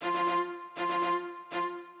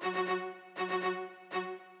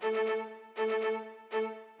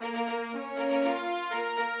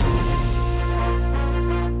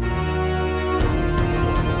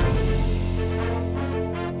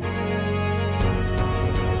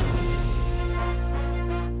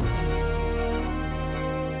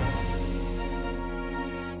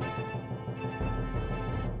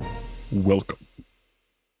Welcome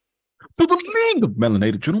to the League of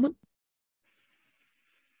Melanated Gentlemen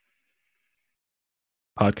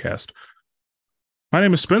podcast. My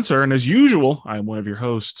name is Spencer, and as usual, I am one of your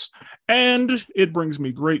hosts, and it brings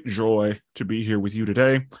me great joy to be here with you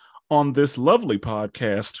today on this lovely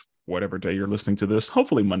podcast, whatever day you're listening to this,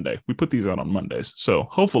 hopefully Monday. We put these out on Mondays, so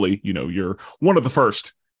hopefully, you're one of the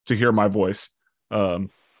first to hear my voice on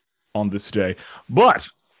this day. But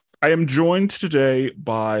I am joined today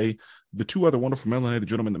by the two other wonderful melanated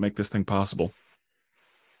gentlemen that make this thing possible.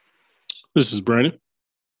 This is Brandon.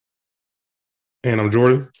 And I'm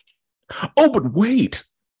Jordan. Oh, but wait.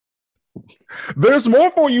 There's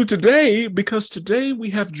more for you today, because today we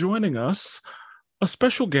have joining us a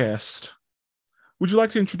special guest. Would you like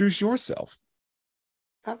to introduce yourself?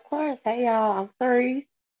 Of course. Hey, y'all. I'm Cerise.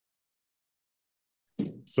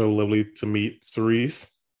 So lovely to meet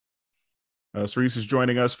Cerise. Cerise is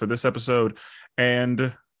joining us for this episode,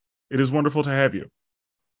 and it is wonderful to have you.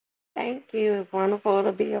 Thank you. It's wonderful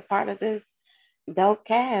to be a part of this dope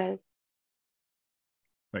cast.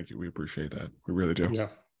 Thank you. We appreciate that. We really do. Yeah.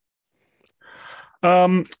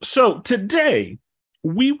 So today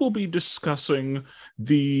we will be discussing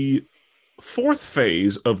the fourth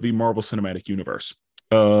phase of the Marvel Cinematic Universe.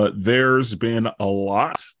 There's been a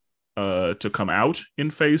lot to come out in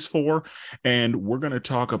phase 4, and we're going to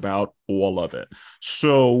talk about all of it.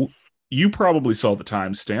 So you probably saw the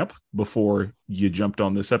timestamp before you jumped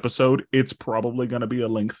on this episode. It's probably going to be a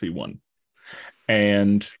lengthy one.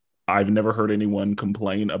 And I've never heard anyone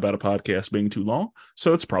complain about a podcast being too long,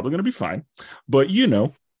 so it's probably going to be fine. But,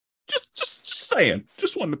 just saying,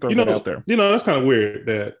 just wanted to throw that out there. That's kind of weird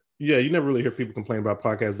that, you never really hear people complain about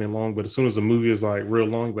podcasts being long, but as soon as a movie is like real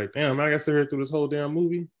long, like, damn, I got to sit here through this whole damn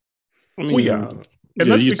movie. I mean, and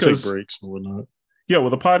that's you because take breaks and whatnot. Yeah,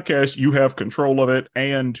 with a podcast, you have control of it,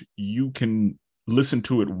 and you can listen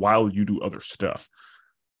to it while you do other stuff.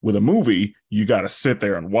 With a movie, you got to sit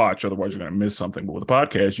there and watch, otherwise you're going to miss something. But with a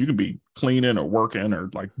podcast, you can be cleaning or working or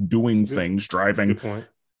like doing things, driving. Good point.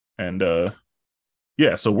 And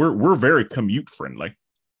so we're very commute friendly.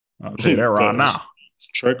 I'll tell you that right now.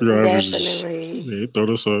 Truck drivers, Definitely.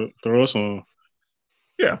 throw us on.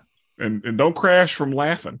 Yeah, and don't crash from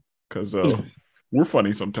laughing, because we're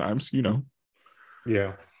funny sometimes,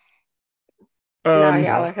 Yeah. No,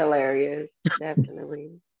 y'all are hilarious.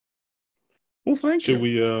 Definitely. Well, thank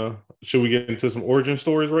you. Should we get into some origin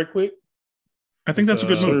stories right quick? I think that's a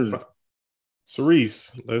good move.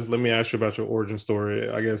 Cerise, let me ask you about your origin story.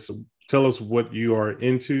 I guess tell us what you are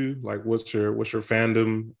into, like what's your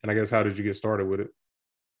fandom, and I guess how did you get started with it?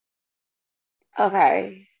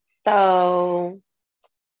 Okay. So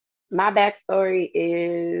my backstory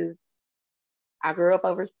is I grew up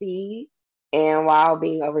overseas, and while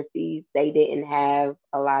being overseas, they didn't have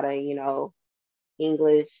a lot of,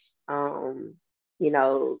 English,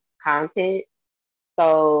 content.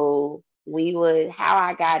 So how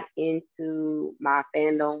I got into my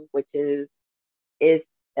fandom, which is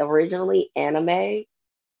originally anime,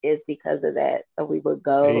 is because of that. So we would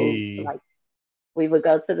go to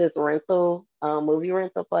this movie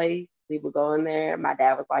rental place. We would go in there. My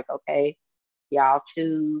dad was like, okay, y'all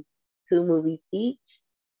choose 2 movies each.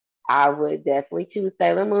 I would definitely choose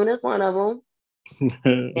Sailor Moon as one of them.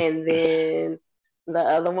 And then the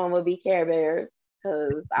other one would be Care Bears,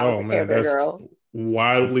 because I was a Care Bear girl.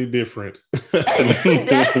 Wildly different. Definitely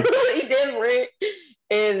different.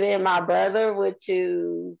 And then my brother would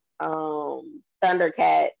choose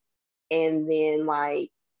Thundercat, and then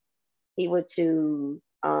he would choose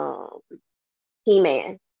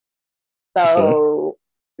He-Man. So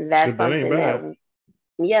that's something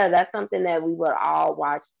that's something that we would all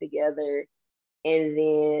watch together. And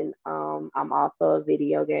then I'm also a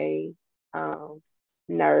video game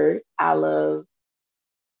nerd. I love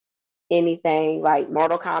anything like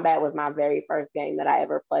Mortal Kombat was my very first game that I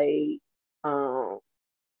ever played.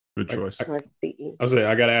 Good choice. Let's see. I say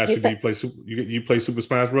I gotta ask you, do you play Super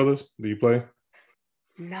Smash Brothers? Do you play?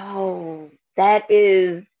 No, that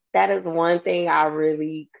is one thing I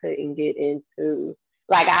really couldn't get into.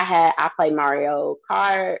 Like I played Mario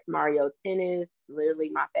Kart, Mario Tennis, literally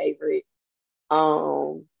my favorite.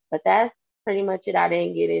 But that's pretty much it. I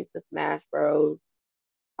didn't get into Smash Bros.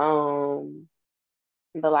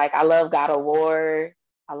 But like I love God of War,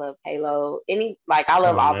 I love Halo. I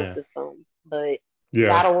love all the systems, but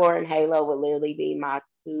God of War and Halo would literally be my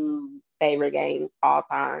 2 favorite games all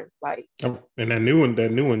time. Like, and that new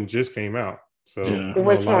one just came out. So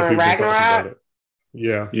which one, Ragnarok?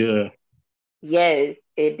 Yeah. Yes,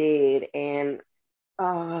 it did, and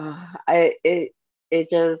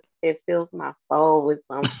it fills my soul with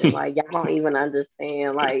something. Like y'all don't even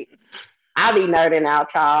understand. Like I be nerding out,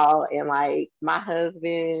 y'all, and like my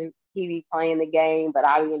husband, he be playing the game, but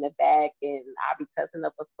I be in the back and I be cussing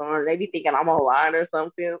up a storm. They be thinking I'm online or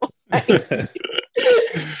something.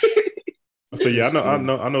 So yeah, I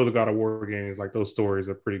know the God of War games. Like those stories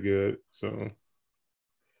are pretty good. So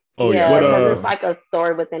Oh yeah, yeah. because it's like a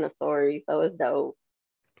story within a story, so it's dope.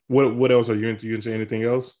 What else are you into? You into anything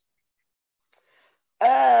else?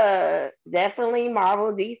 Definitely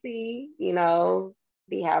Marvel, DC. You know,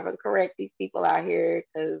 be having correct these people out here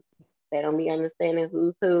because they don't be understanding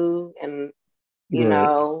who's who, and you Right.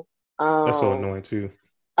 know, That's so annoying too.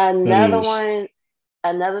 another is. one,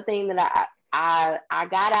 another thing that I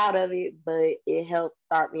got out of it, but it helped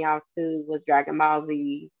start me off too was Dragon Ball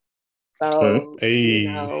Z. So Hey.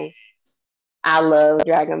 you know, I love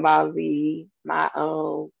Dragon Ball Z.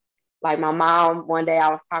 Like my mom one day I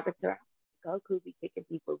was talking to her, Goku be kicking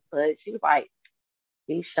people's butt. She was like,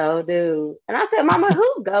 he sure do. And I said, Mama,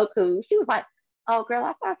 who's Goku? She was like, oh girl,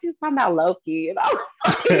 I thought you was talking about Loki. And I was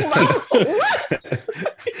like,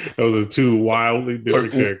 what? Those are two wildly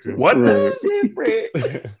different characters. What?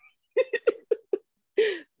 Different.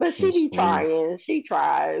 But she be trying. She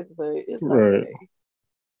tries, but it's Right.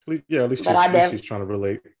 okay. Yeah, at least she's trying to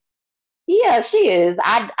relate. Yeah, she is.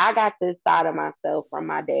 I got this side of myself from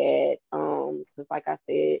my dad. Because like I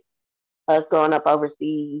said, us growing up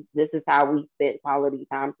overseas, this is how we spent quality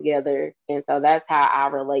time together. And so that's how I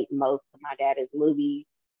relate most to my dad is movies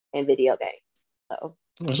and video games. So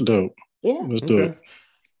That's dope. yeah. That's dope.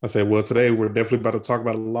 I said, well, today we're definitely about to talk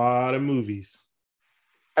about a lot of movies.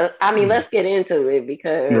 I mean, let's get into it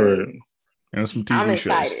because Right. And some TV I'm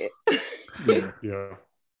shows. excited. Yeah.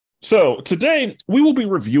 So today we will be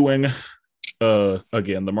reviewing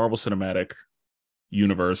again the Marvel Cinematic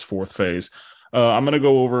Universe fourth phase. I'm going to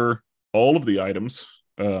go over all of the items.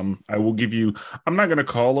 I will give you, I'm not going to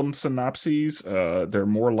call them synopses. They're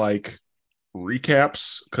more like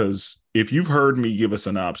recaps, because if you've heard me give a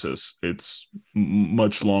synopsis, it's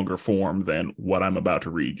much longer form than what I'm about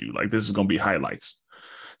to read you. Like this is going to be highlights.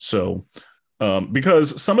 So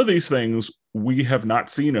because some of these things we have not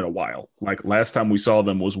seen in a while. Like last time we saw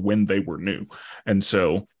them was when they were new. And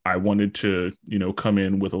so I wanted to, come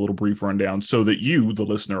in with a little brief rundown so that you, the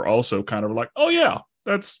listener, also kind of like, oh yeah,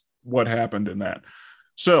 that's what happened in that.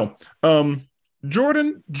 So,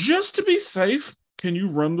 Jordan, just to be safe, can you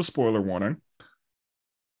run the spoiler warning?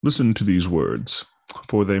 Listen to these words,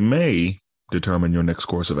 for they may determine your next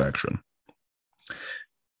course of action.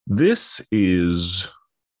 This is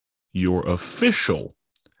your official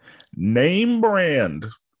name brand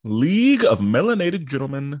League of Melanated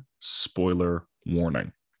Gentlemen spoiler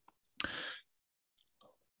warning.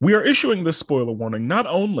 We are issuing this spoiler warning not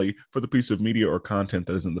only for the piece of media or content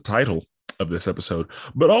that is in the title of this episode,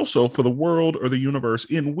 but also for the world or the universe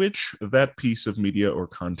in which that piece of media or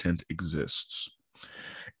content exists.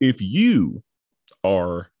 If you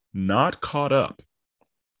are not caught up,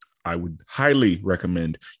 I would highly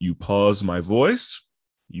recommend you pause my voice,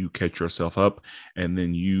 you catch yourself up, and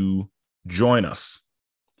then you join us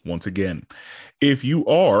once again. If you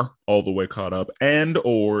are all the way caught up, and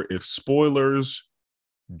or if spoilers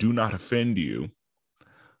do not offend you,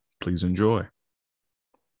 please enjoy.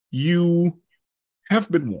 You have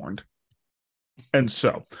been warned. And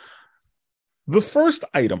so, the first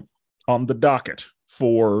item on the docket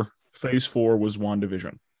for Phase 4 was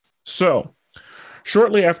WandaVision. So,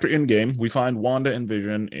 shortly after Endgame, we find Wanda and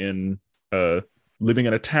Vision living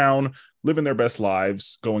in a town, living their best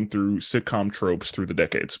lives, going through sitcom tropes through the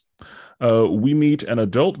decades. We meet an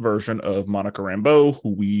adult version of Monica Rambeau,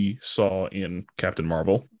 who we saw in Captain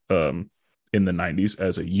Marvel in the 90s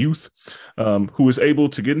as a youth, who is able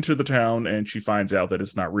to get into the town, and she finds out that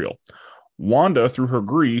it's not real. Wanda, through her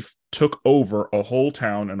grief, took over a whole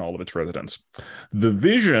town and all of its residents. The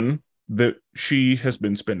Vision that she has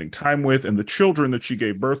been spending time with and the children that she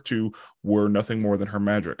gave birth to were nothing more than her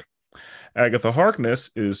magic. Agatha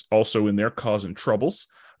Harkness is also in there causing troubles,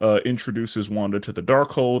 introduces Wanda to the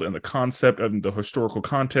Darkhold and the concept of the historical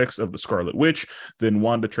context of the Scarlet Witch. Then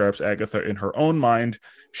Wanda traps Agatha in her own mind.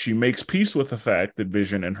 She makes peace with the fact that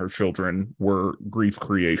Vision and her children were grief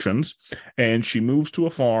creations, and she moves to a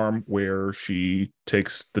farm where she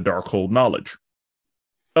takes the Darkhold knowledge.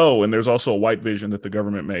 Oh, and there's also a white Vision that the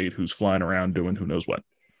government made who's flying around doing who knows what.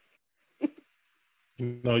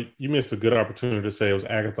 No, you missed a good opportunity to say it was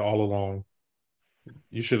Agatha all along.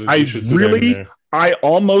 You should. I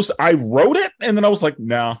wrote it and then I was like,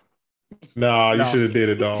 no. You should have did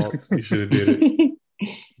it, dog. You should have did it.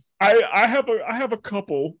 I have a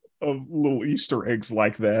couple of little Easter eggs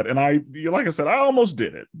like that, and like I said, I almost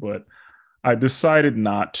did it, but I decided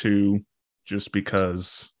not to, just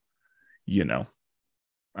because,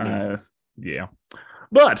 Yeah.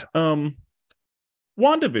 But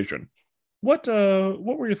WandaVision. What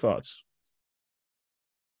were your thoughts?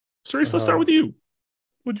 Cerise, let's start with you.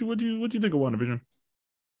 What do you think of WandaVision?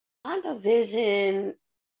 WandaVision,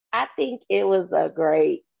 I think it was a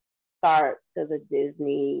great start to the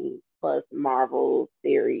Disney plus Marvel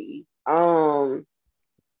series. I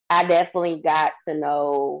definitely got to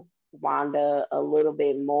know Wanda a little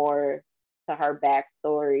bit more to her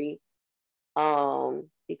backstory.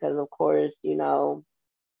 Because of course,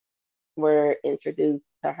 we're introduced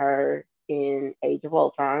to her in Age of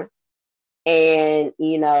Ultron. And,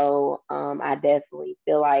 I definitely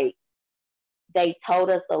feel like they told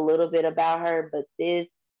us a little bit about her, but this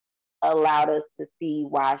allowed us to see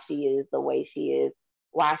why she is the way she is,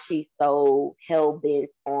 why she's so hell bent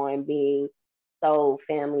on being so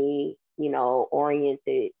family,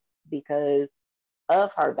 oriented because of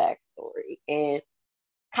her backstory. And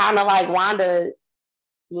kind of like Wanda,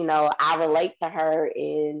 I relate to her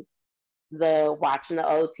in the watching the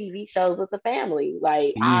old TV shows with the family.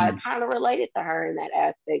 Like I kind of related to her in that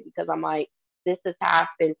aspect because I'm like, this is how I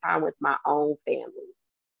spend time with my own family.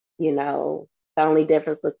 The only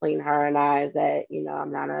difference between her and I is that,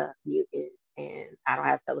 I'm not a mutant and I don't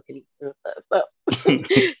have telekinesis and stuff. So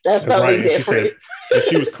that's totally right. different. And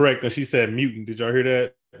she was correct. And she said mutant. Did y'all hear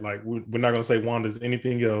that? Like, we're not going to say Wanda's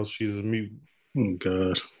anything else. She's a mutant. Oh,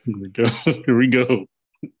 God. Here we go. Here we go.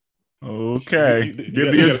 Okay. You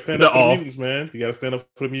got to stand up for the mutants, man. You got to stand up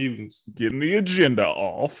for the mutants. Getting the agenda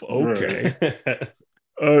off. Okay.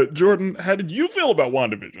 Jordan, how did you feel about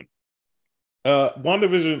WandaVision?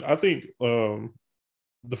 WandaVision, I think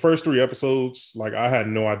the first 3 episodes, like I had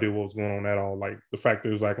no idea what was going on at all. Like the fact that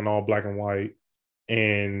it was like an all black and white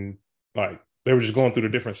and like they were just going through the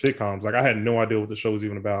different sitcoms. Like I had no idea what the show was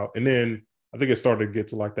even about. And then I think it started to get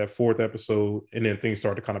to like that 4th episode and then things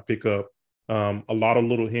started to kind of pick up. A lot of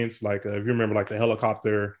little hints, like if you remember like the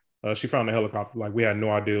helicopter, she found the helicopter. Like we had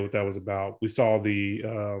no idea what that was about. We saw the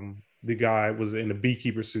guy was in the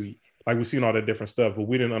beekeeper suit. Like we've seen all that different stuff, but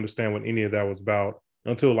we didn't understand what any of that was about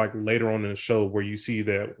until like later on in the show where you see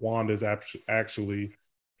that Wanda's actually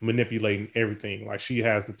manipulating everything. Like she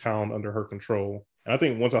has the town under her control. And I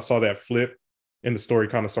think once I saw that flip and the story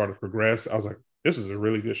kind of started to progress, I was like, this is a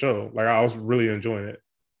really good show. Like I was really enjoying it.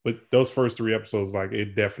 But those first 3 episodes, like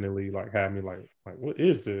it definitely like had me like what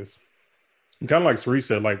is this? And kind of like Cerise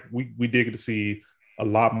said, like we did get to see a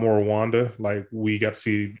lot more Wanda. Like we got to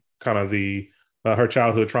see kind of the her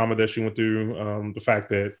childhood trauma that she went through. The fact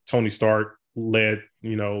that Tony Stark led,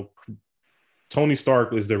 Tony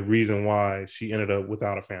Stark is the reason why she ended up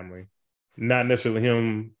without a family. Not necessarily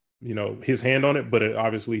him, his hand on it, but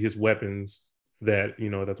obviously his weapons that,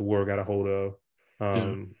 that the world got a hold of.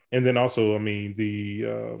 And then also, I mean, the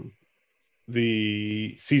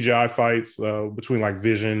CGI fights between like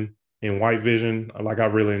Vision and White Vision, like I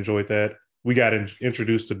really enjoyed that. We got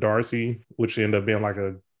introduced to Darcy, which ended up being like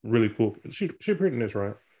a really cool. She appeared in this,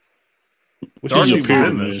 right? Darcy appeared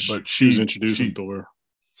in this, but she was introduced in Thor.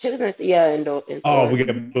 She was in Thor. Oh,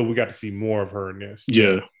 we got to see more of her in this.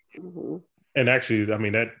 Yeah. Mm-hmm. And actually, I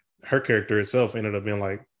mean that her character itself ended up being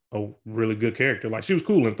like a really good character. Like she was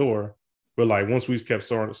cool in Thor. But like once we kept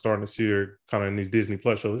starting to see her kind of in these Disney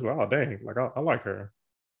Plus shows, like, oh dang, like I like her.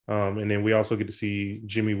 And then we also get to see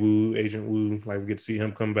Jimmy Woo, Agent Woo, like we get to see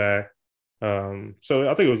him come back. So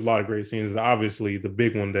I think it was a lot of great scenes. Obviously, the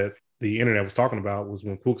big one that the internet was talking about was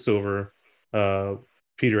when Quicksilver,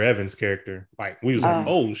 Peter Evans' character, like we was like,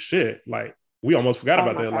 oh shit, like we almost forgot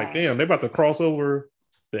about that. God. Like, damn, they about to cross over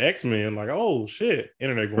the X-Men. Like, oh shit,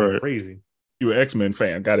 internet going crazy. You an X-Men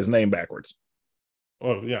fan? Got his name backwards.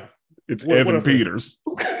 Oh yeah. It's Evan Peters.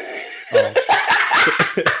 Oh.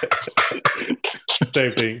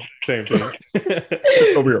 Same thing.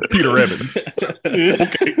 Over here, Peter Evans.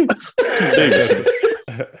 Okay.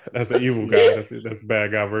 That's the evil guy. That's the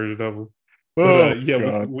bad guy version of him.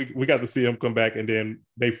 Yeah, we got to see him come back, and then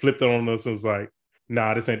they flipped it on us and was like,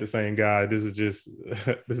 nah, this ain't the same guy. This is just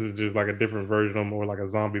like a different version of him, or like a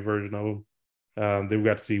zombie version of him. Then we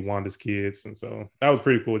got to see Wanda's kids, and so that was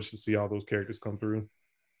pretty cool just to see all those characters come through.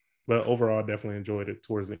 But overall, I definitely enjoyed it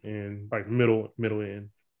towards the end, like middle end.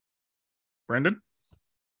 Brandon?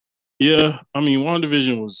 Yeah, I mean,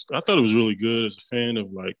 WandaVision I thought it was really good as a fan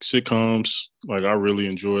of like sitcoms. Like I really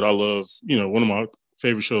enjoyed. I love, one of my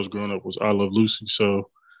favorite shows growing up was I Love Lucy.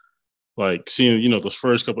 So like seeing, those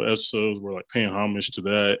first couple of episodes were like paying homage to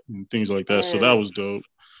that and things like that. So that was dope.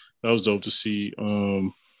 That was dope to see.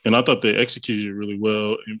 And I thought they executed it really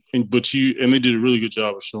well. And they did a really good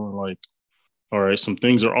job of showing like, all right, some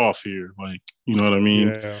things are off here. Like, you know what I mean?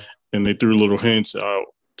 Yeah. And they threw little hints out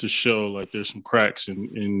to show like there's some cracks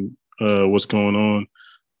in what's going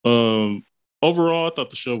on. overall, I thought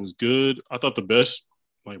the show was good. I thought the best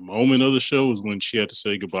moment of the show was when she had to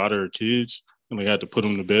say goodbye to her kids and they had to put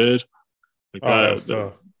them to bed. That was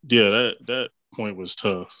tough. That point was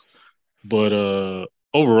tough. But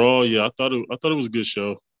overall, yeah, I thought it was a good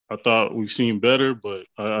show. I thought we've seen better, but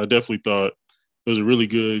I definitely thought it was a really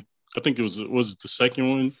good. I think it was the second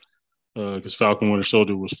one because Falcon Winter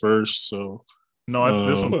Soldier was first. So no,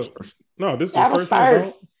 this one was first. No, this That was was first one.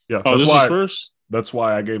 first. Yeah, this was first. That's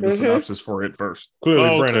why I gave the synopsis for it first.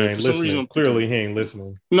 Clearly, Brandon okay. ain't For some listening. reason, Clearly, he ain't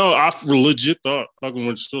listening. No, I legit thought Falcon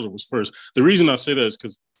Winter Soldier was first. The reason I say that is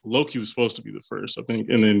because Loki was supposed to be the first, I think,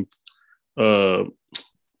 and then COVID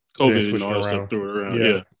and all that stuff threw it around.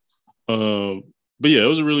 Yeah. But yeah, it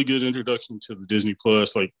was a really good introduction to the Disney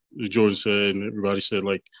Plus, like Jordan said, and everybody said,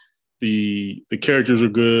 like the characters are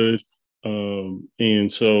good,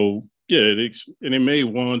 and so yeah, it made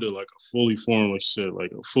Wanda like a fully formed, like you said,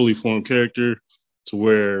 like a fully formed character, to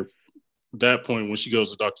where at that point when she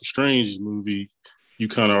goes to Doctor Strange's movie, you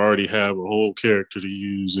kind of already have a whole character to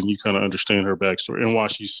use, and you kind of understand her backstory and why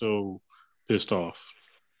she's so pissed off.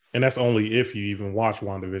 And that's only if you even watch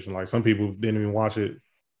WandaVision. Like some people didn't even watch it,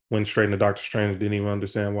 went straight into Doctor Strange, didn't even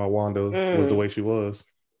understand why Wanda was the way she was.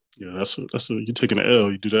 Yeah, that's you're taking an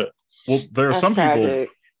L. You do that. Well, there are That's some tragic. people.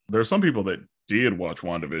 There are some people that did watch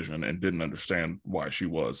WandaVision and didn't understand why she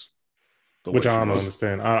was the Which way I she don't was.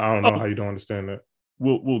 understand. I don't know how you don't understand that.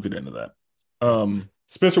 We'll get into that.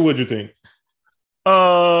 Spencer, what'd you think?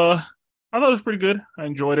 I thought it was pretty good. I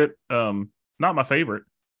enjoyed it. Not my favorite,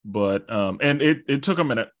 but and it took a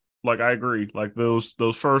minute. Like I agree. Like those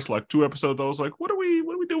first like 2 episodes, I was like, what are we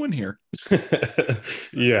doing here?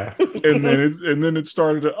 Yeah. and then it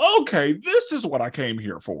started to, okay, this is what I came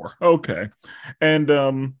here for. Okay. And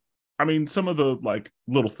I mean, some of the like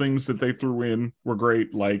little things that they threw in were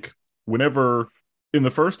great. Like whenever in the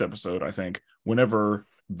first episode, I think, whenever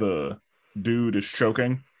the dude is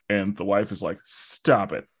choking and the wife is like,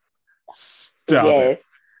 stop it. Yes.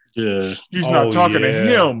 Yeah. She's not talking to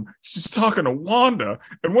him. She's talking to Wanda.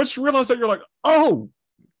 And once you realize that, you're like, oh.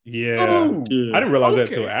 Yeah. Oh, I didn't realize that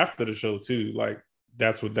till after the show too. Like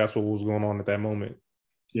that's what was going on at that moment.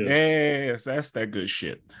 Yes, that's that good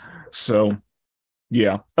shit. So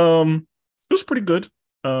yeah. It was pretty good.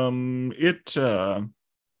 I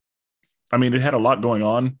mean, it had a lot going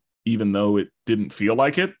on, even though it didn't feel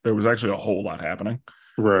like it. There was actually a whole lot happening.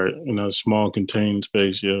 Right. In a small contained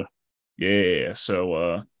space, yeah. Yeah.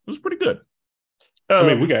 So it was pretty good. I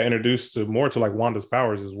mean, we got introduced to more to like Wanda's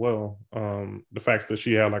powers as well. The fact that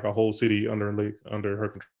she had like a whole city under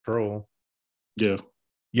her control. Yeah.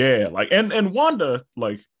 Yeah. Like and Wanda,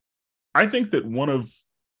 like, I think that one of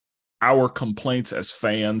our complaints as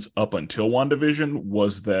fans up until WandaVision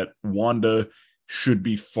was that Wanda should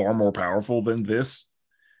be far more powerful than this.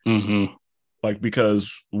 Mm-hmm. Like,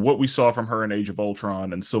 because what we saw from her in Age of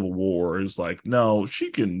Ultron and Civil War is like, no,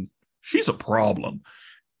 she's a problem.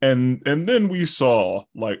 And then we saw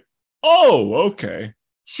like, oh, okay.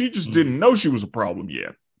 She just didn't know she was a problem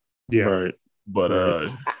yet. Yeah. Right. But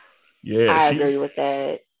yeah. I agree with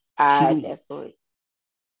that. I definitely.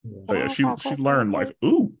 Yeah, she learned like,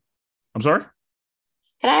 ooh. I'm sorry?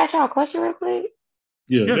 Can I ask y'all a question real quick?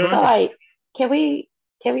 Yeah. Go ahead. So like, can we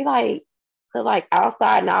like put like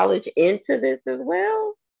outside knowledge into this as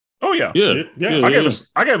well? Oh yeah. Yeah.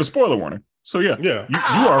 I gave a spoiler warning. So yeah. Yeah.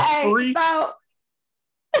 You are free. So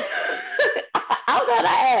I'm gonna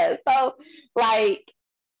ask. So like,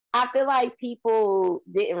 I feel like people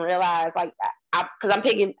didn't realize, like, because I'm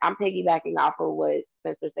piggybacking off of what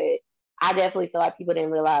Spencer said. I definitely feel like people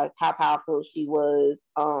didn't realize how powerful she was.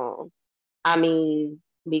 I mean,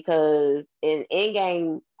 because in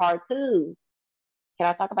Endgame Part 2, can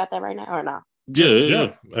I talk about that right now or not? Yeah.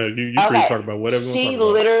 You free to talk about whatever you want to talk about. She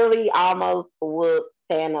literally almost whooped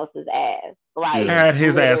Thanos' ass. Like, had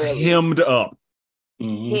his ass hemmed up.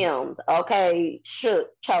 Mm-hmm. Hemmed, okay, shook,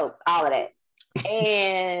 choked, all of that.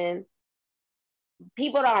 And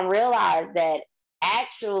people don't realize that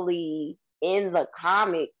actually in the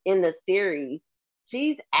comic, in the series,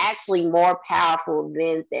 she's actually more powerful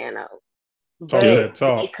than Thanos. But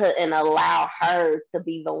they couldn't allow her to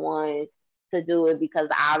be the one to do it because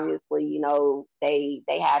obviously, you know, they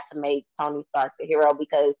had to make Tony Stark the hero,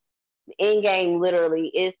 because Endgame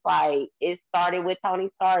literally, it's like it started with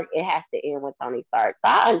Tony Stark, it has to end with Tony Stark.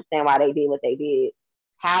 So I understand why they did what they did.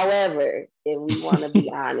 However, if we want to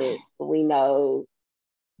be honest, we know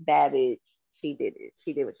that bitch, she did it.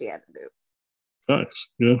 She did what she had to do.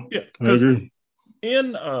 Nice. Yeah. I agree.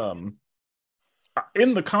 In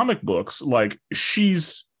the comic books, like,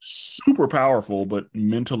 she's super powerful but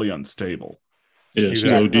mentally unstable. Yeah,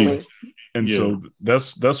 she's OD. And so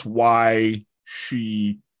that's why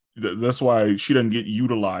she that's why she doesn't get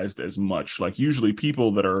utilized as much. Like usually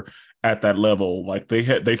people that are at that level, like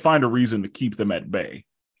they find a reason to keep them at bay.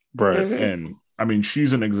 Right. Mhm. And I mean,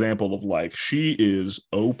 she's an example of like she is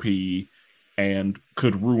OP and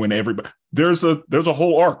could ruin everybody. There's a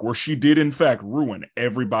whole arc where she did in fact ruin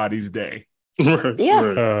everybody's day. Right. Yeah.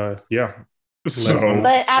 Right. Yeah. So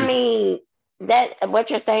But I mean, that what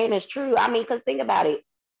you're saying is true. I mean, because think about it.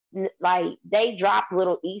 Like they dropped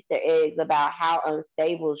little Easter eggs about how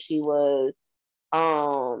unstable she was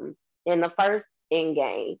in the first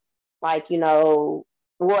Endgame. Like, well,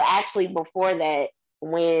 actually before that,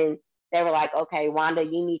 when they were like, okay, Wanda,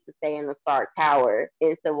 you need to stay in the Stark Tower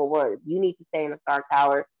in Civil War. You need to stay in the Stark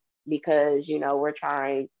Tower because, we're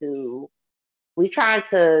trying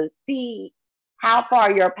to see how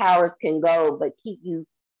far your powers can go, but keep you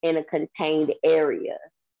in a contained area.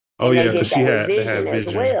 Oh And yeah, they because did she that with had Vision as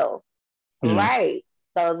vision. well. Yeah. Right.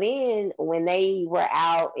 So then when they were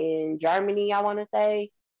out in Germany, I want to say,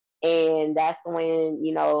 and that's when,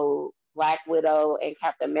 Black Widow and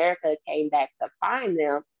Captain America came back to find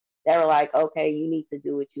them, they were like, okay, you need to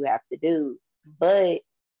do what you have to do. But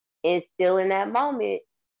it's still in that moment,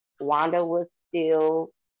 Wanda was still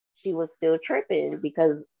tripping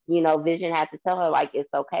because, Vision had to tell her, like,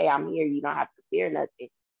 it's okay, I'm here, you don't have to fear nothing.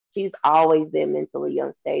 She's always been mentally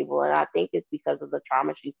unstable. And I think it's because of the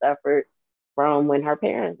trauma she suffered from when her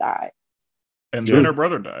parents died. and True. then her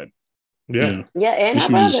brother died. Yeah. Yeah, and her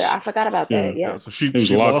She brother. was- I forgot about that. Yeah, Yeah. so she He was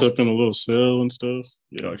she locked lost up in a little cell and stuff.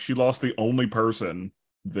 Yeah. she lost the only person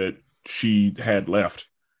that she had left.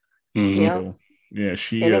 Mhm. Yeah. So yeah,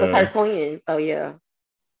 she And it was her twin. So yeah.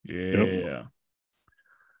 yeah.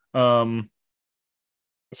 Um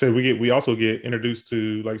So we also get introduced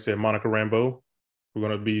to, like I said, Monica Rambeau. We're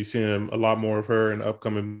gonna be seeing a lot more of her in the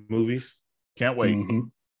upcoming movies. can't wait.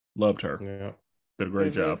 Mhm. Loved her. Yeah. Did a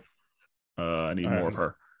great Mhm. job. I need more of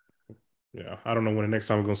her. Yeah. I don't know when the next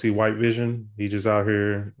time we're gonna see White Vision. He just out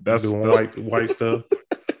here doing That's- white stuff.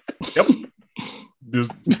 Yep.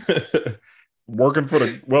 Just working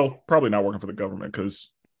for probably not working for the government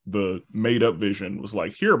because the made up Vision was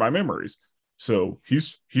like, here are my memories. So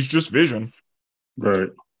he's just Vision. Right.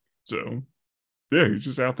 So yeah, he's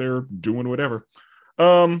just out there doing whatever.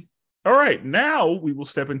 All right, now we will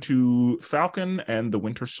step into Falcon and the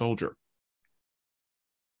Winter Soldier.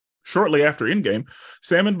 Shortly after Endgame,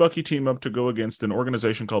 Sam and Bucky team up to go against an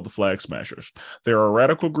organization called the Flag Smashers. They're a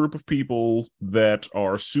radical group of people that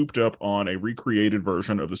are souped up on a recreated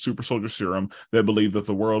version of the super soldier serum that believe that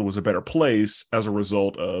the world was a better place as a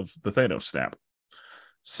result of the Thanos snap.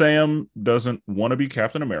 Sam doesn't want to be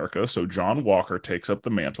Captain America, so John Walker takes up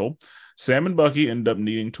the mantle. Sam and Bucky end up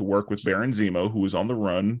needing to work with Baron Zemo, who is on the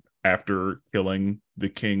run after killing the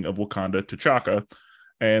king of Wakanda, T'Chaka.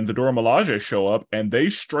 And the Dora Milaje show up, and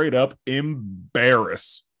they straight up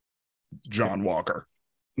embarrass John Walker.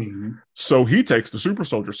 Mhm. So he takes the super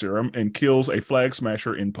soldier serum and kills a flag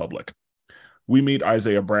smasher in public. We meet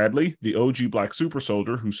Isaiah Bradley, the OG black super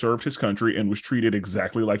soldier who served his country and was treated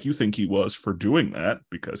exactly like you think he was for doing that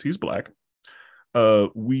because he's black.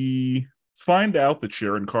 We find out that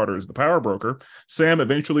Sharon Carter is the power broker. Sam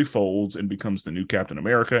eventually folds and becomes the new Captain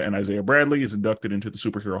America, and Isaiah Bradley is inducted into the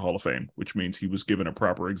Superhero Hall of Fame, which means he was given a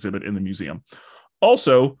proper exhibit in the museum.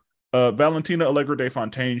 Also, Valentina Allegra de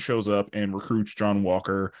Fontaine shows up and recruits John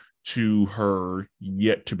Walker to her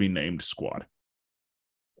yet-to-be-named squad.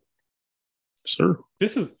 Sure.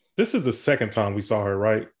 This is the second time we saw her,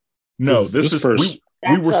 right? No, This this is first.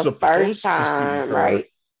 we were That's the supposed first to see time, her. right?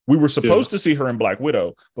 We were supposed to see her in Black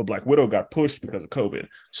Widow, but Black Widow got pushed because of COVID.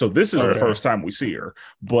 So this is the Okay. first time we see her,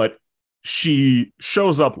 but she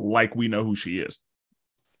shows up like we know who she is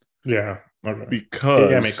Yeah. Okay.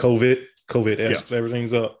 because Yeah, I mean COVID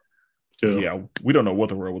everything's up. yeah, we don't know what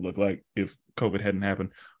the world would look like if COVID hadn't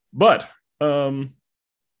happened. But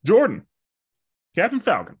Jordan, Captain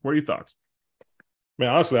Falcon, what are your thoughts? Man,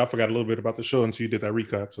 honestly, I forgot a little bit about the show until you did that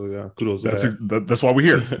recap. So yeah, kudos to that. That's why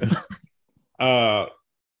we're here.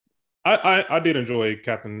 I did enjoy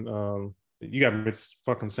Captain. You got me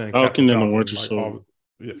fucking saying Falcon Captain and the Falcon, Winter like,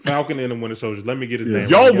 Soldier. Falcon and the Winter Soldier. Let me get his Yeah. name.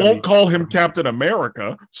 Y'all right. You got won't me- call him Captain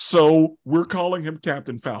America, so we're calling him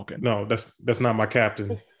Captain Falcon. No, that's not my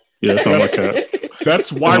captain. Yeah, it's not my cat.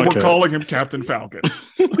 That's why my we're cat. calling him Captain Falcon.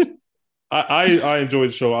 I enjoyed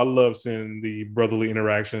the show. I love seeing the brotherly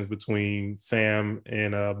interactions between Sam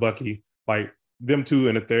and Bucky. Like them two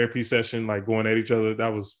in a therapy session, like going at each other.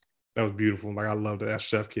 That was beautiful. Like I loved that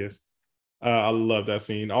chef kiss. I love that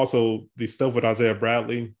scene. Also, the stuff with Isaiah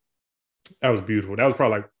Bradley, that was beautiful. That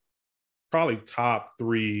was probably top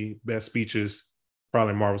 3 best speeches,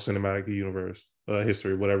 probably in Marvel Cinematic Universe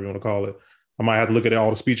history, whatever you want to call it. I might have to look at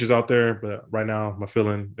all the speeches out there, but right now my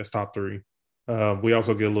feeling that's top 3. We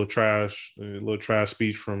also get a little trash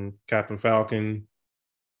speech from Captain Falcon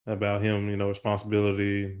about him,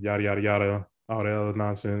 responsibility, yada yada yada, all that other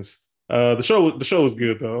nonsense. The show is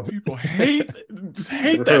good though. People hate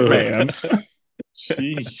that man.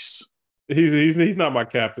 Jeez. He's not my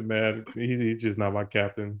captain, man. He's just not my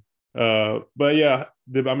captain. But yeah,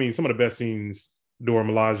 some of the best scenes, Dora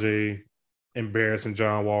Milaje embarrassing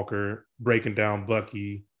John Walker, breaking down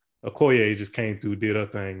Bucky. Okoye just came through, did her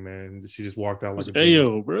thing, man. She just walked out like it was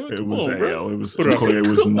Ayo, bro. It was Ayo. It was Okoye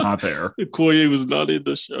was not there. Okoye was not in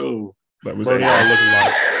the show. That was Ayo. Y'all looking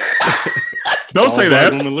like. Don't say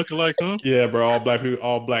that. Women looking like, huh? Yeah, bro. All black people,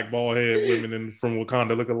 all black bald head women from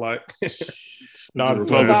Wakanda looking like. Not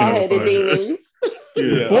Republican.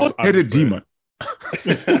 Yeah, bald-headed demon.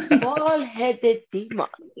 Bald-headed demon.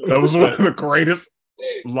 That was one of the greatest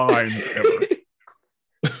lines ever.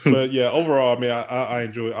 But yeah, overall, I mean, I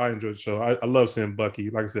enjoy the show. I love seeing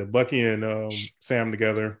Bucky. Like I said, Bucky and Sam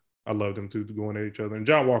together. I love them two going at each other. And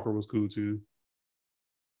John Walker was cool too.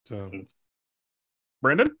 So,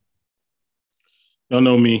 Brandon, y'all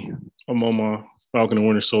know me. I'm on my Falcon and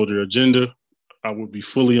Winter Soldier agenda. I will be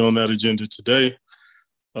fully on that agenda today.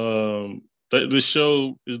 This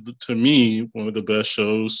show is, to me, one of the best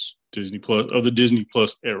shows of the Disney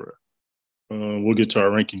Plus era. We'll get to our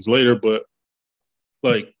rankings later, but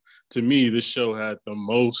like, to me, this show had the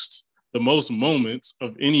most moments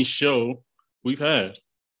of any show we've had.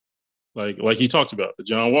 Like he talked about, the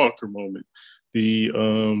John Walker moment, the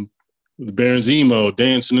Baron Zemo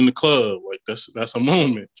dancing in the club. Like that's a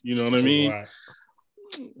moment. You know what I mean? Right.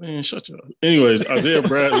 Man, shut up. Anyways, Isaiah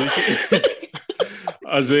Bradley's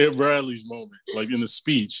moment, like in the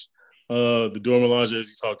speech, the Dora Milaje, as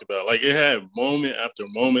he talked about, like it had moment after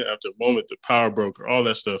moment after moment, the power broker, all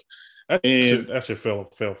that stuff. That shit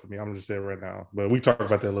fell for me. I'm just saying right now, but we talk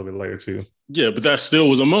about that a little bit later too. Yeah, but that still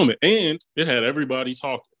was a moment, and it had everybody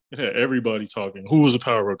talking. Who was the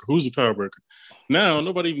power broker? Who's the power broker? Now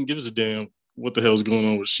nobody even gives a damn what the hell's going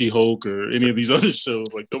on with She-Hulk or any of these other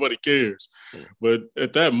shows. Like nobody cares. But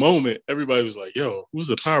at that moment, everybody was like, "Yo, who's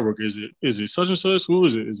the power broker? Is it such and such? Who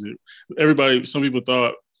is it? Is it everybody?" Some people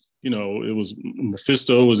thought, it was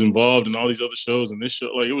Mephisto was involved in all these other shows, and this show,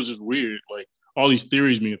 like, it was just weird. Like all these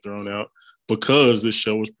theories being thrown out because this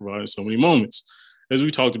show was providing so many moments. As we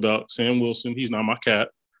talked about, Sam Wilson, he's not my cat,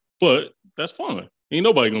 but that's fine. Ain't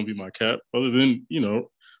nobody gonna be my cat other than,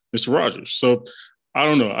 Mr. Rogers. So I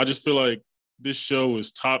don't know. I just feel like this show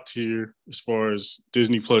is top tier as far as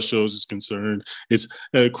Disney Plus shows is concerned. It's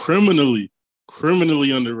criminally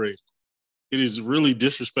underrated. It is really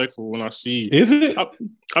disrespectful when I see. Is it?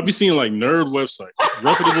 I be seeing like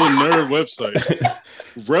reputable nerd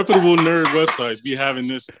websites be having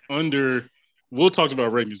this under. We'll talk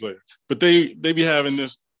about ratings later, but they be having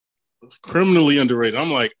this criminally underrated.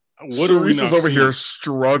 I'm like, what are we not over here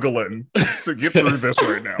struggling to get through this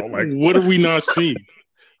right now? Like, what are we not seeing?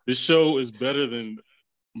 This show is better than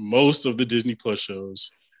most of the Disney Plus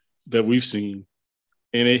shows that we've seen,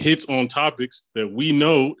 and it hits on topics that we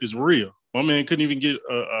know is real. My man couldn't even get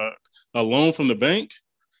a loan from the bank.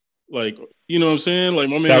 Like, you know what I'm saying? Like,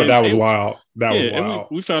 my man. That was wild. That was wild. And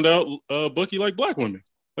we found out Bucky liked black women.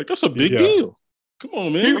 Like, that's a big deal. Come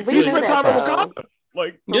on, man. He spent time in Wakanda.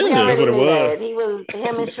 Like, yeah, that's what it was. He was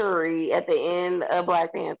him and Shuri at the end of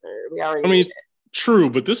Black Panther. We already. I mean, true,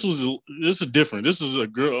 but this is different. This is a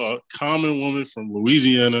girl, a common woman from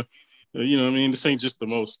Louisiana. You know what I mean? This ain't just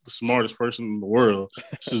the smartest person in the world.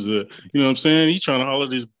 This is you know what I'm saying? He's trying to holler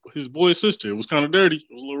at his boy's sister. It was kind of dirty.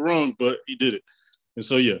 It was a little wrong, but he did it. And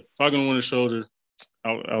so, yeah, Falcon and Winter Soldier,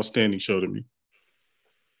 outstanding show to me.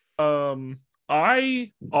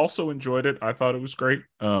 I also enjoyed it. I thought it was great.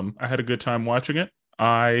 I had a good time watching it.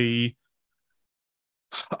 I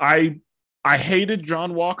hated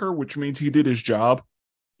John Walker, which means he did his job.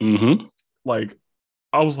 Mm-hmm. Like,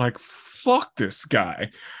 I was like, fuck this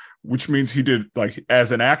guy, which means he did, like,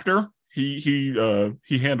 as an actor, he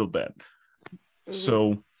handled that. Mm-hmm.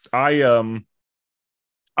 So I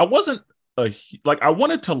wasn't I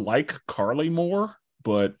wanted to like Carly more,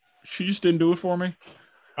 but she just didn't do it for me.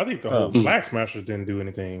 I think the whole Flag Smashers didn't do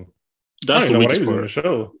anything. That's the weakest part in the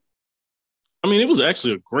show. I mean, it was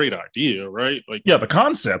actually a great idea, right? Like, yeah, the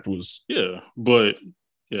concept was, but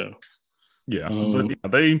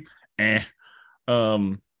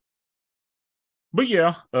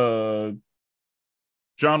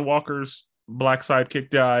John Walker's black sidekick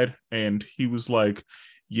died, and he was like,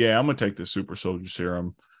 "Yeah, I'm gonna take the super soldier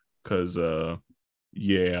serum because, I'm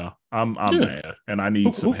mad and I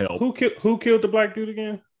need some help." Who killed the black dude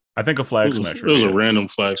again? I think a flag smasher. It was a random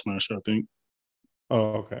flag smasher, I think.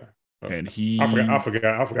 Oh, okay. and he I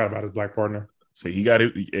forgot about his black partner. So he got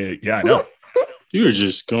it. Yeah, I know. You're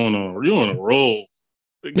on a roll.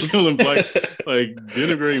 Killing black, like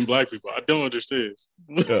denigrating black people. I don't understand.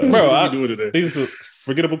 Bro, what are we doing today? These are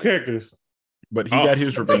forgettable characters. But he got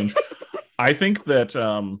his revenge. I think that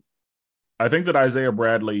Isaiah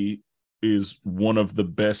Bradley is one of the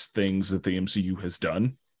best things that the MCU has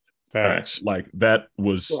done. Facts. Like that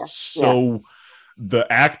was the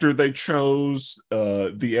actor they chose,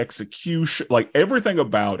 the execution, like everything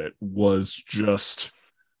about it was just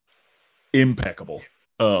impeccable.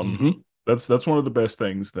 That's one of the best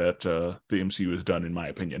things that the MCU has done, in my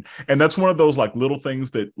opinion. And that's one of those like little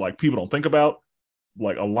things that like people don't think about.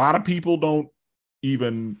 Like a lot of people don't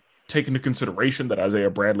even take into consideration that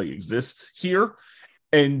Isaiah Bradley exists here,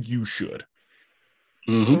 and you should.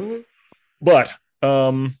 But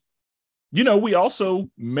we also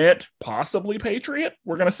met possibly Patriot.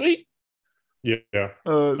 We're gonna see. Yeah.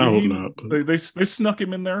 I hope not. They snuck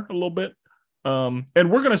him in there a little bit. And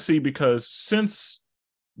we're gonna see, because since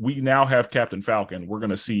we now have Captain Falcon, we're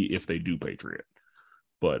gonna see if they do Patriot.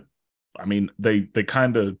 But I mean, they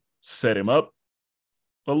kind of set him up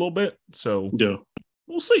a little bit, so yeah,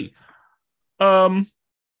 we'll see. All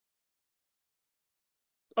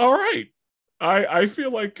right. I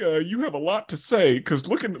feel like you have a lot to say, because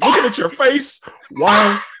looking at your face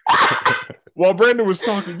while Brandon was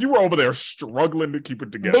talking, you were over there struggling to keep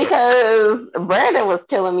it together. Because Brandon was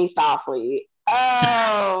killing me softly.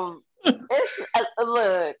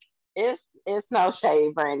 It's no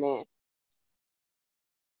shade, Brandon.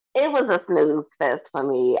 It was a snooze fest for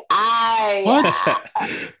me. I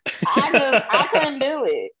couldn't do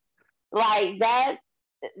it. Like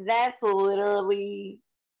that's literally,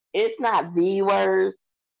 it's not the worst,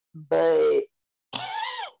 but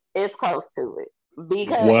it's close to it.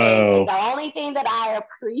 Because the only thing that I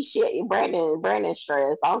appreciate, Brandon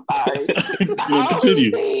stress, I'm sorry.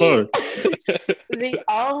 Continue. It's fine. The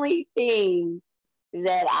only thing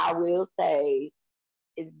that I will say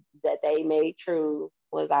is that they made true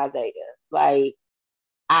was Isaiah. Like,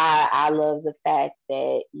 I love the fact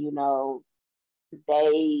that,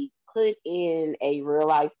 they put in a real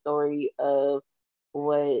life story of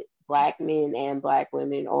what Black men and Black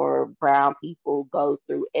women or brown people go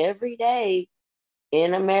through every day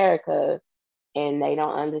in America, and they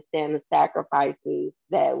don't understand the sacrifices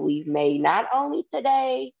that we've made, not only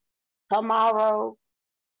today, tomorrow,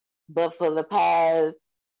 but for the past,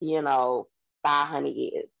 500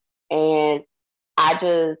 years. And I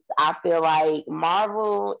feel like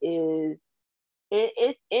Marvel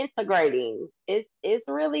it's integrating. It's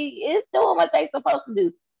doing what they're supposed to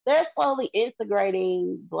do. They're slowly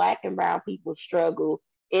integrating Black and brown people's struggle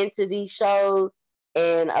into these shows,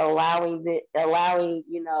 and allowing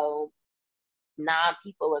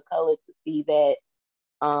non-people of color to see that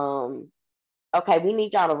okay, we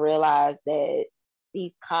need y'all to realize that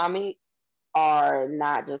these comics are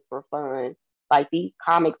not just for fun. Like, these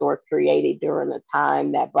comics were created during a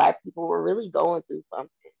time that Black people were really going through something.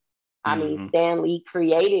 I mean, Stan Lee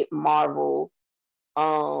created Marvel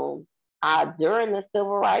during the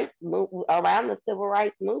civil rights around the civil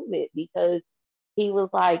rights movement, because he was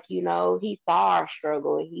like, he saw our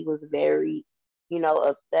struggle, and he was very,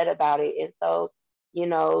 upset about it. And so,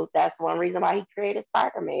 that's one reason why he created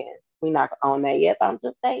Spider-Man. We're not on that yet, but I'm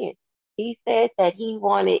just saying. He said that he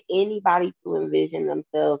wanted anybody to envision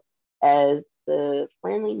themselves as the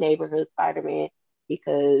friendly neighborhood Spider-Man,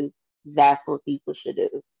 because that's what people should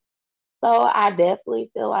do. So I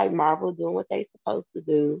definitely feel like Marvel doing what they're supposed to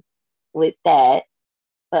do with that.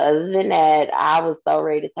 But other than that, I was so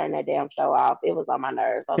ready to turn that damn show off. It was on my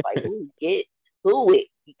nerves. I was like, ooh, get to it,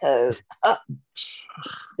 because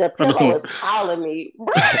the pillow is calling me.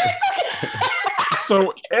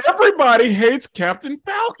 So everybody hates Captain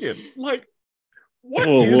Falcon. Like, what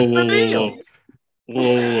is the deal?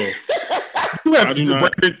 Whoa.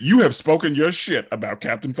 You have spoken your shit about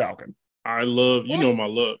Captain Falcon. I love,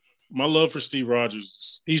 my love for Steve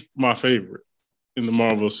Rogers. He's my favorite in the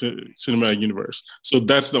Marvel Cinematic Universe. So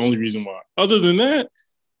that's the only reason why. Other than that,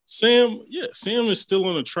 Sam is still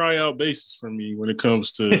on a tryout basis for me when it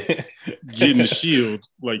comes to getting the shield,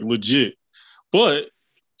 like, legit. But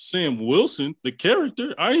Sam Wilson, the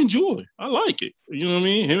character, I enjoy. I like it. You know what I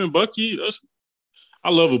mean? Him and Bucky, I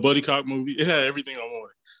love a buddy cop movie. It had everything I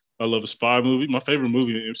wanted. I love a spy movie. My favorite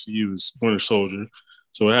movie in the MCU is Winter Soldier.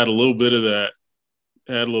 So it had a little bit of that.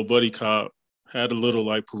 It had a little buddy cop, had a little,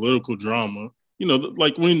 like, political drama.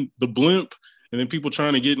 Like when the blimp and then people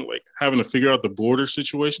trying to get, like, having to figure out the border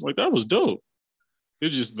situation. Like, that was dope.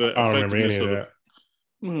 It's just the I don't remember any of that.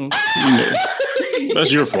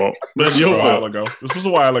 That's your fault. That's This was your a while fault. ago. This was a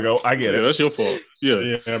while ago. I get Yeah, it. that's your fault.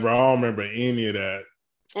 Yeah. Yeah, bro. I don't remember any of that.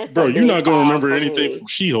 It's Bro, a you're big not gonna file remember for anything me. from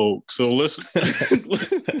She-Hulk. So let's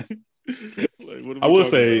I will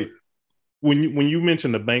say when you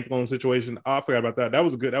mentioned the bank loan situation, I forgot about that. That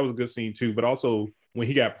was a good scene too. But also when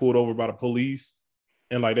he got pulled over by the police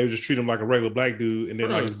and like they would just treat him like a regular black dude, and then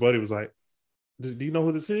like his buddy was like, "Do you know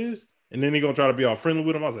who this is?" And then he gonna try to be all friendly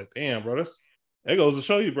with him. I was like, "Damn, bro, that goes to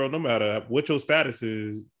show you, bro. No matter what your status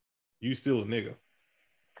is, you still a nigga."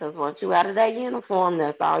 Because once you out of that uniform,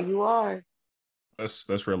 that's all you are.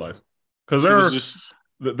 That's real life. Because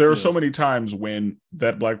there are so many times when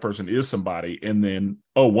that black person is somebody, and then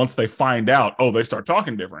once they find out, they start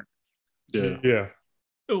talking different. Yeah.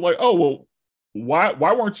 It's like, well, why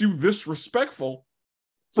weren't you this respectful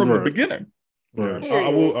from the beginning? Right. I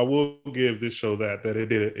will give this show that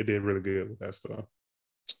it did really good with that stuff.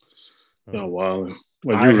 Oh wow!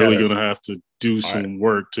 Like you're really gonna have to do some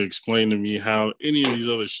work to explain to me how any of these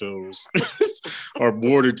other shows are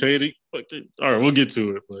more entertaining. All right, we'll get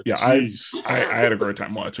to it. But yeah, I had a great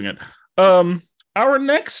time watching it. Our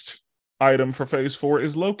next item for Phase 4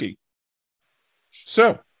 is Loki.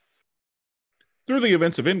 So, through the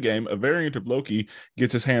events of Endgame, a variant of Loki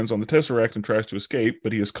gets his hands on the Tesseract and tries to escape,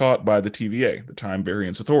 but he is caught by the TVA, the Time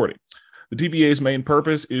Variance Authority. The TVA's main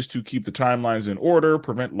purpose is to keep the timelines in order,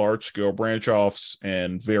 prevent large-scale branch-offs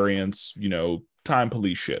and variants, time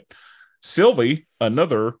police shit. Sylvie,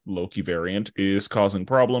 another Loki variant, is causing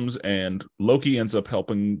problems, and Loki ends up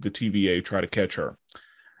helping the TVA try to catch her.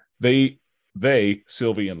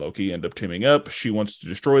 Sylvie and Loki, end up teaming up. She wants to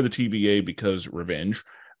destroy the TVA because revenge.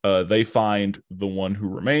 They find the one who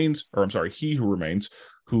remains, he who remains,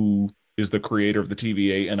 who is the creator of the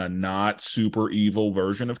TVA and a not super evil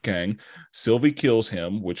version of Kang. Sylvie kills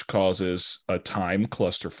him, which causes a time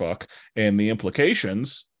clusterfuck, and the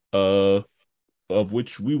implications of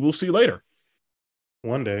which we will see later.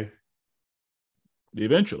 One day.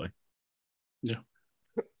 Eventually. Yeah.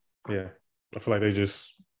 Yeah. I feel like they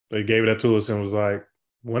gave that to us and was like,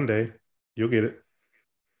 one day, you'll get it.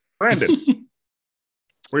 Brandon,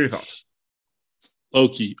 what are your thoughts?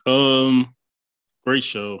 Loki. Great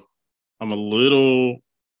show. We can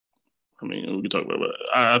talk about it.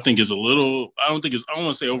 I think it's a little, I don't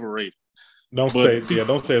want to say overrated. Don't say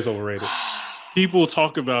it's overrated. People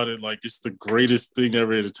talk about it like it's the greatest thing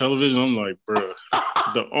ever in television. I'm like, bro,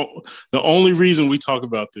 the only reason we talk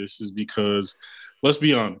about this is because, let's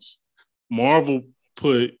be honest, if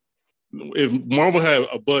Marvel had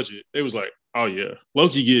a budget, it was like, oh yeah,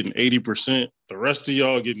 Loki getting 80%, the rest of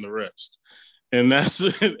y'all getting the rest. And that's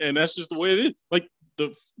just the way it is. Like,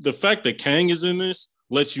 the fact that Kang is in this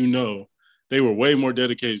lets you know they were way more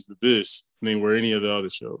dedicated to this than they were any of the other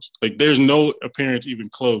shows. Like, there's no appearance even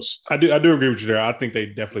close. I do agree with you there. I think they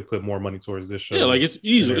definitely put more money towards this show. Yeah, like it's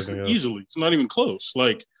easily. It's not even close.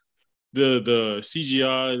 Like the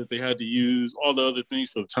CGI that they had to use, all the other things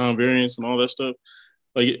for the time variance and all that stuff.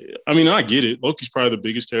 Like, I mean, I get it. Loki's probably the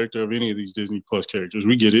biggest character of any of these Disney Plus characters.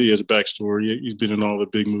 We get it. He has a backstory. He's been in all the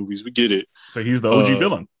big movies. We get it. So he's the OG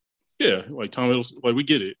villain. Yeah, like Tom Hiddleston, like we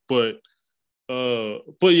get it, but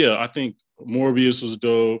yeah, I think Morbius was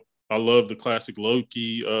dope. I love the classic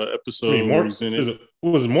Loki episode where he's in it.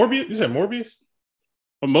 Was it Morbius? You said Morbius?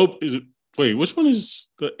 Wait, which one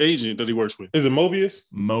is the agent that he works with? Is it Mobius?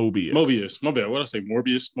 Mobius. My bad. What did I say?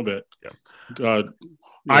 Morbius. My bad. Yeah. God,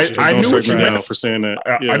 I knew what you meant for saying that.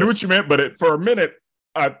 I knew what you meant, but for a minute,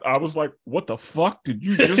 I was like, "What the fuck did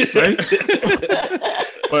you just say?"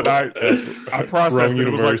 But I processed it. It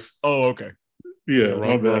was like, oh, okay. Yeah,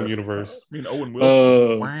 wrong universe. I mean, Owen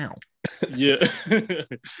Wilson. Wow. Yeah.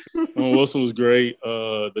 Owen Wilson was great.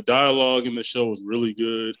 The dialogue in the show was really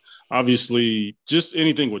good. Obviously, just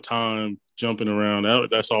anything with time, jumping around,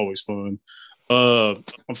 that's always fun. I'm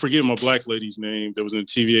forgetting my black lady's name that was in the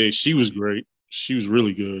TVA. She was great. She was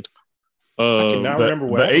really good. I cannot remember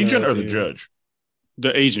what the agent or the judge?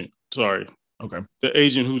 The agent. Sorry. Okay. The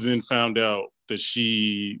agent who then found out that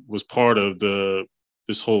she was part of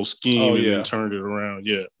this whole scheme and then turned it around.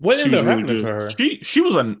 Yeah. What ended up happening to her? She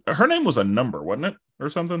was her name was a number, wasn't it? Or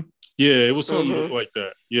something? Yeah, it was something like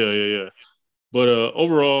that. Yeah. But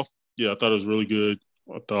overall, yeah, I thought it was really good.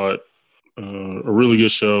 I thought a really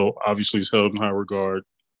good show. Obviously, it's held in high regard.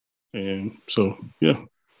 And so, yeah.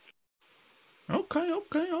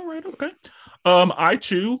 Okay. All right. Okay. I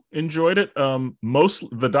too enjoyed it. Most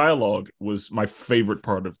the dialogue was my favorite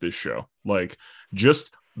part of this show. Like,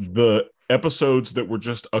 just the episodes that were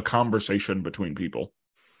just a conversation between people.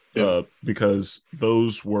 Yeah. Because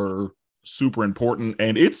those were super important,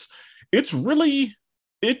 and it's really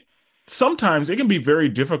sometimes it can be very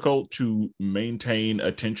difficult to maintain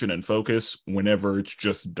attention and focus whenever it's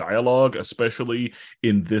just dialogue, especially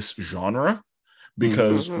in this genre,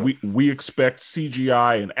 because we expect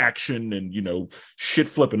CGI and action and, you know, shit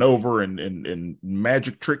flipping over and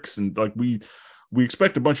magic tricks, and like we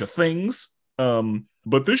expect a bunch of things.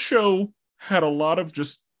 But this show had a lot of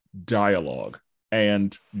just dialogue,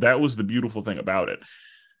 and that was the beautiful thing about it.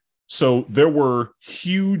 So there were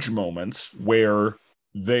huge moments where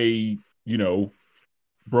they, you know,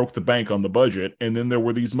 broke the bank on the budget, and then there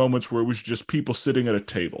were these moments where it was just people sitting at a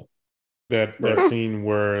table. That scene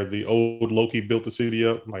where the old Loki built the city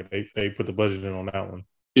up, like they put the budget in on that one.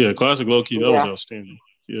 Yeah, classic Loki. That was outstanding.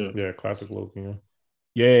 Yeah, classic Loki.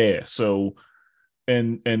 Yeah. So,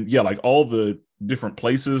 and yeah, like all the different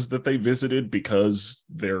places that they visited because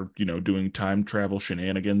they're, you know, doing time travel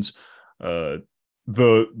shenanigans. The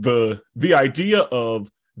idea of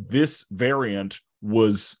this variant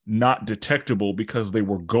was not detectable because they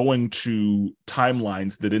were going to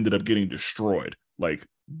timelines that ended up getting destroyed. Like,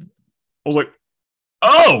 I was like,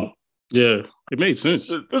 oh, yeah, it made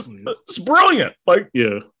sense. It's brilliant. Like,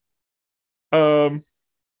 yeah. So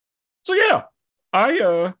yeah, I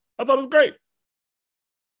thought it was great.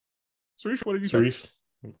 Suresh, what did you think?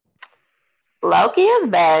 Loki is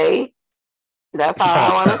Barry. That's all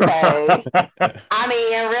I want to say. I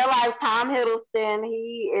mean, in real life, Tom Hiddleston,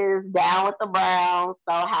 he is down with the Browns,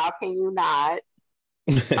 so how can you not?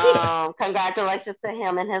 Congratulations to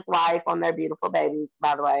him and his wife on their beautiful babies,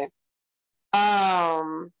 by the way.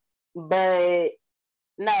 But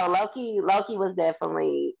no, Loki was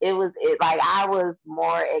definitely, like I was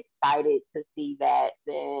more excited to see that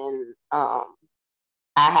than I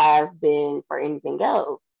have been for anything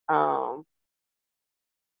else.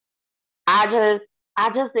 I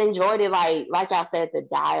just enjoyed it. Like I said, the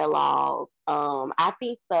dialogue. I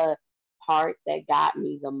think the part that got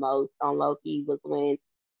me the most on Loki was when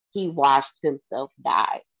he watched himself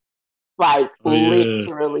die, like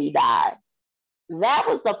literally die. That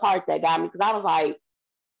was the part that got me, because I was like,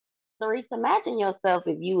 Therese, imagine yourself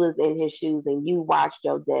if you was in his shoes and you watched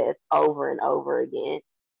your death over and over again,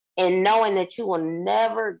 and knowing that you will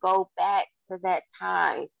never go back to that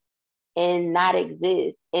time and not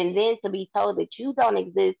exist, and then to be told that you don't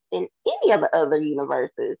exist in any of the other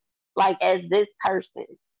universes, like as this person.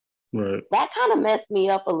 Right. That kind of messed me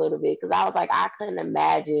up a little bit, because I was like, I couldn't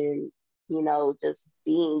imagine, you know, just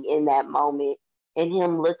being in that moment and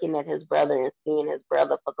him looking at his brother and seeing his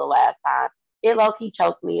brother for the last time. It low-key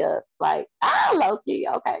choked me up. Like, low-key,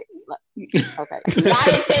 okay. Not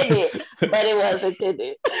intended, but it was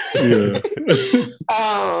intended. Yeah.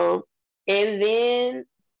 And then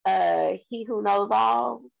he who knows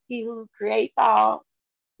all, he who creates all,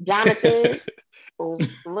 Jonathan.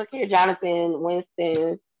 Look here, Jonathan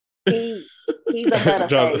Winston. He's a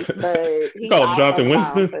butterface, but he's call him Jonathan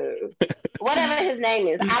Winston. Whatever his name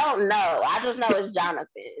is, I don't know. I just know it's Jonathan.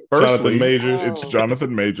 Firstly, Jonathan Majors. It's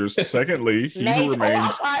Jonathan Majors. Secondly, he who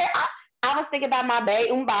remains. I was thinking about my bae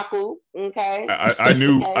M'Baku. Okay,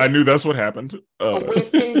 I knew that's what happened.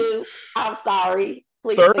 Winston, I'm sorry.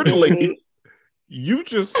 Please thirdly, you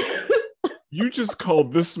just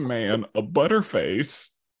called this man a butterface.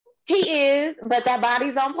 He is, but that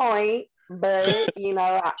body's on point. But, you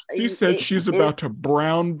know, you said she's about to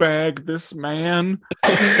brown bag this man.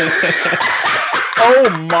 Oh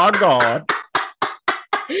my God.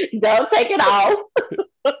 Don't take it off.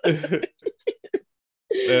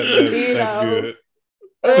 That's good.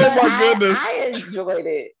 Oh my goodness. I enjoyed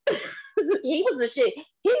it. He was the shit.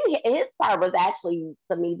 His part was actually,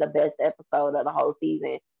 to me, the best episode of the whole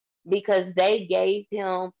season, because they gave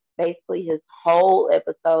him basically his whole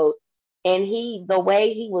episode. And the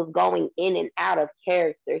way he was going in and out of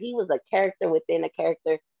character, he was a character within a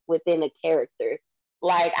character within a character.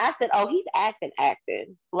 Like, I said, oh, he's acting.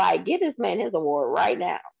 Like, give this man his award right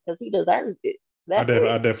now, because he deserves it. I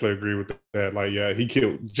definitely agree with that. Like, yeah, he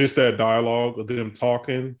killed just that dialogue of them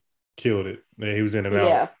talking, killed it. Yeah, he was in and out.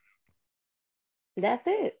 Yeah. That's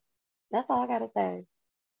it. That's all I gotta say.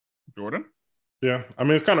 Jordan? Yeah, I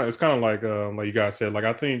mean, it's kind of like you guys said. Like,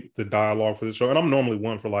 I think the dialogue for this show, and I'm normally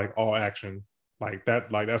one for like all action, like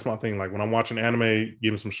that. Like, that's my thing. Like, when I'm watching anime,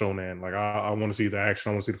 give me some shonen. Like, I want to see the action.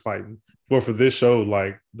 I want to see the fighting. But for this show,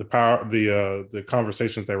 like the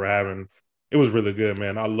conversations they were having, it was really good,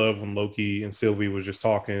 man. I love when Loki and Sylvie was just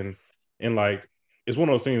talking, and like it's one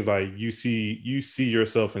of those things like you see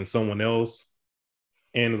yourself in someone else,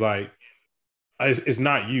 and like. It's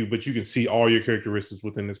not you, but you can see all your characteristics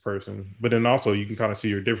within this person. But then also you can kind of see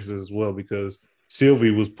your differences as well, because Sylvie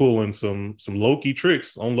was pulling some Loki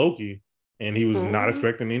tricks on Loki, and he was not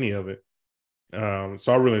expecting any of it. So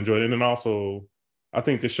I really enjoyed it. And then also I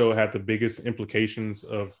think the show had the biggest implications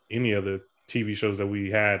of any of the TV shows that we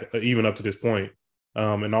had, even up to this point.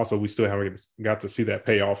 And also, we still haven't got to see that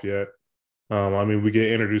payoff yet. I mean, we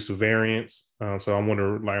get introduced to variants. So I'm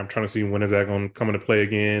wondering, like, I'm trying to see when is that going to come into play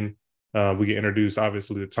again. We get introduced,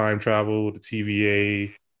 obviously, to time travel, the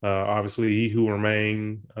TVA. Obviously, He Who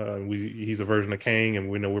Remain. He's a version of Kang, and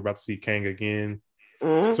we know we're about to see Kang again.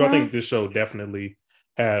 Mm-hmm. So I think this show definitely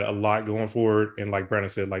had a lot going for it. And like Brandon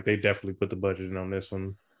said, like they definitely put the budget in on this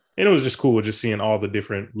one. And it was just cool just seeing all the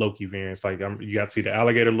different Loki variants. Like you got to see the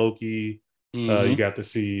alligator Loki. You got to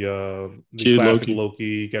see the Kid classic Loki.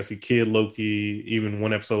 You got to see Kid Loki. Even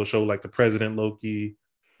one episode showed like the President Loki.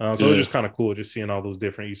 So it was just kind of cool just seeing all those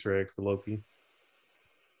different Easter eggs for Loki.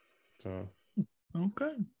 So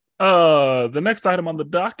okay. The next item on the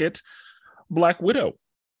docket, Black Widow.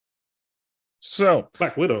 So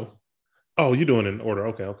Black Widow. Oh, you're doing it in order.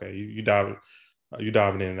 Okay. You diving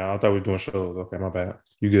in now. I thought we were doing shows. Okay, my bad.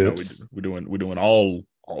 You good? No, we're doing all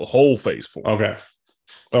whole phase 4.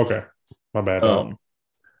 Okay. My bad.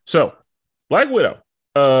 So Black Widow.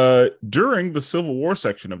 During the Civil War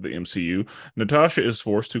section of the MCU, Natasha is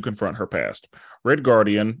forced to confront her past. Red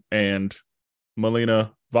Guardian and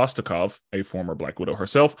Melina Vostokov, a former Black Widow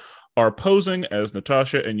herself, are posing as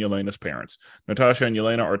Natasha and Yelena's parents. Natasha and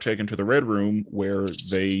Yelena are taken to the Red Room where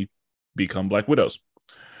they become Black Widows.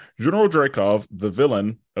 General Dreykov, the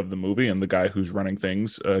villain of the movie and the guy who's running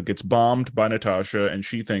things, gets bombed by Natasha, and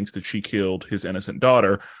she thinks that she killed his innocent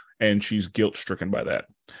daughter, and she's guilt-stricken by that.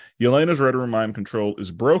 Yelena's Red Room mind control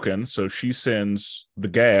is broken, so she sends the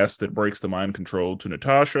gas that breaks the mind control to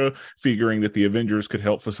Natasha, figuring that the Avengers could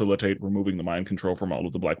help facilitate removing the mind control from all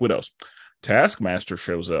of the Black Widows. Taskmaster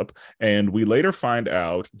shows up, and we later find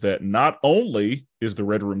out that not only is the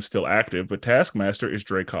Red Room still active, but Taskmaster is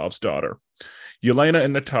Dreykov's daughter. Yelena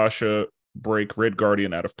and Natasha break Red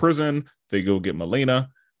Guardian out of prison. They go get Melina.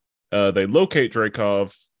 They locate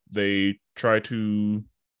Dreykov. They try to...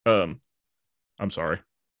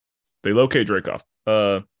 They locate Dreykov.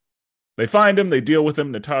 They find him. They deal with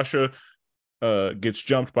him. Natasha gets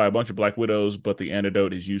jumped by a bunch of Black Widows, but the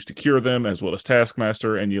antidote is used to cure them, as well as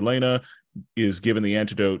Taskmaster, and Yelena is given the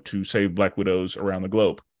antidote to save Black Widows around the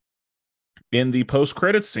globe. In the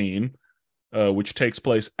post-credits scene, which takes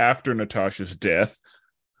place after Natasha's death,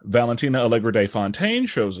 Valentina Allegra de Fontaine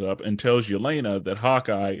shows up and tells Yelena that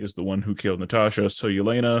Hawkeye is the one who killed Natasha, so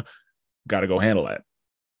Yelena got to go handle that.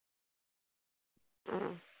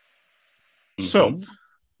 Mm-hmm. So,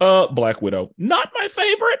 Black Widow, not my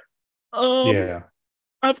favorite. Yeah,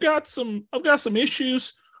 I've got some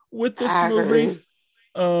issues with this movie.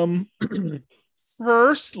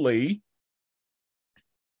 Firstly,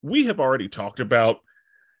 we have already talked about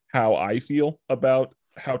how I feel about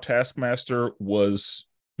how Taskmaster was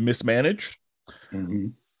mismanaged. Mm-hmm.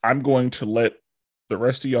 I'm going to let the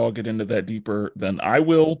rest of y'all get into that deeper than I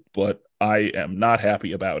will, but I am not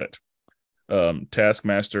happy about it.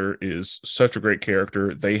 Taskmaster is such a great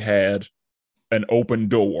character. They had an open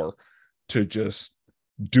door to just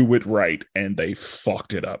do it right, and they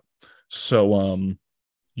fucked it up. So,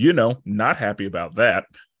 not happy about that.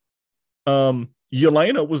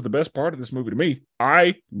 Yelena was the best part of this movie to me.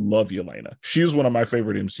 I love Yelena. She's one of my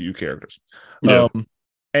favorite MCU characters. Yeah.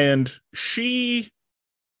 And the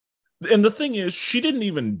thing is, she didn't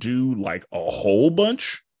even do like a whole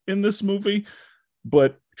bunch in this movie,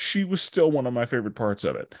 but she was still one of my favorite parts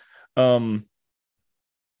of it. I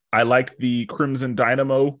like the Crimson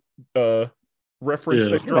Dynamo reference.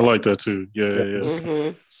 Yeah, I like that too. Yeah.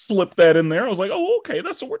 Mm-hmm. Slip that in there. I was like, oh, okay,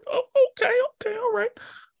 that's a word. Oh, okay, all right.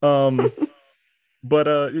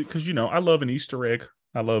 But because I love an Easter egg.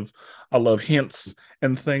 I love hints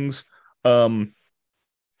and things. I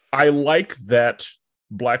like that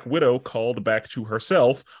Black Widow called back to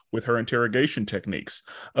herself with her interrogation techniques.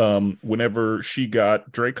 Whenever she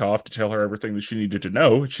got Dreykov to tell her everything that she needed to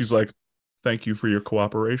know, she's like, "Thank you for your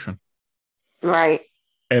cooperation." Right.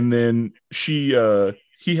 And then he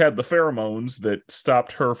had the pheromones that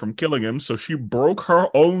stopped her from killing him, so she broke her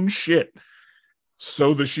own shit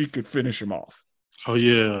so that she could finish him off. Oh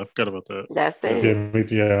yeah, I forgot about that. That's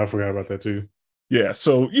it. Yeah, I forgot about that too. Yeah,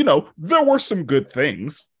 so there were some good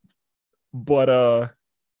things, but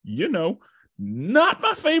not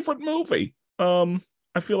my favorite movie. I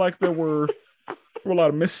feel like there were a lot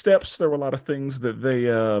of missteps. There were a lot of things that they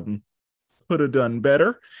could have done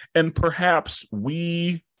better, and perhaps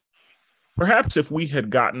if we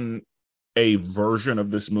had gotten a version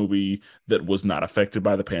of this movie that was not affected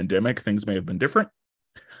by the pandemic, things may have been different.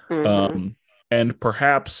 Mm-hmm. And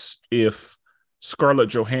perhaps if Scarlett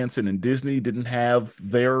Johansson and Disney didn't have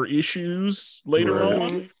their issues later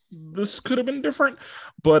on, this could have been different.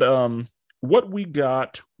 But what we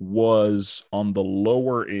got was on the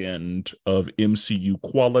lower end of MCU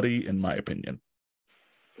quality, in my opinion.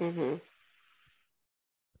 Mm-hmm.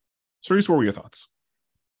 Cerise, what were your thoughts?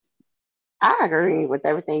 I agree with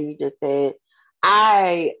everything you just said.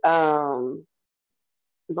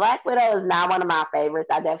 Black Widow is not one of my favorites.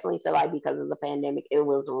 I definitely feel like because of the pandemic, it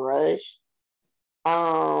was rushed.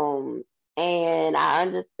 And I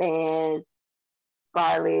understand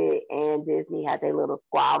Scarlett and Disney had their little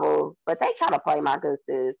squabbles, but they try to play my good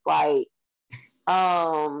sis. Like,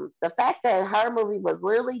 the fact that her movie was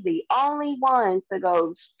literally the only one to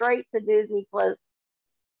go straight to Disney Plus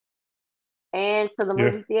and to the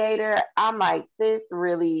movie theater, I'm like, they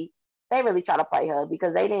really try to play her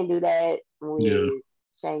because they didn't do that with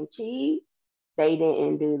Shang-Chi. They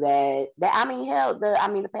didn't do that. I mean, hell,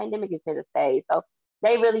 the pandemic is here to stay. So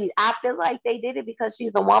I feel like they did it because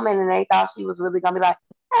she's a woman and they thought she was really going to be like,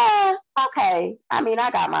 okay. I mean,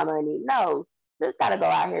 I got my money. No, just got to go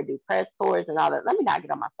out here and do press tours and all that. Let me not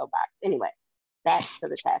get on my soapbox. Anyway, back to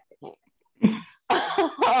the task at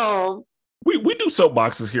hand. We do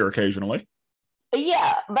soapboxes here occasionally.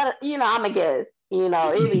 Yeah, but I'm a guest.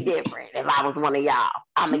 It'd be different if I was one of y'all.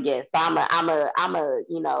 I'm a guest. So I'm a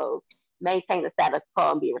maintain the status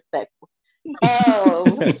quo and be respectful. I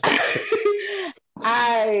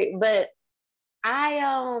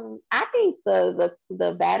think the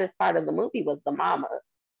baddest part of the movie was the mama.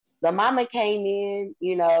 The mama came in,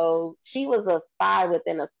 she was a spy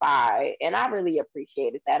within a spy, and I really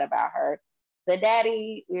appreciated that about her. The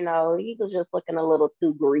daddy, he was just looking a little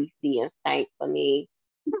too greasy and stank for me.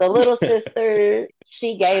 The little sister,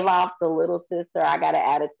 she gave off the little sister, I got an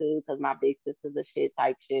attitude because my big sister's a shit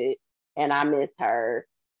type shit, and I miss her.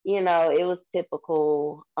 It was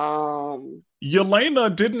typical.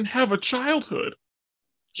 Yelena didn't have a childhood.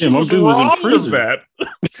 She my dude was in prison. I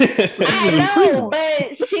know, prison.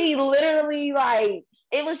 But she literally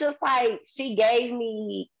it was just like she gave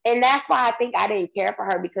me, and that's why I think I didn't care for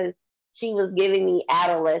her because she was giving me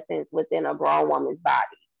adolescence within a grown woman's body.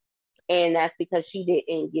 And that's because she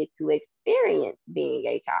didn't get to experience being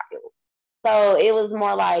a child. So it was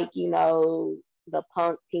more like, the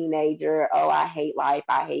punk teenager, oh, I hate life,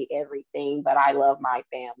 I hate everything, but I love my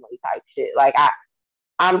family type shit. Like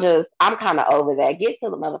I'm kind of over that. Get to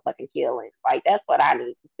the motherfucking killing. Like that's what I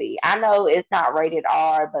need to see. I know it's not rated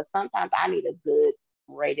R, but sometimes I need a good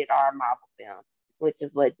rated R Marvel film, which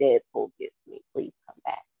is what Deadpool gives me. Please come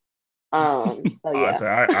back. So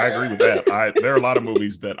yeah. I agree with that. There are a lot of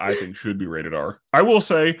movies that I think should be rated R. I will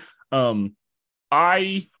say,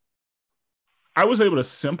 I was able to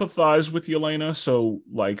sympathize with Yelena, so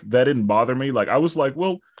like that didn't bother me. Like I was like,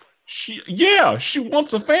 well, she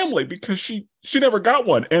wants a family because she never got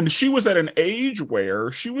one, and she was at an age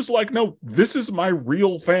where she was like, no, this is my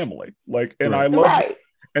real family. Like, and I love it,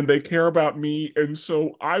 and they care about me, and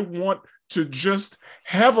so I want to just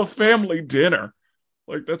have a family dinner.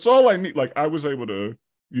 Like, that's all I need. Like, I was able to,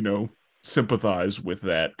 sympathize with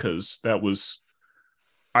that because that was,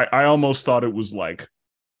 I almost thought it was like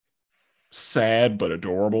sad but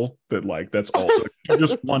adorable that like that's all. Like,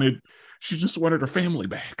 she just wanted her family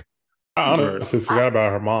back. I honestly forgot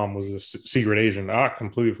about her mom was a secret agent. I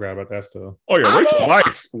completely forgot about that stuff. Oh yeah, Rachel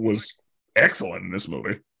Weisz was excellent in this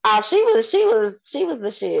movie. She was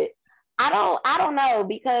the shit. I don't know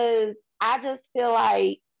because I just feel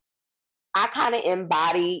like I kind of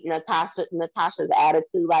embodied Natasha's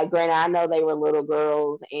attitude. Like, granted, I know they were little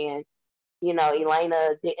girls, and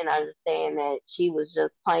Elena didn't understand that she was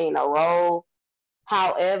just playing a role.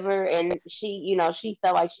 However, and she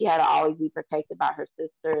felt like she had to always be protected by her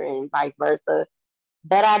sister and vice versa.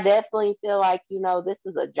 But I definitely feel like this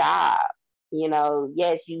is a job.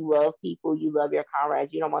 Yes, you love people, you love your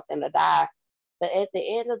comrades, you don't want them to die. But at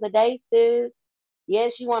the end of the day, sis,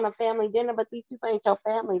 yes, you want a family dinner, but these people ain't your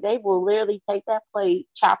family. They will literally take that plate,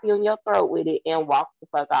 chop you in your throat with it, and walk the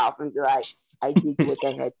fuck off and be like, I did what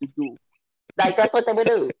they had to do. Like, that's what they would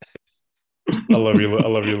do. I love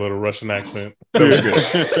your little Russian accent. That was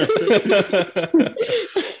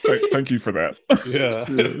good. Thank you for that. Yeah.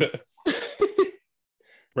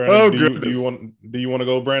 Brandon, do you want to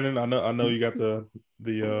go, Brandon? I know you got the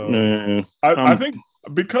man. I think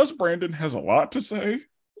because Brandon has a lot to say.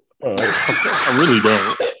 I really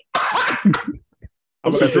don't.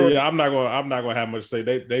 I'm not gonna have much to say.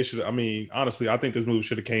 They should. I mean, honestly, I think this movie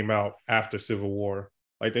should have came out after Civil War.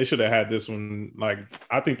 Like they should have had this one. Like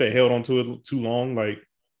I think they held on to it too long. Like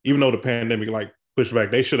even though the pandemic pushed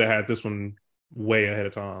back, they should have had this one way ahead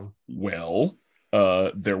of time. Well,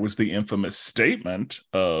 there was the infamous statement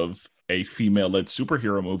of a female-led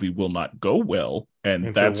superhero movie will not go well, and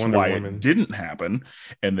Until that's Wonder why Woman. it didn't happen.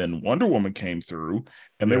 And then Wonder Woman came through,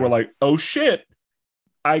 and they Yeah. were like, "Oh shit,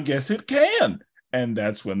 I guess it can." And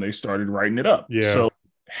that's when they started writing it up. Yeah. So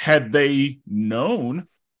had they known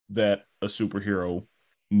that a superhero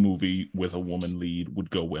movie with a woman lead would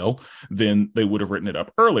go well, then they would have written it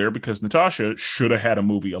up earlier, because Natasha should have had a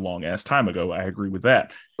movie a long ass time ago. I agree with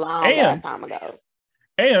that. Long ass time ago.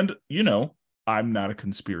 And, you know, I'm not a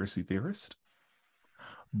conspiracy theorist,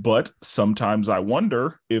 but sometimes I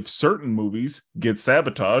wonder if certain movies get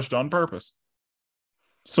sabotaged on purpose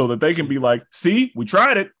so that they can be like, see, we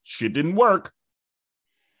tried it. Shit didn't work.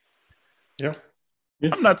 Yeah.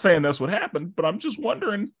 I'm not saying that's what happened, but I'm just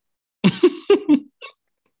wondering.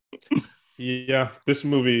 Yeah, this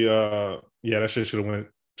movie, that shit should have went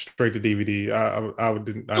straight to DVD. I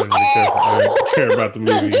didn't really care about the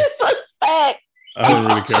movie. I didn't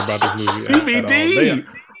really care about this movie DVD,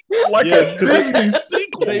 like Yeah, a 'cause they- Disney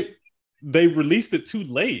sequel. They released it too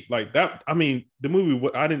late. Like that. I mean, the movie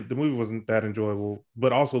wasn't that enjoyable,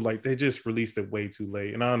 but also like they just released it way too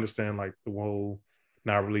late. And I understand like the whole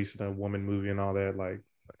not releasing a woman movie and all that. Like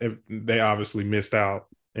they obviously missed out,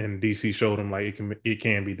 and DC showed them like it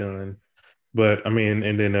can be done. But I mean,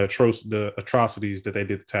 and then the atrocities that they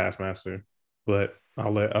did to Taskmaster. But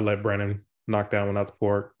I'll let Brandon knock that one out the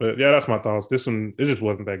park. But yeah, that's my thoughts. This one, it just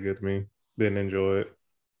wasn't that good to me. Didn't enjoy it.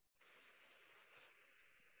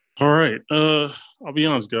 All right. I'll be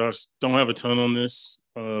honest, guys. Don't have a ton on this.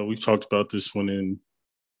 We've talked about this one in,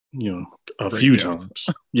 a few times.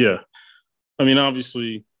 Yeah. I mean,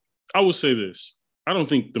 obviously, I will say this. I don't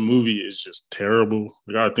think the movie is just terrible.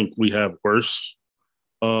 Like, I think we have worse.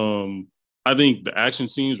 I think the action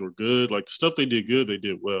scenes were good. Like the stuff they did good, they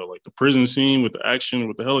did well. Like the prison scene with the action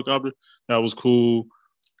with the helicopter, that was cool.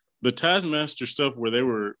 The Taskmaster stuff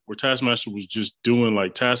where Taskmaster was just doing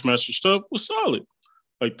like Taskmaster stuff was solid.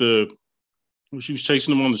 Like when she was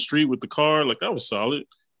chasing him on the street with the car, like that was solid.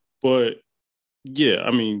 But yeah, I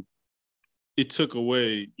mean, taking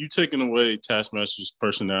away Taskmaster's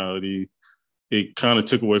personality. It kind of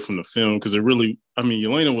took away from the film because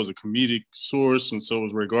Yelena was a comedic source and so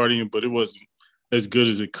was Red Guardian, but it wasn't as good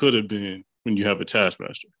as it could have been when you have a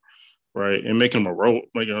Taskmaster, right? And making her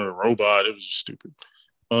a robot, it was just stupid.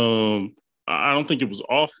 I don't think it was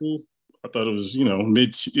awful. I thought it was,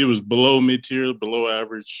 it was below mid-tier, below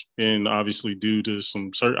average, and obviously due to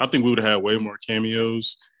I think we would have had way more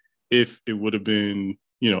cameos if it would have been,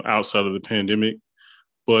 outside of the pandemic.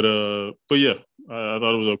 But yeah, I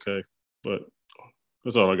thought it was okay. But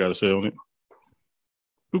that's all I got to say on it.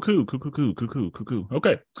 Cuckoo.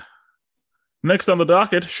 Okay. Next on the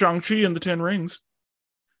docket, Shang-Chi and the Ten Rings.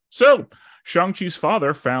 So, Shang-Chi's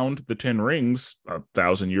father found the Ten Rings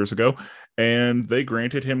 1,000 years ago, and they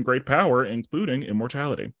granted him great power, including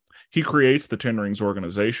immortality. He creates the Ten Rings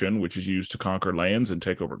organization, which is used to conquer lands and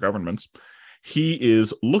take over governments. He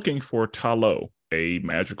is looking for Ta Lo, a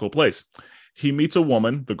magical place. He meets a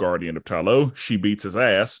woman, the guardian of Ta Lo. She beats his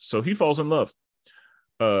ass, so he falls in love.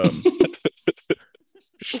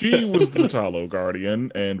 She was the Ta Lo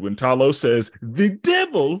guardian, and when Ta Lo says, "The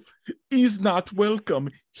devil is not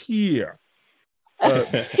welcome here,"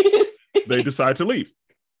 they decide to leave.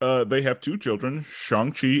 They have 2 children,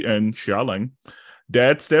 Shang-Chi and Xialing.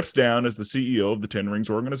 Dad steps down as the CEO of the Ten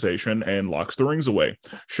Rings organization and locks the rings away.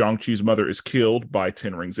 Shang-Chi's mother is killed by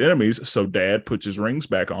Ten Rings enemies, so Dad puts his rings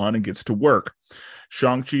back on and gets to work.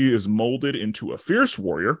 Shang-Chi is molded into a fierce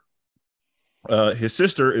warrior. His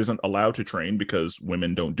sister isn't allowed to train because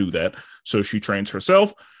women don't do that, so she trains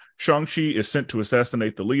herself. Shang-Chi is sent to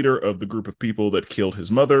assassinate the leader of the group of people that killed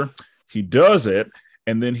his mother. He does it,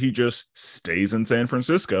 and then he just stays in San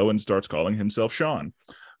Francisco and starts calling himself Sean.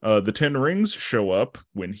 The Ten Rings show up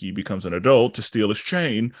when he becomes an adult to steal his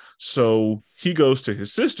chain, so he goes to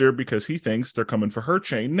his sister because he thinks they're coming for her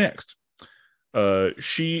chain next.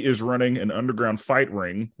 She is running an underground fight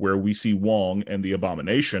ring where we see Wong and the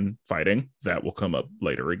Abomination fighting. That will come up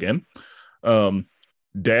later again.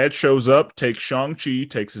 Dad shows up, takes Shang-Chi,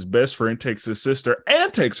 takes his best friend, takes his sister,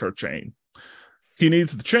 and takes her chain. He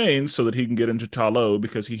needs the chain so that he can get into Ta Lo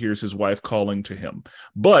because he hears his wife calling to him.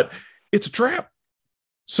 But it's a trap.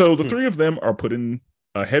 So the 3 of them are put in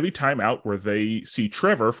a heavy timeout where they see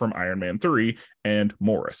Trevor from Iron Man 3 and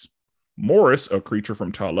Morris. Morris, a creature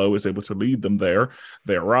from Ta Lo, is able to lead them there.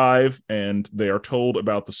 They arrive and they are told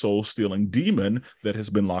about the soul-stealing demon that has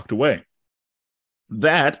been locked away.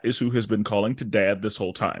 That is who has been calling to Dad this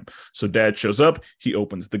whole time. So Dad shows up, he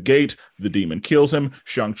opens the gate, the demon kills him,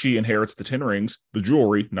 Shang-Chi inherits the 10 rings, the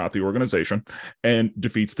jewelry, not the organization, and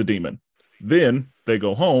defeats the demon. Then they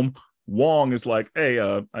go home. Wong is like, hey,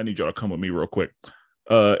 I need y'all to come with me real quick.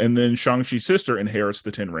 And then Shang-Chi's sister inherits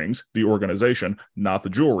the 10 rings, the organization, not the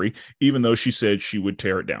jewelry, even though she said she would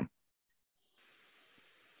tear it down.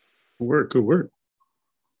 Good work.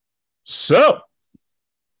 So,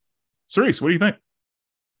 Cerise, what do you think?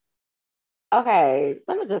 Okay,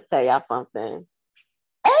 let me just tell y'all something.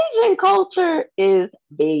 Asian culture is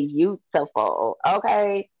beautiful.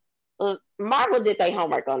 Okay, Marvel did their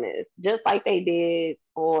homework on this, just like they did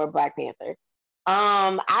for Black Panther.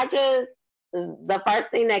 I just the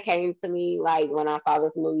first thing that came to me like when I saw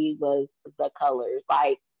this movie was the colors.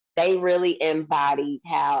 Like they really embodied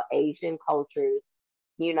how Asian cultures,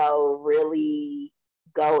 really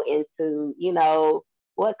go into,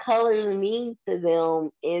 what colors mean to them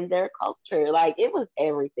in their culture. Like it was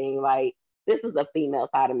everything. Like this is a female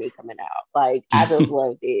side of me coming out. Like I just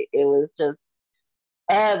loved it. It was just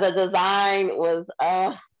the design was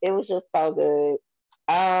it was just so good.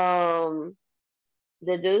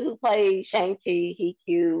 The dude who played Shang-Chi, he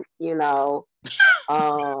cute, gotta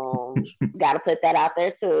put that out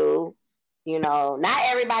there too. Not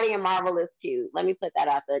everybody in Marvel is cute. Let me put that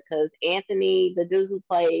out there because Anthony, the dude who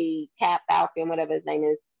played Cap Falcon, whatever his name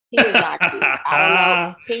is, he is not cute.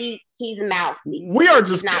 I don't know. He's mouthy. We are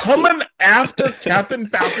just coming cute. After Captain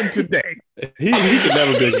Falcon today. He could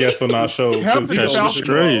never be a guest on our show. Captain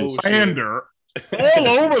Falcon slander all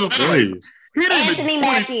over the place. Anthony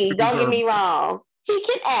Mackie, don't get me wrong. He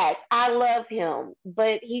can act. I love him,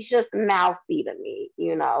 but he's just mouthy to me.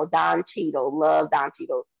 Don Cheadle, love Don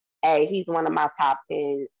Cheadle. Hey, he's one of my top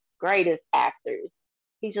 10 greatest actors.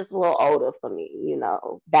 He's just a little older for me,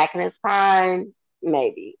 Back in his prime,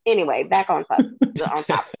 maybe. Anyway, back on top.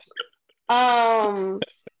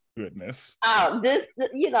 Goodness. This,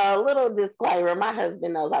 a little disclaimer. My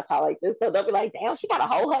husband knows I talk like this, so they'll be like, "Damn, she got a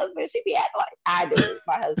whole husband." She be acting like I do.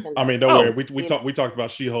 My husband. I mean, don't worry. We talked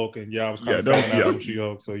about She-Hulk, and I was kind of fan of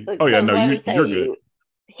She-Hulk. So you're good.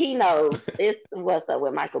 He knows it's what's up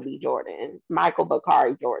with Michael B. Jordan, Michael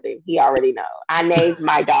Bakari Jordan. He already know. I named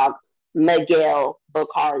my dog Miguel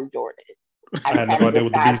Bakari Jordan. I had no idea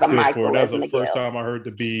what the B stood for. That was the first time I heard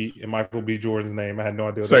the B in Michael B. Jordan's name. I had no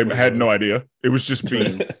idea. Same. I had no idea. It was just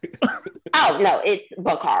B. Oh no, it's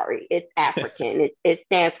Bakari. It's African. It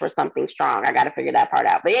stands for something strong. I got to figure that part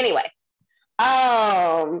out. But anyway,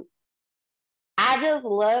 I just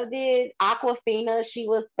loved it. Awkwafina, she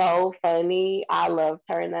was so funny. I loved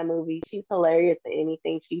her in that movie. She's hilarious in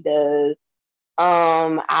anything she does.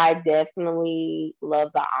 I definitely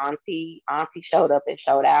love the auntie. Auntie showed up and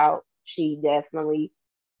showed out. She definitely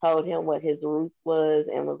told him what his roots was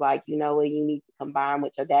and was like, you know what, you need to combine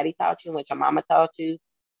what your daddy taught you and what your mama taught you.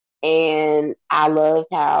 And I loved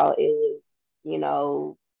how it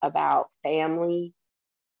was, about family,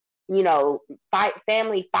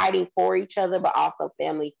 family fighting for each other, but also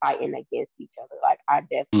family fighting against each other. Like I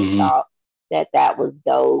definitely thought that was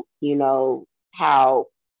dope. How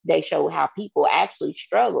they show how people actually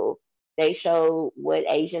struggle. They show what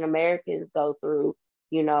Asian Americans go through.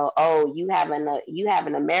 Oh, you have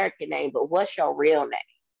an American name, but what's your real name?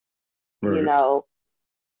 Right.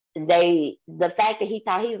 The fact that he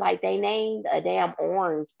thought, he's like, they named a damn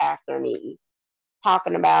orange after me,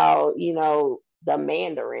 talking about, the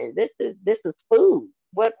Mandarin. This is food.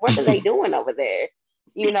 What are they doing over there?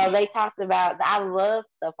 They talked about, I love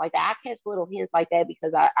stuff like that. I catch little hints like that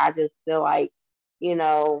because I just feel like,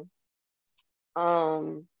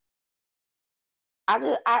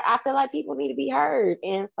 I feel like people need to be heard.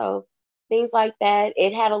 And so things like that.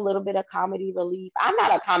 It had a little bit of comedy relief. I'm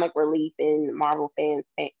not a comic relief in Marvel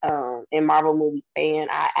movies fan.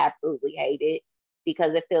 I absolutely hate it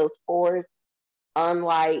because it feels forced,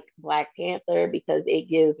 unlike Black Panther, because it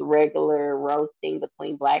gives regular roasting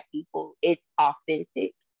between Black people. It's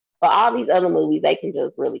authentic. But all these other movies, they can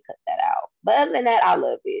just really cut that out. But other than that, I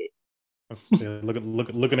love it. Yeah,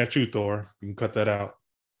 looking at you, Thor. You can cut that out.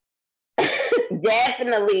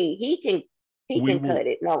 Definitely. He can cut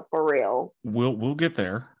it. No, for real. We'll get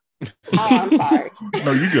there. Oh, I'm sorry.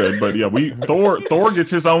 No, you're good. But yeah, Thor gets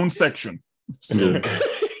his own section. So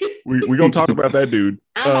we're gonna talk about that dude.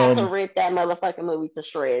 I'm about to rip that motherfucking movie to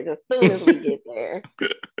shreds as soon as we get there.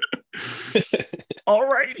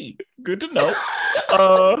 Alrighty. Good to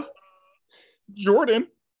know. Jordan,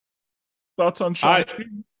 thoughts on Shang-Chi?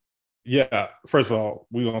 Yeah, first of all,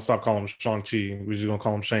 we're gonna stop calling him Shang-Chi. We're just gonna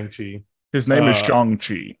call him Shang-Chi. His name is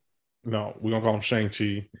Shang-Chi. No, we're gonna call him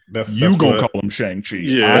Shang-Chi. That's gonna call him Shang-Chi.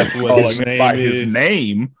 Yeah, that's what his name by is. His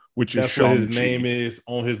name, which is Shang-Chi. What his name is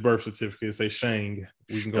on his birth certificate. It say Shang.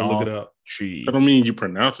 We can go look it up. I don't mean you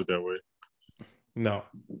pronounce it that way. No,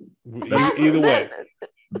 either way.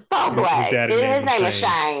 So Black. His name is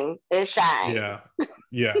Shang. It's Shang.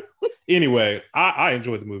 Yeah. Anyway, I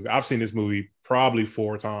enjoyed the movie. I've seen this movie probably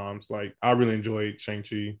 4 times. Like I really enjoyed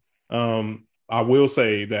Shang-Chi. I will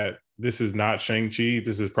say that this is not Shang-Chi.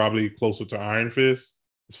 This is probably closer to Iron Fist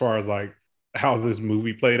as far as like how this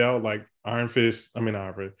movie played out. Like Iron Fist,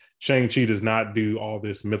 Shang-Chi does not do all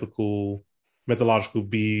this mythological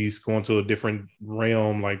beast going to a different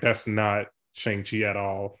realm. Like that's not Shang-Chi at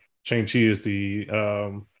all. Shang-Chi is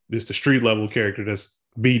the street level character that's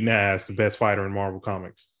beating ass, the best fighter in Marvel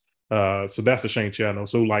Comics. So that's the Shang-Chi I know.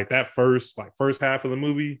 So like that first half of the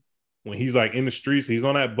movie, when he's like in the streets, he's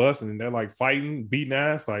on that bus and they're like fighting, beating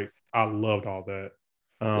ass. Like I loved all that.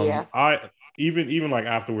 I even like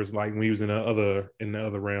afterwards, like when he was in the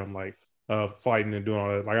other realm, like fighting and doing all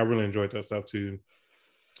that. Like I really enjoyed that stuff too.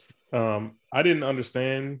 I didn't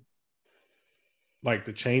understand like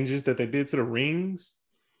the changes that they did to the rings.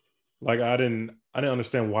 Like I didn't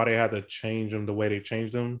understand why they had to change them the way they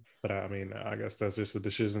changed them. But I mean, I guess that's just a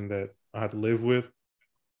decision that I had to live with.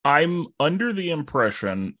 I'm under the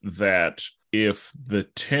impression that if the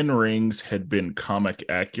 10 rings had been comic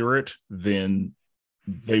accurate, then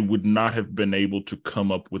they would not have been able to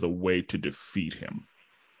come up with a way to defeat him.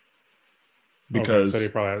 Because so they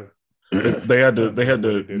probably they had to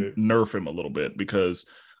nerf him a little bit, because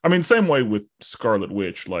I mean, same way with Scarlet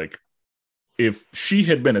Witch, like if she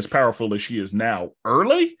had been as powerful as she is now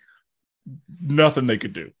early, nothing they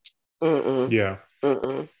could do. Yeah.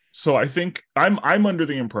 So I think I'm under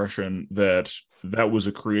the impression that was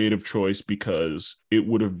a creative choice, because it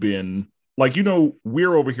would have been like,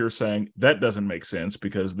 we're over here saying that doesn't make sense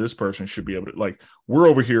because this person should be able to, like, we're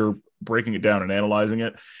over here breaking it down and analyzing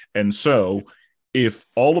it. And so if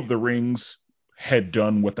all of the rings had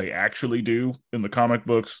done what they actually do in the comic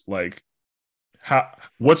books, like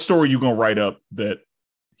what story are you going to write up that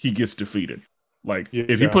he gets defeated? Like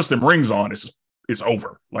if he puts them rings on, it's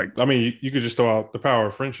over. Like, I mean, you could just throw out the power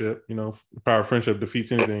of friendship. The power of friendship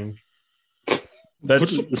defeats anything.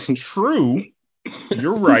 That's true.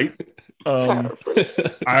 You're right. I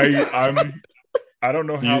don't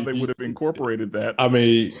know how they would have incorporated that. I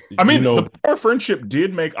mean, the power of friendship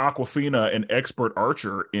did make Awkwafina an expert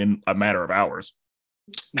archer in a matter of hours.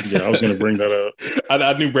 Yeah, I was going to bring that up.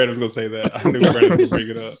 I knew Brandon was going to say that. I knew Brandon was going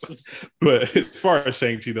to bring it up. But as far as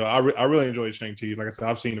Shang-Chi, though, I really enjoyed Shang-Chi. Like I said,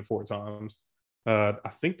 I've seen it 4 times. I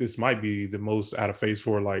think this might be the most out of phase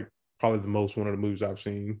 4, like probably the most one of the movies I've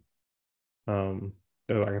seen. That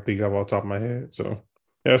I can think of off the top of my head. So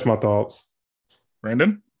yeah, that's my thoughts.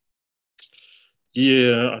 Brandon?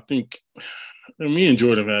 Yeah, I think me and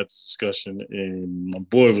Jordan had this discussion, and my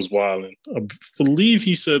boy was wilding. I believe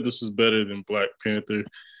he said this is better than Black Panther.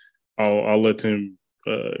 I'll let him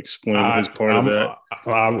explain his part of that.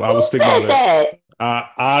 I will stick by that.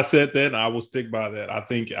 I said that, and I will stick by that. I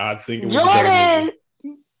think it was Jordan.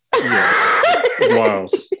 Yeah.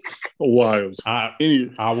 Wild.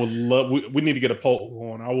 I would love. We need to get a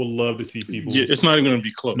poll on. I would love to see people. Yeah, it's not even going to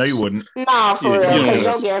be close. No, you wouldn't. No, for real.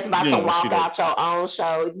 Because your guest about to walk out your own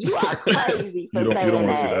show. You are crazy for saying that. You don't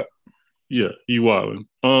want to see that. Yeah, you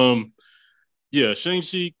wildin'. Yeah,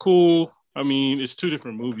 Shang-Chi, cool. I mean, it's 2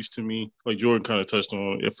 different movies to me. Like Jordan kind of touched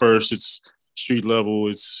on. At first, it's street level.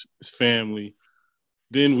 It's family.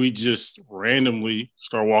 Then we just randomly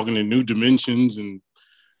start walking in new dimensions and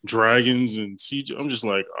dragons and CG. I'm just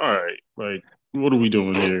like, all right, like, what are we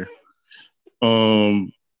doing here?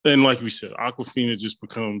 And like we said, Awkwafina just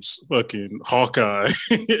becomes fucking Hawkeye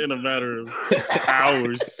in a matter of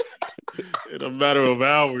hours.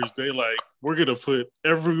 They like, we're gonna put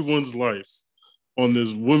everyone's life on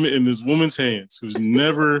this woman in this woman's hands who's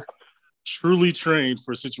never truly trained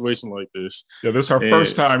for a situation like this. Yeah, this is her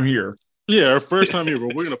first time here. Yeah, her first time here,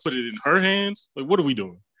 but we're gonna put it in her hands. Like, what are we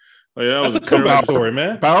doing? Like, that's a comeback story,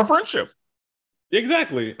 man. Power friendship.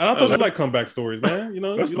 Exactly. And I thought you like comeback stories, man. You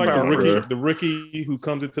like the rookie who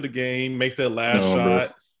comes into the game, makes that last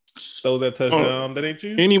shot, throws that touchdown. That ain't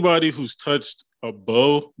you. Anybody who's touched a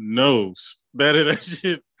bow knows that is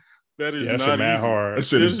not easy. Hard. That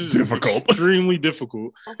shit is difficult. Extremely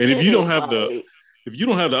difficult. And if you don't have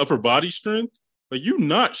the upper body strength, like, you're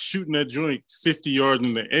not shooting that joint 50 yards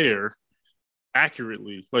in the air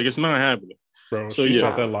accuratly. Like, it's not happening. Bro, so she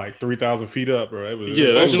shot that like 3,000 feet up, bro.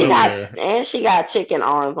 And she got chicken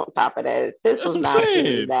arms on top of that. This was not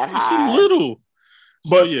that high. She's little.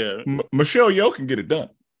 But yeah, Michelle Yeoh can get it done.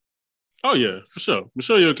 Oh yeah, for sure.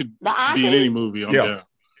 Michelle Yeoh could be in any movie. I'm down.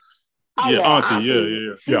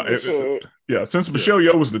 Auntie. Yeah. Since Michelle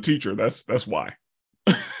Yeoh was the teacher, that's why.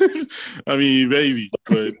 I mean, maybe,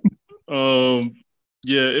 but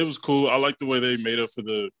yeah, it was cool. I like the way they made up for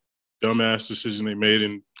the dumbass decision they made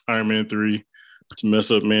in Iron Man 3 to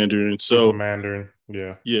mess up Mandarin. So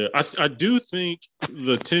yeah. I do think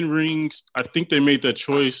the 10 rings. I think they made that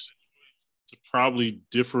choice to probably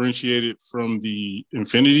differentiate it from the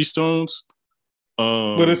Infinity Stones.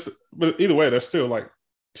 But either way, that's still like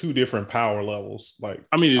two different power levels. Like,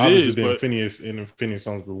 I mean, it obviously is, the but Infinity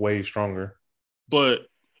Stones were way stronger. But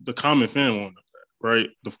the common fan won't know that, right?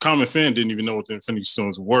 The common fan didn't even know what the Infinity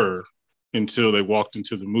Stones were until they walked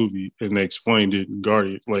into the movie and they explained it in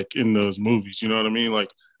Guardian, like in those movies. You know what I mean? Like,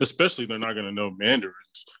 especially they're not going to know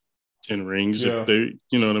Mandarin's 10 rings if they,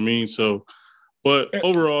 you know what I mean? So, but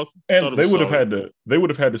overall, and they would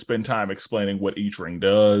have had to spend time explaining what each ring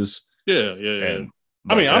does. Yeah. And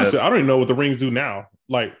I mean, honestly, I don't even know what the rings do now.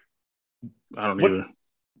 Like, I don't either.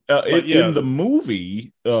 In the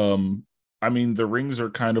movie, I mean, the rings are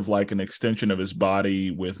kind of like an extension of his body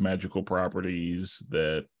with magical properties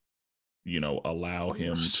that, you know, allow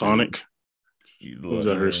him. Sonic. What was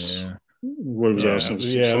that? What was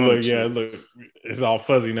that? Look, it's all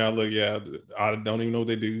fuzzy now. Look, I don't even know what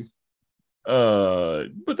they do.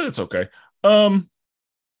 But that's okay. I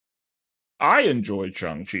enjoyed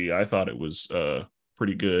Shang-Chi. I thought it was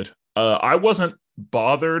pretty good. I wasn't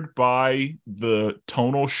bothered by the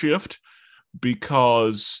tonal shift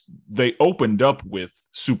because they opened up with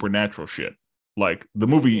supernatural shit. Like, the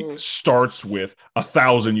movie starts with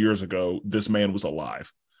 1,000 years ago, this man was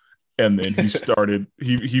alive. And then he started,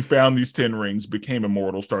 he found these 10 rings, became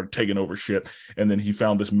immortal, started taking over shit. And then he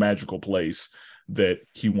found this magical place that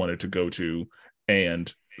he wanted to go to.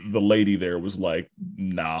 And the lady there was like,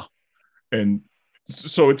 nah. And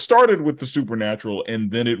so it started with the supernatural, and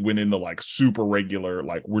then it went into like super regular,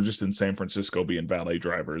 like we're just in San Francisco being valet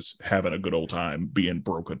drivers, having a good old time, being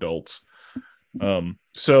broke adults.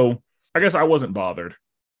 So I guess I wasn't bothered.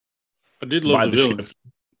 I did love the villain. Shift.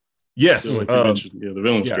 Yes. The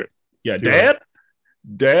villain's great. Yeah, Dad.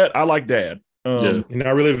 I like Dad. He's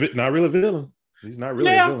not really a villain. He's not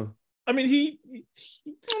really a villain. I mean, he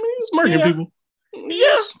was murdering people.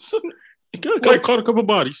 Yes. He caught a couple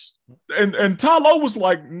bodies. And Talo was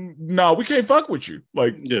like, nah, we can't fuck with you.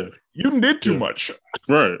 Like, you did too much.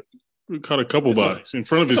 Right. We caught a couple bodies in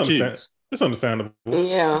front of his kids. It's understandable.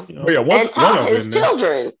 Yeah. You know? One of his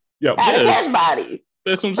children. His bodies.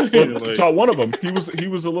 That's what I'm saying. Like, one of them, he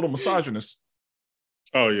was a little misogynist.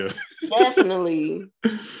 Oh yeah, definitely.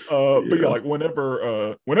 But yeah, like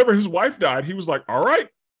whenever his wife died, he was like, "All right,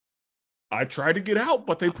 I tried to get out,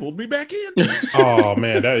 but they pulled me back in." Oh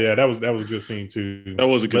man, that was a good scene too. That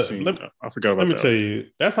was a good scene. I forgot about that. Let me tell you,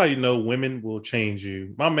 that's how you know women will change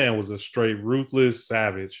you. My man was a straight ruthless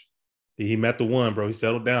savage. He met the one, bro. He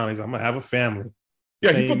settled down. He's like, I'm gonna have a family.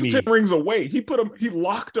 Yeah, he put the 10 rings away. He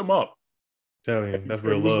locked them up. Telling you, that's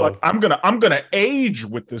real love. He was like, I'm gonna age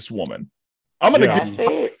with this woman. I'm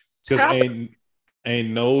gonna get.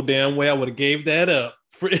 Ain't no damn way I would have gave that up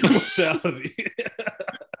for immortality.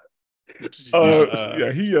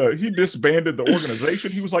 He disbanded the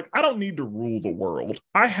organization. He was like, I don't need to rule the world.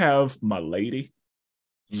 I have my lady,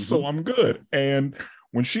 so I'm good. And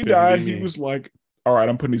when she died, he was like, all right,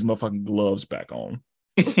 I'm putting these motherfucking gloves back on.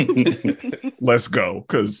 Let's go,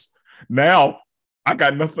 because now I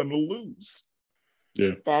got nothing to lose.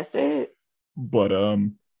 Yeah, that's it. But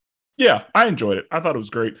yeah, I enjoyed it. I thought it was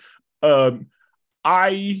great.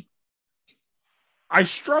 I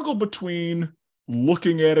struggle between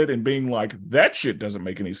looking at it and being like, that shit doesn't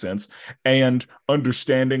make any sense, and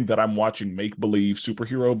understanding that I'm watching make-believe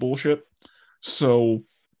superhero bullshit. So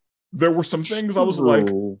there were some things I was like,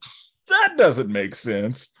 that doesn't make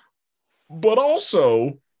sense. But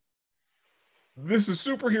also, this is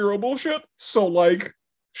superhero bullshit. So, like,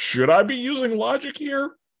 should I be using logic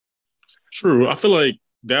here? True. I feel like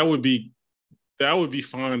that would be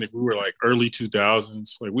fine if we were like early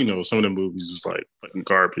 2000s. Like, we know some of the movies was like fucking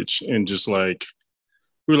garbage, and just like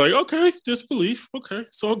we're like, okay, disbelief, okay,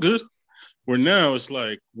 it's all good. Where now it's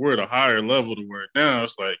like we're at a higher level to where now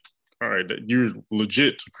it's like, all right, that you're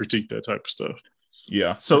legit to critique that type of stuff.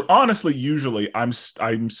 Yeah. So honestly, usually I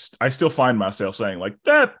still find myself saying like,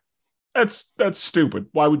 that's stupid.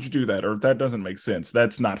 Why would you do that? Or that doesn't make sense.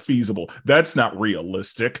 That's not feasible. That's not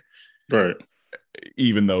realistic. Right.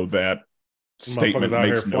 Even though that statement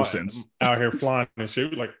makes no sense. Out here flying and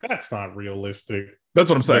shit. Like, that's not realistic. That's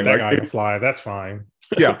what I'm saying. That guy can fly. That's fine.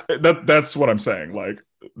 Yeah, that's what I'm saying. Like,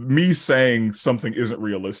 me saying something isn't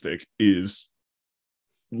realistic is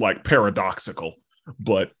like paradoxical,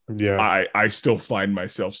 but yeah, I still find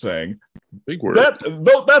myself saying big word.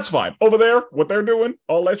 That's fine. Over there, what they're doing,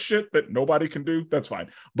 all that shit that nobody can do, that's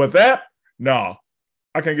fine. But I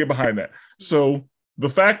can't get behind that. So the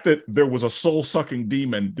fact that there was a soul-sucking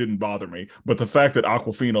demon didn't bother me, but the fact that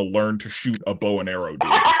Awkwafina learned to shoot a bow and arrow did.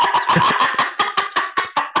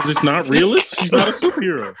 Because it's not realist. She's not a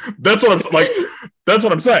superhero. That's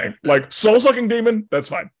what I'm saying. Like, soul-sucking demon, that's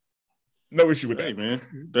fine. No issue with Hey, that. man,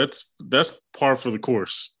 that's par for the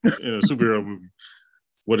course in a superhero movie.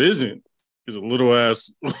 What isn't is a little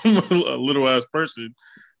ass person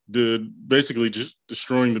basically just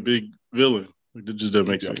destroying the big villain. Like, that just doesn't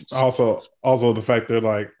make sense. Also the fact that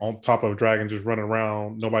like on top of a dragon just running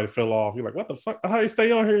around, nobody fell off. You're like, what the fuck? How he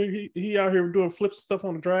stay on here? He out here doing flips and stuff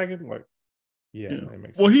on the dragon? Like, yeah. That makes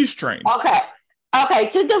sense. Well, he's trained. Okay,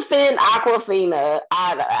 to defend Aquafina,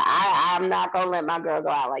 I'm not gonna let my girl go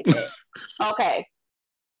out like that. Okay.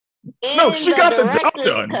 No, she got the job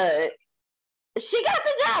done. She got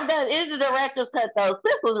the job done. In the director's cut, though,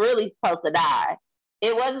 Sis was really supposed to die.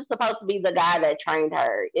 It wasn't supposed to be the guy that trained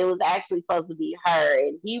her. It was actually supposed to be her,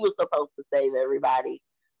 and he was supposed to save everybody.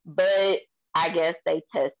 But I guess they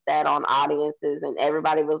test that on audiences, and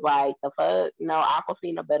everybody was like, the fuck? No,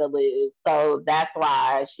 Aquafina better live. So that's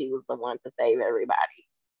why she was the one to save everybody.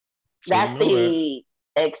 That's the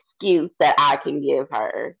excuse that I can give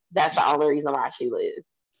her. That's the only reason why she lives.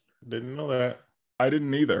 Didn't know that. I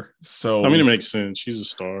didn't either. So I mean, it makes sense. She's a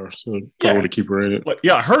star, so I would keep her in it. But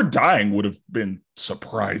yeah, her dying would have been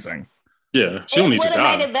surprising. Yeah, she don't need to die. It would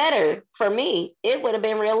have made it better for me. It would have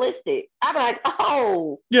been realistic. I'd be like,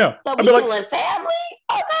 oh, yeah. So we doing family?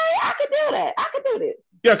 Okay, I could do that. I could do this.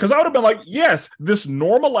 Yeah, because I would have been like, yes, this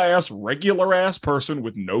normal ass, regular ass person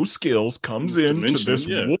with no skills comes into this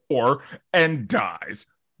war and dies.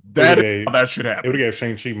 That should happen. It would have gave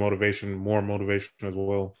Shang-Chi more motivation as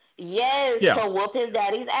well. Yes, to whoop his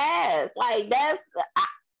daddy's ass. Like I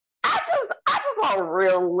just want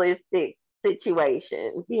realistic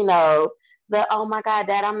situations. You know, oh my God,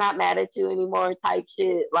 Dad, I'm not mad at you anymore type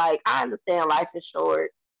shit. Like, I understand life is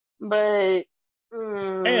short, but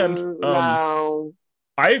no.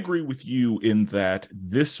 I agree with you in that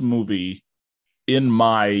this movie, in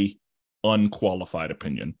my unqualified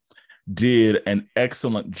opinion, did an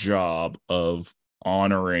excellent job of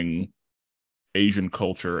honoring Asian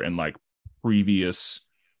culture and like previous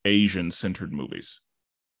Asian-centered movies.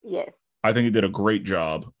 Yes. I think it did a great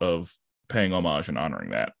job of paying homage and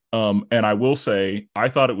honoring that. And I will say, I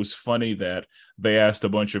thought it was funny that they asked a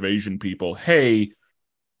bunch of Asian people, hey,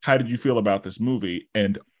 how did you feel about this movie?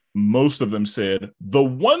 And most of them said, the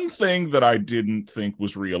one thing that I didn't think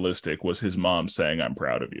was realistic was his mom saying, I'm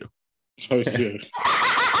proud of you. Oh, yeah.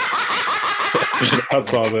 I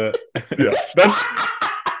saw that. Yeah,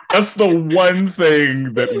 that's the one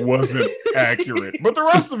thing that wasn't accurate, but the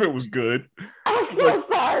rest of it was good. I'm so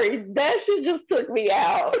sorry. That shit just took me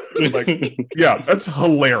out. Like, yeah, that's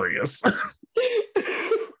hilarious.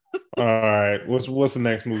 All right, what's the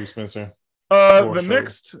next movie, Spencer?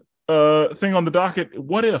 Next thing on the docket.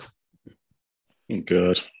 What if? Oh,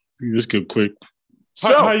 God, just go quick.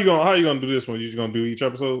 So how you gonna do this one? You just gonna do each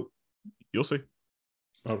episode? You'll see.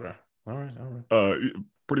 Okay. All right.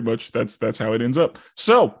 Pretty much that's how it ends up.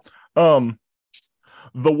 So, the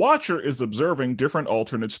Watcher is observing different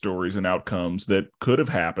alternate stories and outcomes that could have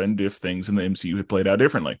happened if things in the MCU had played out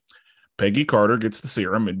differently. Peggy Carter gets the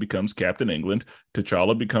serum and becomes Captain England.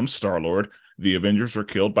 T'Challa becomes Star-Lord. The Avengers are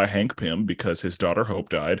killed by Hank Pym because his daughter Hope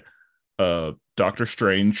died. Doctor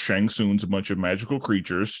Strange Shang Tsung's a bunch of magical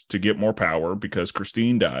creatures to get more power because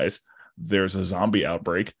Christine dies. There's a zombie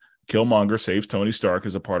outbreak. Killmonger saves Tony Stark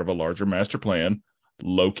as a part of a larger master plan.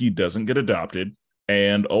 Loki doesn't get adopted,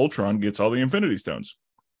 and Ultron gets all the Infinity Stones.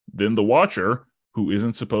 Then the Watcher, who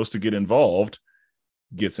isn't supposed to get involved,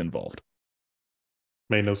 gets involved.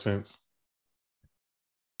 Made no sense.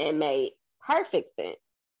 It made perfect sense.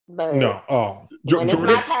 But no. When it's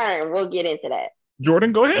my turn, we'll get into that.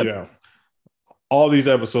 Jordan, go ahead. Yeah. All these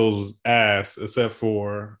episodes was ass except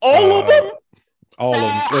for all of them? All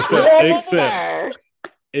of them.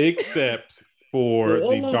 Except for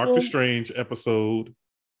the Doctor Strange episode,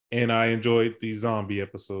 and I enjoyed the zombie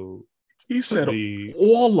episode. He said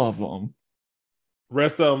all of them.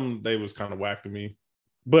 Rest of them, they was kind of whack to me.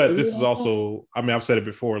 But this is also, I mean, I've said it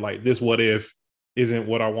before, like this what if isn't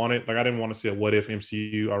what I wanted. Like I didn't want to see a what if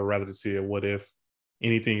MCU. I would rather to see a what if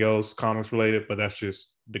anything else comics related, but that's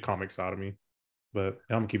just the comic side of me. But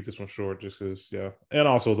I'm gonna keep this one short just because, yeah. And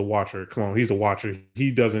also the Watcher. Come on, he's the Watcher.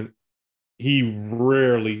 He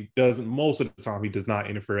rarely doesn't, most of the time, he does not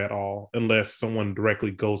interfere at all unless someone directly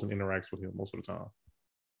goes and interacts with him most of the time.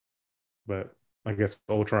 But I guess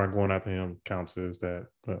Ultron going after him counts as that.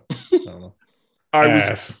 But I don't know.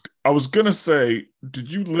 I was gonna say,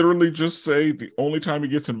 did you literally just say the only time he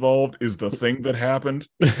gets involved is the thing that happened?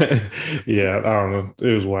 Yeah, I don't know.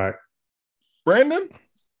 It was whack. Brandon?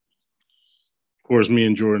 Of course, me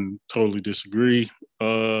and Jordan totally disagree.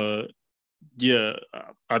 Yeah,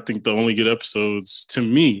 I think the only good episodes to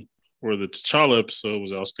me were the T'Challa episode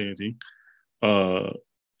was outstanding. It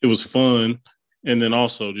was fun. And then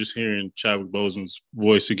also just hearing Chadwick Boseman's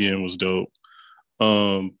voice again was dope.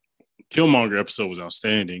 Killmonger episode was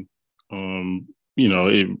outstanding.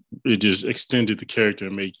 It just extended the character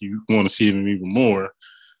and make you want to see him even more.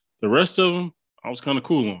 The rest of them, I was kind of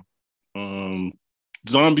cool on.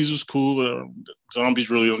 Zombies was cool. Zombies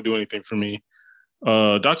really don't do anything for me.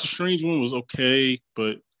 Doctor Strange one was okay,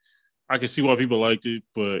 but I can see why people liked it.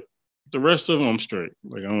 But the rest of them, I'm straight.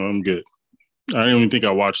 Like I'm good. I didn't even think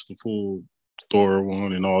I watched the full Thor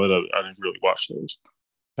one and all that other. I didn't really watch those.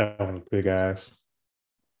 That was big ass.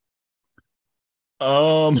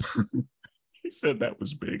 He said that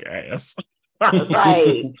was big ass.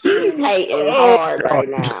 Right. He's hating hard right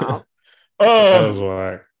now. That was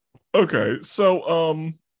whack. Okay,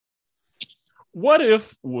 so what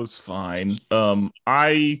if was fine.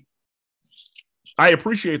 I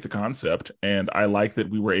appreciate the concept, and I like that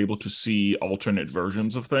we were able to see alternate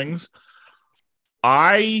versions of things.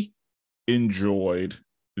 I enjoyed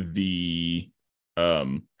the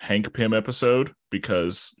Hank Pym episode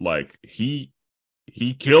because like he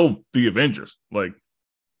killed the Avengers. Like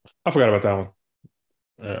I forgot about that one.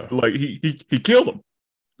 Yeah. Like he killed them.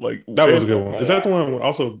 Like that was a good one. Is that the one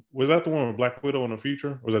also was that the one with Black Widow in the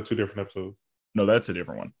future? Or was that two different episodes? No, that's a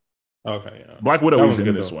different one. Okay, yeah. Black Widow is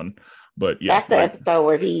in this one. But yeah. That's the episode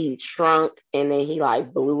where he shrunk and then he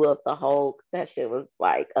like blew up the Hulk. That shit was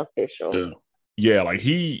like official. Yeah, like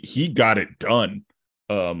he got it done.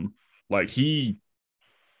 Like he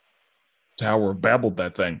Tower of Babel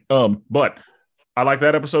that thing. But I like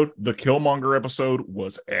that episode. The Killmonger episode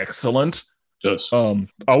was excellent. Yes. I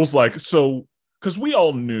was like, so because we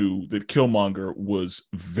all knew that Killmonger was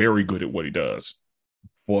very good at what he does,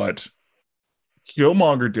 but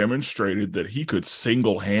Killmonger demonstrated that he could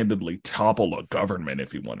single-handedly topple a government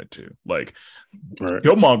if he wanted to. Like, right.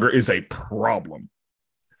 Killmonger is a problem.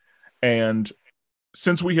 And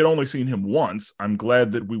since we had only seen him once, I'm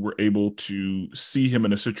glad that we were able to see him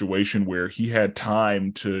in a situation where he had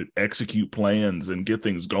time to execute plans and get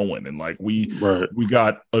things going. And like we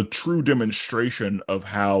got a true demonstration of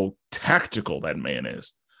how tactical that man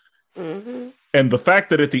is. Mm-hmm. And the fact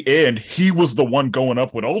that at the end, he was the one going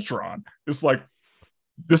up with Ultron, it's like,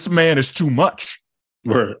 this man is too much.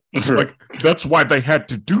 Right. Like, that's why they had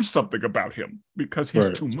to do something about him, because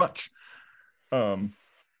he's too much.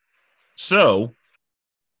 So,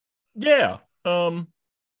 yeah, it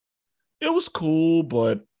was cool,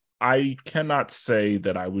 but I cannot say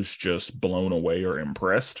that I was just blown away or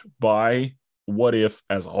impressed by What If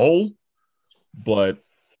as a whole. But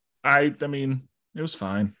I mean, it was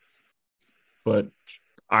fine. But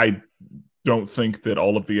I don't think that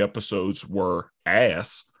all of the episodes were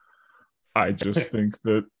ass. I just think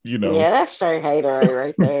that, you know. Yeah, that's straight hater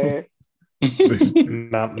right there.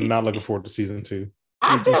 not looking forward to season 2.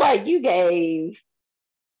 I feel like you gave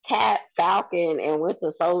Cat, Falcon, and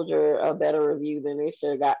Winter Soldier a better review than it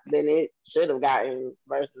should have gotten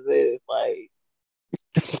versus this. Like,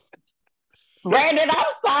 Brandon, I'm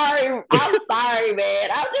sorry, man.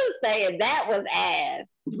 I'm just saying that was ass.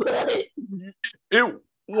 But it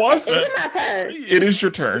wasn't. Is it my turn? It is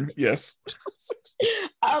your turn. Yes.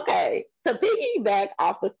 Okay. To piggyback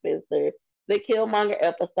off of Spencer, the Killmonger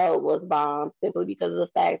episode was bomb simply because of the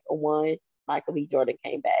fact, 1, Michael B. Jordan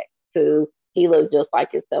came back. 2, he looked just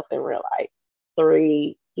like himself in real life.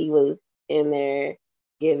 3, he was in there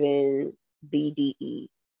giving BDE.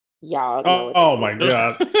 Y'all know oh my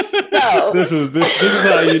god! So, this is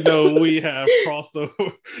how you know we have crossed over.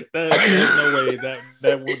 There's no way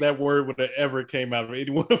that word would have ever came out of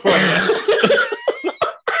anyone of our mouths.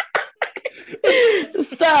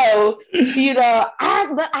 So, you know,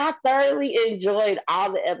 I thoroughly enjoyed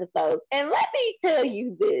all the episodes, and let me tell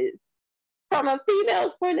you this: from a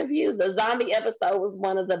female's point of view, the zombie episode was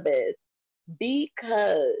one of the best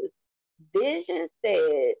because Vision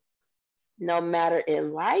said, no matter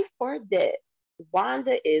in life or death,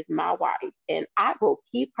 Wanda is my wife, and I will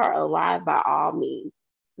keep her alive by all means.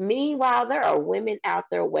 Meanwhile, there are women out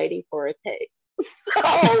there waiting for a text. So,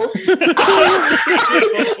 all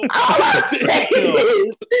I'm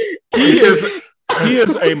saying is, he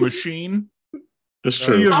is a machine. That's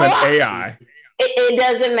true. He is an AI. It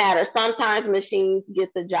doesn't matter. Sometimes machines get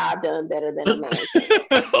the job done better than a man.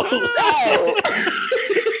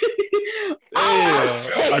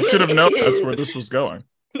 I should have known that's where this was going.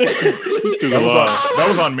 That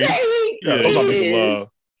was on me. Yeah, that was on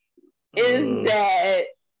people. Is that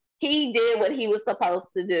he did what he was supposed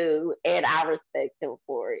to do, and I respect him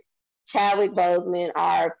for it. Chadwick Boseman,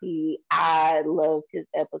 RP, I loved his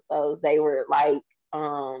episodes. They were like,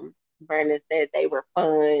 Brandon said, they were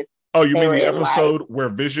fun. Oh, you mean the episode where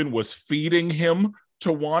Vision was feeding him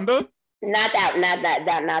to Wanda? Not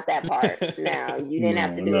that part. No, you didn't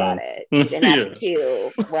have to do all that. You didn't have to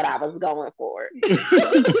kill what I was going for.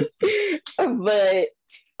 But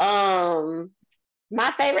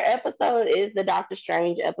my favorite episode is the Doctor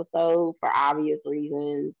Strange episode for obvious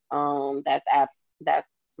reasons. That's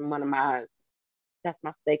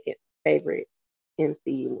my second favorite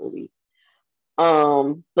MCU movie.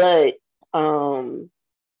 But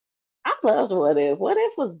I loved What If. What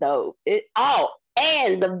If was dope.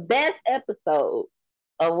 And the best episode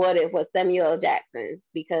of What If was Samuel L. Jackson,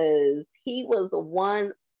 because he was the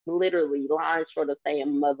one literally line short of saying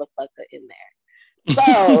motherfucker in there.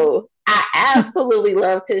 So I absolutely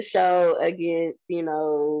loved his show against, Tim,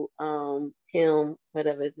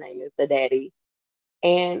 whatever his name is, the daddy.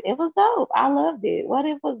 And it was dope. I loved it. What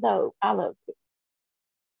If was dope. I loved it.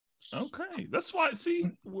 Okay. That's why,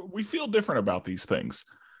 see, we feel different about these things.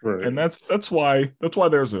 Right. And that's why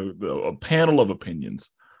there's a panel of opinions.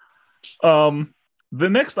 The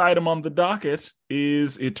next item on the docket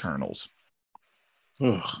is Eternals.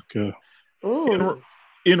 Oh god.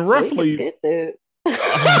 In roughly I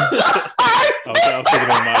was thinking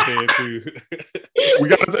on my head too.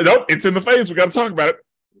 Nope, it's in the phase. We got to talk about it.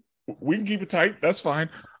 We can keep it tight. That's fine.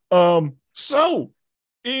 So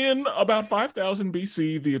in about 5000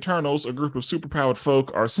 BC, the Eternals, a group of superpowered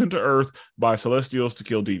folk, are sent to Earth by Celestials to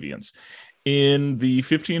kill deviants. In the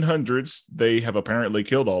 1500s, they have apparently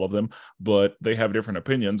killed all of them, but they have different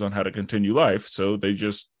opinions on how to continue life, so they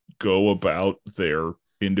just go about their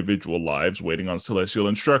individual lives waiting on celestial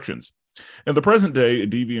instructions. In the present day, a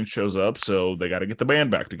deviant shows up, so they got to get the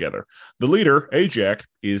band back together. The leader, Ajak,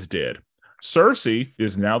 is dead. Cersei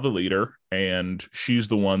is now the leader, and she's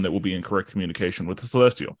the one that will be in correct communication with the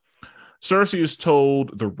Celestial. Cersei is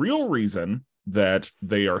told the real reason that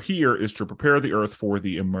they are here is to prepare the Earth for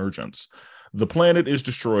the emergence. The planet is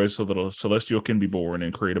destroyed so that a Celestial can be born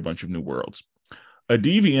and create a bunch of new worlds. A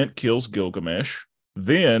deviant kills Gilgamesh.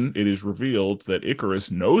 Then it is revealed that Icarus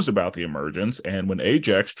knows about the emergence, and when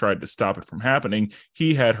Ajax tried to stop it from happening,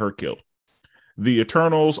 he had her killed. The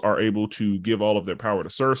Eternals are able to give all of their power to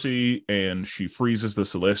Cersei, and she freezes the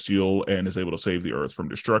Celestial and is able to save the Earth from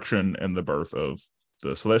destruction and the birth of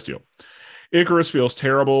the Celestial. Icarus feels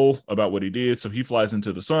terrible about what he did, so he flies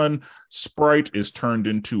into the sun. Sprite is turned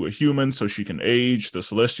into a human so she can age. The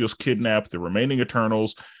Celestials kidnap the remaining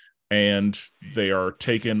Eternals, and they are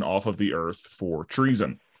taken off of the Earth for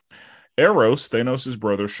treason. Eros, Thanos'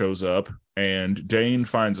 brother, shows up, and Dane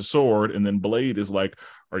finds a sword, and then Blade is like,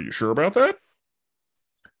 "Are you sure about that?"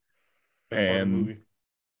 And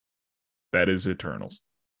that is Eternals.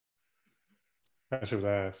 That shit was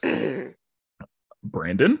ass.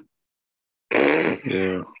 Brandon?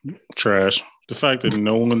 Yeah, trash. The fact that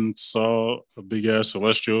no one saw a big ass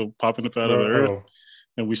celestial popping up out of the earth,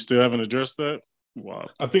 and we still haven't addressed that. Wow.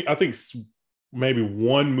 I think maybe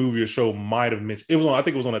one movie or show might have mentioned it. I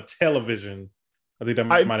think it was on a television. I think that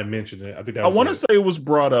might have mentioned it. I want to say it was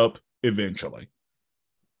brought up eventually.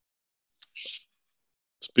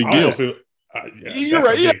 It's a big deal. You're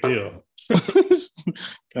right. Yeah. Big deal.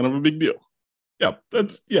 Kind of a big deal. Yeah.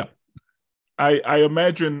 I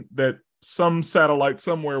imagine that some satellite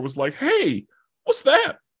somewhere was like, "Hey, what's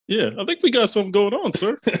that?" Yeah, I think we got something going on,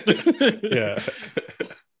 sir. Yeah.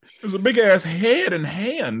 There's a big ass head and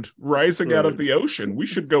hand rising out of the ocean. We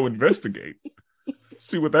should go investigate.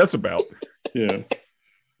 See what that's about. Yeah.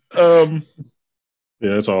 Yeah,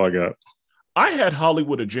 that's all I got. I had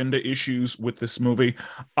Hollywood agenda issues with this movie.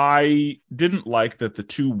 I didn't like that the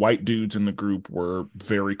two white dudes in the group were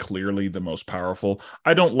very clearly the most powerful.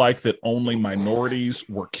 I don't like that only minorities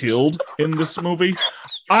were killed in this movie.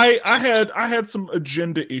 I had some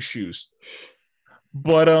agenda issues.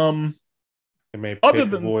 But it made other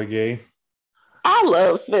than boy gay. I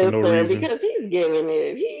love Spencer because he's giving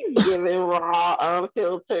it. He's giving raw,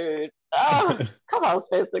 unfiltered. Oh, come on,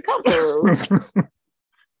 Spencer, come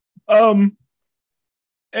on.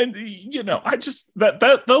 And I just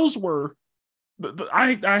that those were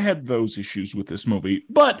I had those issues with this movie,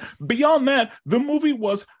 but beyond that, the movie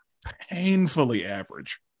was painfully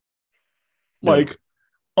average, like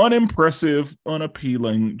unimpressive,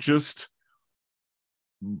 unappealing, just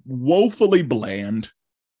woefully bland.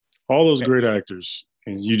 All those great actors,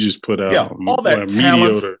 and you just put out all that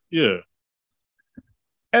talent. Mediocre. Yeah,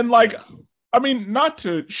 and I mean, not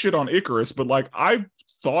to shit on Icarus, but I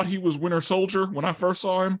thought he was Winter Soldier when I first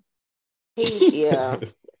saw him. Yeah.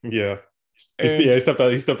 Yeah. He stepped out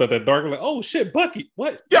that dark, like, oh shit, Bucky.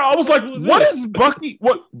 What? Yeah, I was like, what is Bucky?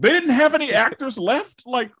 What? They didn't have any actors left?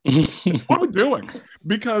 Like, what are we doing?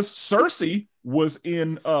 Because Cersei was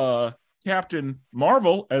in Captain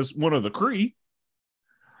Marvel as one of the Kree.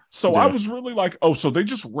 So I was really like, oh, so they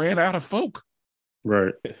just ran out of folk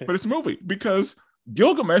Right. for this movie, because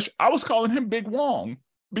Gilgamesh, I was calling him Big Wong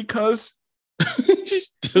because He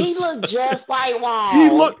looked just like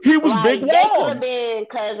Wong. he was like, Big They could Wong. have been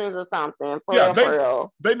cousins or something. For Yeah, real, for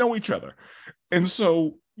real. they know each other. And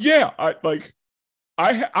so, yeah, I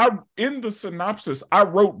in the synopsis, I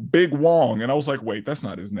wrote Big Wong, and I was like, wait, that's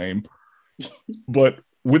not his name. But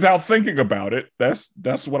without thinking about it,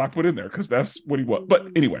 that's what I put in there, because that's what he was. But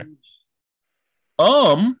anyway,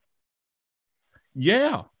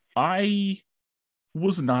 yeah, I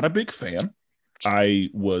was not a big fan. I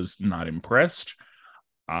was not impressed.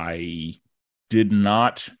 I did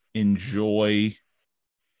not enjoy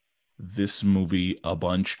this movie a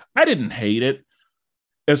bunch. I didn't hate it.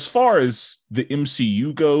 As far as the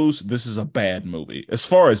MCU goes, this is a bad movie. As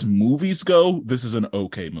far as movies go, this is an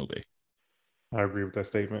okay movie. I agree with that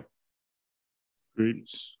statement.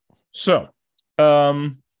 So,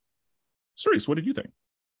 Cerise, what did you think?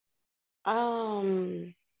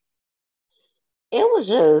 It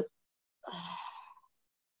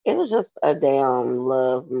was just a damn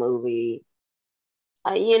love movie.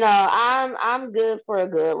 I'm good for a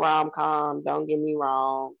good rom-com. Don't get me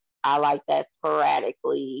wrong. I like that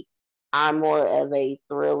sporadically. I'm more of a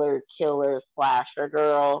thriller, killer, slasher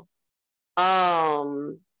girl.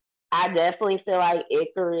 I definitely feel like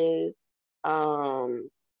Icarus.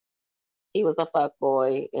 He was a fuck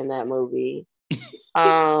boy in that movie. He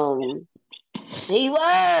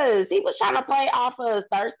was trying to play off of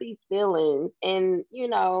Cersei's feelings, and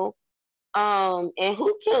and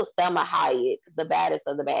who killed Selma Hayek, the baddest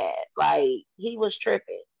of the bad? Like, he was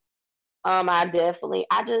tripping. I didn't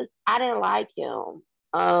like him.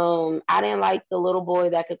 I didn't like the little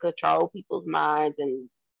boy that could control people's minds and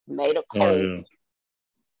made a code. Oh, yeah.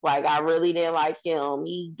 Like, I really didn't like him.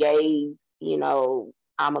 He gave,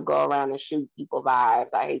 I'm gonna go around and shoot people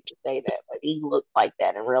vibes. I hate to say that, but he looked like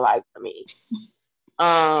that in real life to me.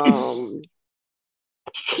 Y'all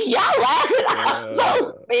laughing? I'm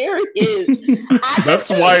so serious. That's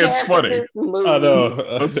why it's funny. I know.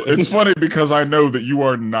 It's funny because I know that you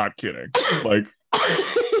are not kidding. Like, I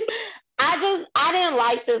didn't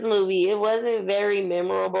like this movie. It wasn't very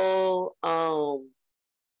memorable. I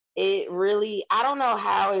don't know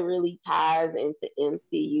how it really ties into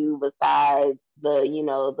MCU besides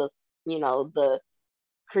the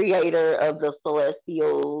creator of the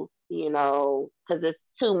Celestials, because it's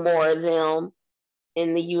two more of them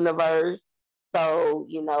in the universe. So,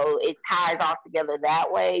 it ties all together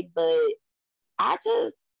that way. But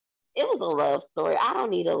it was a love story. I don't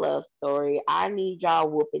need a love story. I need y'all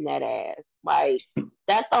whooping that ass. Like,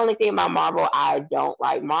 that's the only thing about Marvel I don't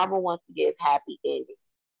like. Marvel wants to give happy endings.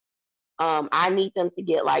 I need them to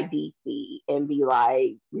get like DC and be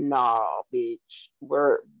like, nah, bitch,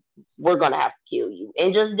 we're gonna have to kill you,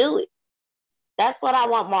 and just do it. That's what I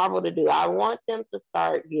want Marvel to do. I want them to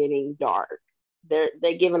start getting dark. They're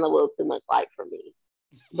giving a little too much light for me.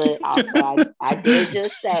 But also, I did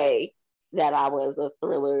just say that I was a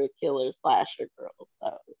thriller, killer, slasher girl.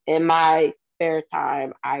 So in my spare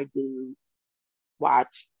time, I do watch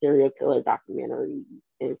serial killer documentaries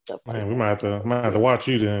and stuff like Man, that. we might have to watch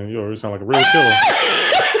you then. You already sound like a real killer.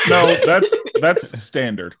 no, that's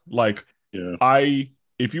standard. Like, Yeah.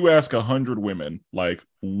 if you ask 100 women, like,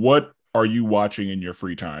 what are you watching in your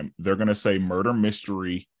free time? They're gonna say murder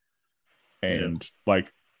mystery, and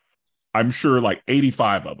like, I'm sure like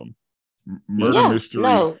 85 of them murder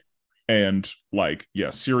mystery, and like,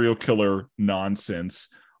 serial killer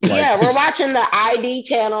nonsense. Like, we're watching the ID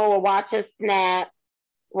channel. We're watching Snap.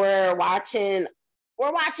 We're watching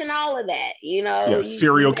all of that.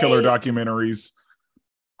 Serial killer documentaries.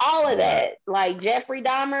 All of that. Like, Jeffrey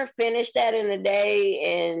Dahmer finished that in a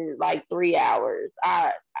day in like 3 hours.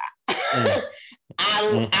 I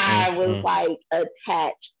was like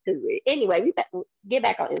attached to it. Anyway, we get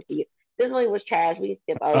back on MCU. This movie was trash. We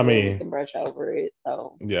skip over it. We can brush over it.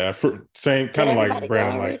 So yeah, same kind of like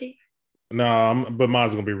Brandon. Like, no, but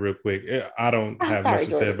mine's gonna be real quick. I don't have much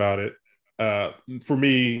to say about it. For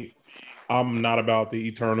me, I'm not about the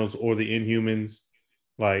Eternals or the Inhumans.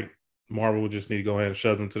 Like, Marvel would just need to go ahead and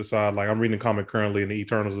shove them to the side. Like, I'm reading a comic currently, and the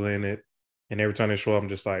Eternals are in it. And every time they show up, I'm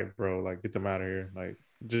just like, bro, like, get them out of here. Like,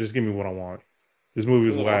 just give me what I want. This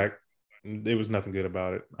movie was whack. There was nothing good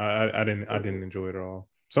about it. I didn't enjoy it at all.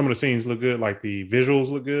 Some of the scenes look good, like the visuals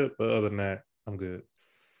look good, but other than that, I'm good.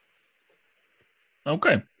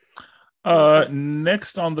 Okay.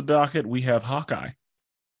 Next on the docket, we have Hawkeye.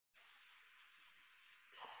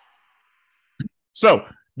 So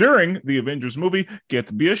during the Avengers movie,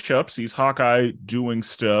 Kate Bishop sees Hawkeye doing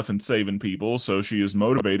stuff and saving people, so she is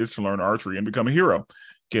motivated to learn archery and become a hero.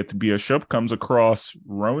 Kate Bishop comes across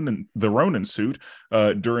the Ronin suit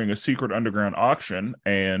during a secret underground auction,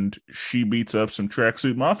 and she beats up some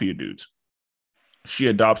tracksuit mafia dudes. She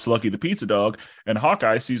adopts Lucky the pizza dog, and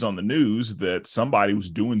Hawkeye sees on the news that somebody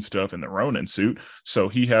was doing stuff in the Ronin suit, so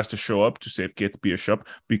he has to show up to save Kate Bishop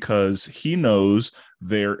because he knows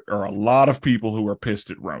there are a lot of people who are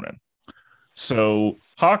pissed at Ronin. So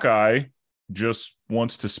Hawkeye just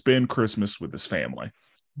wants to spend Christmas with his family,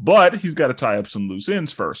 but he's got to tie up some loose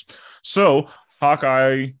ends first. So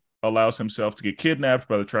Hawkeye allows himself to get kidnapped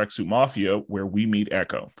by the Tracksuit Mafia, where we meet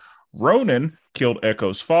Echo. Ronin killed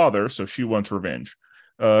Echo's father, so she wants revenge.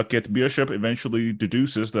 Kate Bishop eventually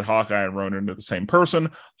deduces that Hawkeye and Ronin are the same person.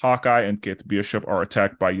 Hawkeye and Kate Bishop are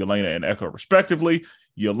attacked by Yelena and Echo, respectively.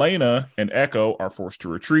 Yelena and Echo are forced to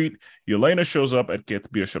retreat. Yelena shows up at Kate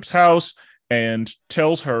Bishop's house and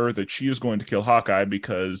tells her that she is going to kill Hawkeye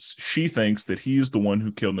because she thinks that he's the one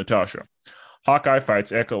who killed Natasha. Hawkeye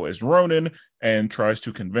fights Echo as Ronin and tries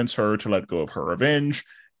to convince her to let go of her revenge,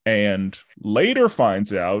 and later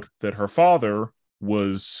finds out that her father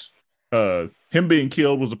was him being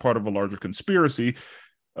killed was a part of a larger conspiracy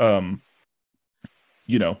that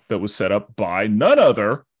was set up by none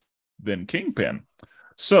other than Kingpin.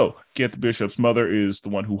 So Kate Bishop's mother is the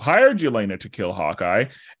one who hired Yelena to kill Hawkeye,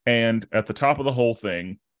 and at the top of the whole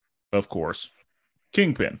thing, of course,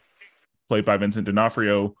 Kingpin, played by Vincent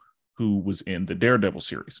D'Onofrio, who was in the Daredevil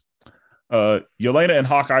series. Yelena and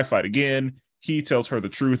Hawkeye fight again. He tells her the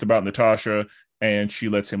truth about Natasha, and she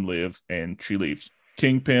lets him live, and she leaves.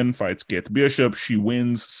 Kingpin fights Kate Bishop. She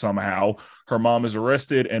wins somehow. Her mom is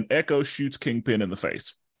arrested, and Echo shoots Kingpin in the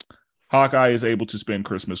face. Hawkeye is able to spend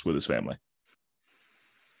Christmas with his family.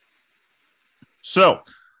 So,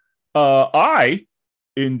 I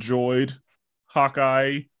enjoyed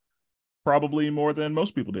Hawkeye probably more than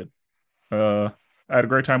most people did. I had a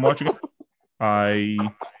great time watching it. I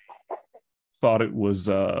thought it was...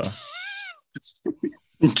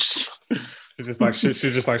 She's just like shit.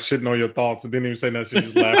 She's just like shitting on your thoughts and didn't even say nothing.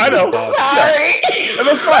 She's just laughing. I know. Sorry. Yeah. And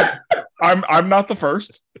that's fine. I'm not the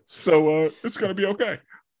first, so it's gonna be okay.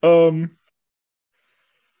 So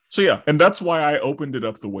yeah, and that's why I opened it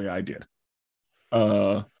up the way I did.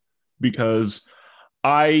 Because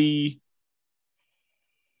I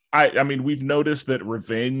mean, we've noticed that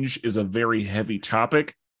revenge is a very heavy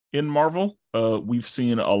topic in Marvel. We've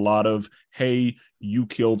seen a lot of, hey, you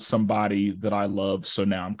killed somebody that I love, so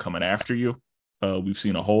now I'm coming after you. We've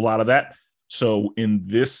seen a whole lot of that. So in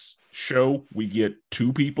this show, we get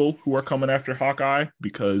two people who are coming after Hawkeye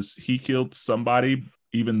because he killed somebody,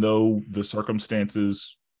 even though the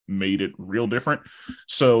circumstances made it real different.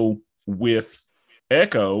 So with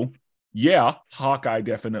Echo, yeah, Hawkeye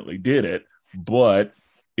definitely did it, but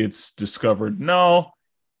it's discovered, no,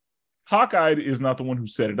 Hawkeye is not the one who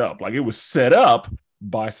set it up. Like, it was set up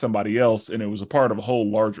by somebody else, and it was a part of a whole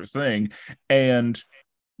larger thing. And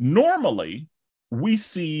normally we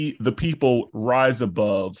see the people rise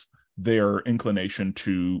above their inclination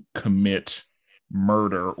to commit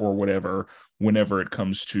murder or whatever whenever it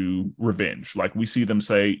comes to revenge. Like, we see them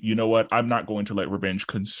say, you know what, I'm not going to let revenge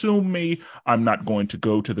consume me. I'm not going to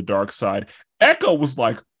go to the dark side. Echo was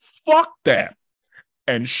like, fuck that,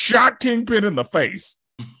 and shot Kingpin in the face.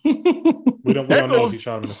 We don't know if he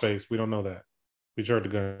shot him in the face. We don't know that. We heard the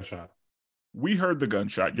gunshot. We heard the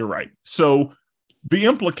gunshot. You're right. So the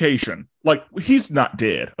implication, like, he's not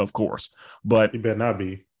dead, of course, but he better not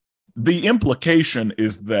be. The implication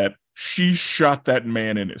is that she shot that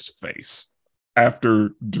man in his face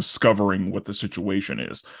after discovering what the situation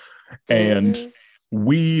is. And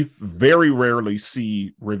we very rarely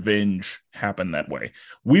see revenge happen that way.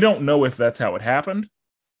 We don't know if that's how it happened,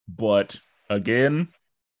 but again,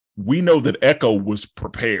 we know that Echo was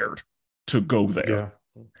prepared to go there.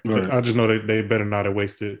 Yeah. Right. I just know that they better not have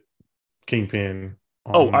wasted Kingpin.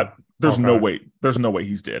 There's no way. There's no way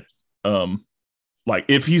he's dead. Like,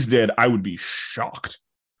 if he's dead, I would be shocked.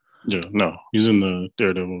 Yeah, no, he's in the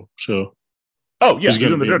Daredevil show. Oh yeah,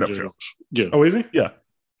 he's in the Daredevil show. Yeah. Oh, is he? Yeah,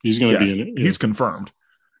 he's gonna be in it. Yeah. He's confirmed.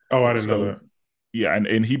 Oh, I didn't know that. Yeah,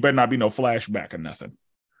 and he better not be no flashback or nothing.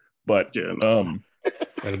 But yeah, no.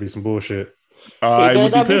 That'll be some bullshit. I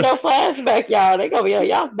would be pissed. No flashback, y'all. They gonna be on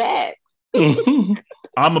y'all's back. I'm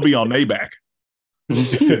gonna be on their back.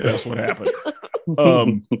 That's what happened.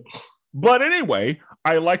 But anyway,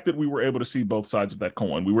 I like that we were able to see both sides of that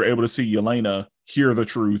coin. We were able to see Yelena hear the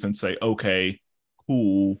truth and say, okay,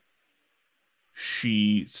 cool.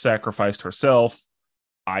 She sacrificed herself.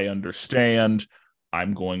 I understand.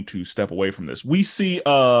 I'm going to step away from this. We see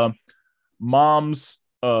Mom's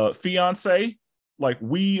fiance. Like,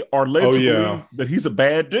 we are led to believe that he's a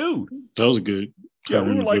bad dude. That was a good we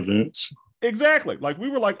were like, events. Exactly. Like we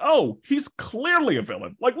were like, oh, he's clearly a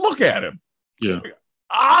villain. Like, look at him. Yeah.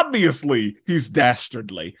 Obviously, he's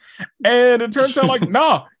dastardly. And it turns out like,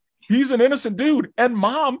 nah, he's an innocent dude. And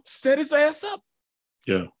mom set his ass up.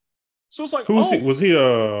 Yeah. So it's like, Who was he? Was he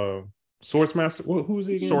a Swordsmaster? Who was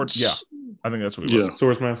he again? Swords, yeah. I think that's what he was.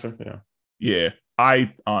 Swordsmaster, yeah. Yeah.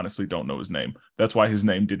 I honestly don't know his name. That's why his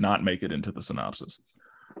name did not make it into the synopsis.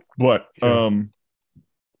 But that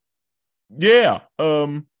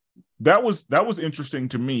was interesting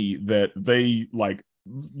to me that they like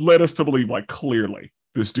led us to believe like clearly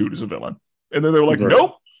this dude is a villain. And then they were like,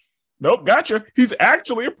 nope, gotcha. He's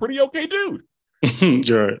actually a pretty okay dude.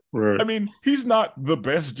 Right. I mean, he's not the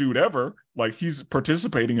best dude ever. Like he's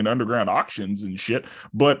participating in underground auctions and shit,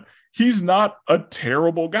 but he's not a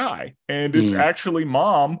terrible guy. And it's actually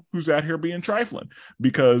mom who's out here being trifling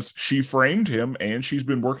because she framed him and she's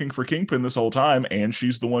been working for Kingpin this whole time. And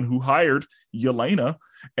she's the one who hired Yelena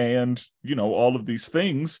and, you know, all of these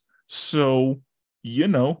things. So, you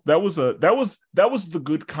know, that was the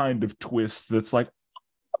good kind of twist. That's like,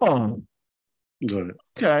 oh,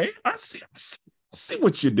 okay, I see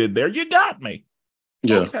what you did there. You got me.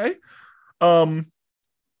 Yeah. Okay.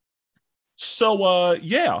 So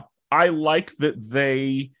yeah, I like that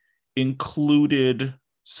they included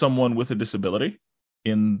someone with a disability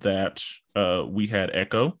in that we had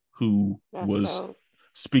Echo, who was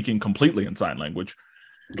speaking completely in sign language.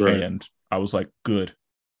 Right. And I was like, good.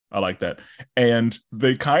 I like that. And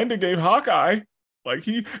they kind of gave Hawkeye, like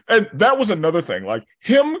and that was another thing, like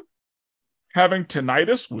him having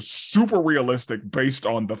tinnitus was super realistic based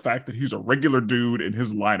on the fact that he's a regular dude in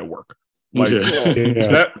his line of work. Like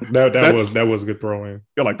that was a good throw in.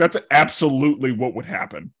 Yeah, like that's absolutely what would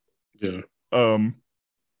happen. Yeah.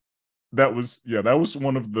 That was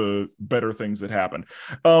one of the better things that happened.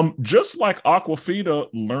 Just like Aquafina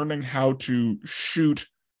learning how to shoot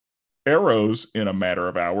arrows in a matter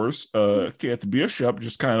of hours, Kate Bishop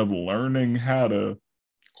just kind of learning how to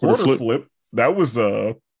quarter flip. That was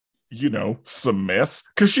some mess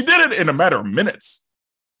because she did it in a matter of minutes,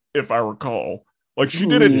 if I recall. Like she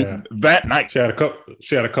did it that night. She had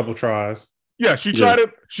a couple tries. Yeah, she tried it.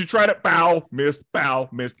 She tried it. Bow, missed. Bow,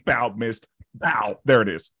 missed. Bow, missed. Bow. There it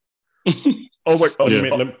is. I was like, let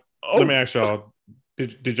me ask y'all.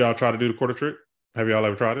 Did y'all try to do the quarter trick? Have y'all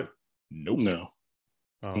ever tried it? Nope. No.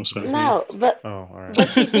 Oh, no, but all right.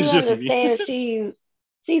 But you understand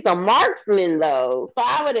she's a marksman though, so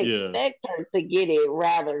I would expect her to get it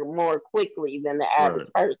rather more quickly than the average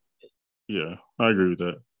person. Yeah, I agree with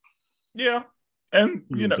that. Yeah, and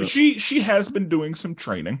she has been doing some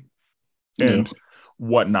training and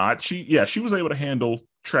whatnot. She was able to handle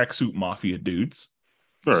tracksuit mafia dudes.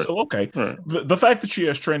 Right. So okay, the fact that she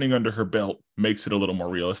has training under her belt makes it a little more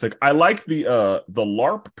realistic. I like the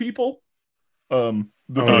LARP people.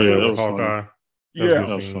 That was Hawkeye. That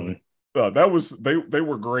was funny. They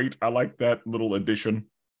were great. I like that little addition.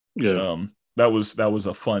 Yeah. That was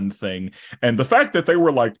a fun thing, and the fact that they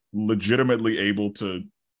were like legitimately able to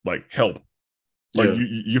like help. Like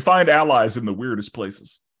you find allies in the weirdest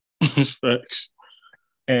places. Facts.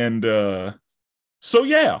 And so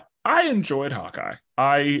yeah, I enjoyed Hawkeye.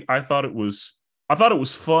 I thought it was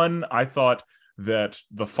fun. I thought that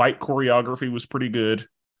the fight choreography was pretty good.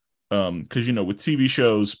 Because with TV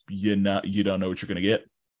shows, you don't know what you're gonna get.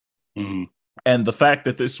 Mm-hmm. And the fact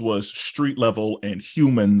that this was street level and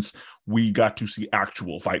humans, we got to see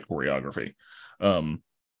actual fight choreography.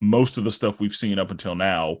 Most of the stuff we've seen up until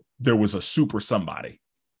now, there was a super somebody.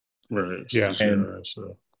 Right. Yeah. And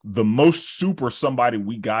the most super somebody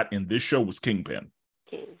we got in this show was Kingpin.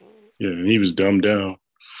 Yeah, and he was dumbed down.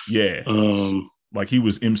 Yeah. Like he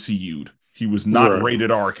was MCU'd. He was not rated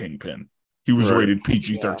R Kingpin. He was rated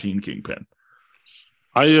PG-13 Kingpin.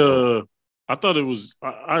 I thought it was.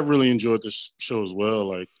 I really enjoyed this show as well.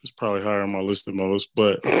 Like it's probably higher on my list than most,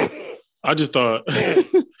 but I just thought,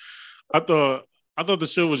 I thought the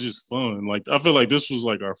show was just fun. Like I feel like this was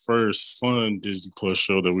like our first fun Disney Plus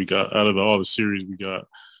show that we got out of all the series we got.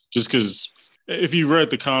 Just because if you read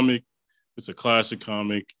the comic, it's a classic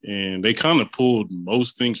comic, and they kind of pulled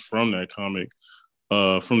most things from that comic,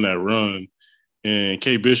 from that run. And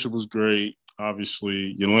Kate Bishop was great.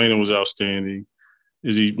 Obviously, Yelena was outstanding.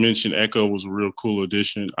 As he mentioned, Echo was a real cool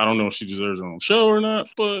addition. I don't know if she deserves her own show or not,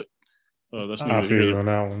 but that's I feel you on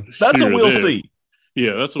that one. That's a we'll see.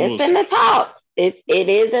 Yeah, that's a we'll see. It's in the top. It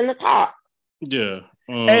is in the top. Yeah.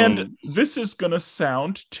 And this is going to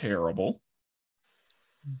sound terrible,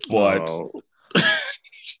 but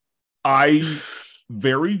I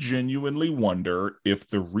very genuinely wonder if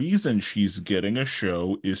the reason she's getting a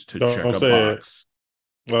show is to check a box.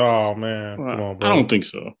 Oh man, come on, bro. I don't think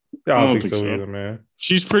so. I don't think so either, man.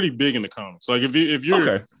 She's pretty big in the comics. Like if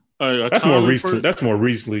you're Okay. That's more recent. That's more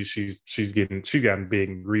recently. She's gotten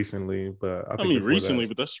big recently, but I mean recently,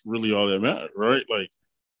 but that's really all that matters, right? Like,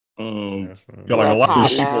 yeah, like a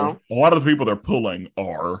lot of the people they're pulling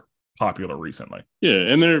are popular recently. Yeah,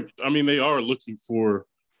 and they are looking for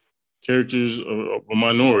characters of a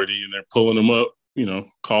minority, and they're pulling them up,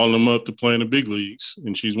 calling them up to play in the big leagues,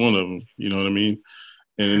 and she's one of them. You know what I mean?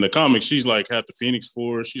 And in the comics, she's like half the Phoenix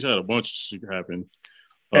Force. She's had a bunch of shit happen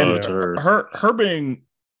to her. Her being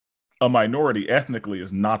a minority ethnically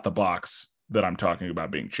is not the box that I'm talking about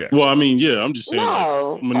being checked. Well, I mean, yeah, I'm just saying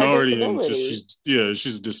minority and just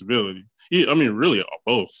she's a disability. Yeah, I mean, really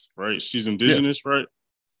both, right? She's indigenous, right?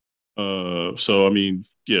 So I mean,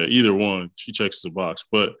 yeah, either one, she checks the box.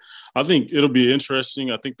 But I think it'll be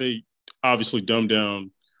interesting. I think they obviously dumbed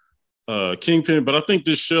down Kingpin, but I think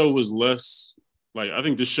this show was less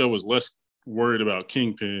worried about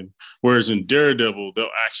Kingpin, whereas in Daredevil they'll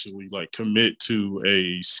actually like commit to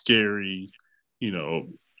a scary,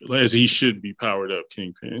 as he should be powered up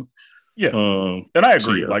Kingpin. Yeah, and I agree.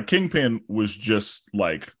 So, yeah. Like Kingpin was just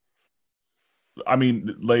like, I mean,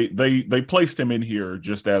 they placed him in here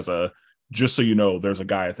just so you know, there's a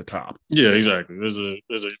guy at the top. Yeah, exactly. There's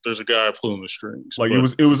a guy pulling the strings. Like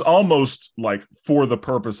it was almost like for the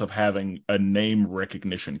purpose of having a name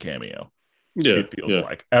recognition cameo. Yeah, it feels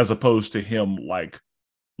like, as opposed to him like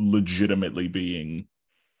legitimately being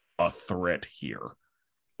a threat here.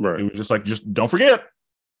 Right. It was just don't forget.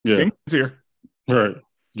 Yeah, King's here. Right.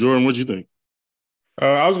 Jordan, what'd you think?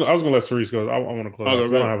 I was gonna let Cerise go. I want to close. I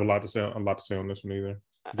don't have a lot to say on this one either.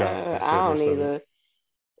 I don't either.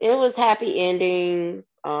 It was happy ending.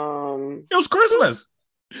 It was Christmas.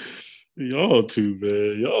 Y'all too,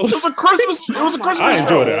 man. It was a Christmas. It was a Christmas. I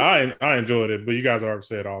enjoyed it. I enjoyed it, but you guys already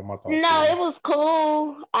said all my thoughts. No, it was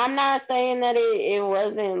cool. I'm not saying that it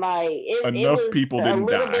wasn't like enough people didn't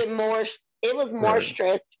die. A little bit more. It was more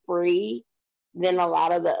stress free than a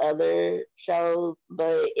lot of the other shows,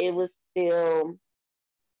 but it was still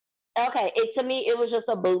okay. To me, it was just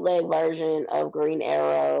a bootleg version of Green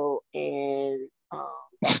Arrow and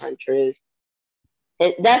the Huntress.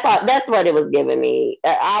 That's what it was giving me.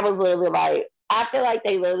 I was literally like, I feel like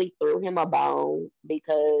they literally threw him a bone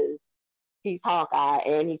because he's Hawkeye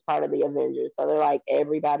and he's part of the Avengers. So they're like,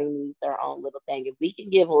 everybody needs their own little thing. If we can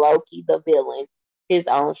give Loki, the villain, his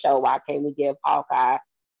own show, why can't we give Hawkeye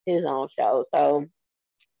his own show? So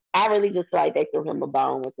I really just feel like they threw him a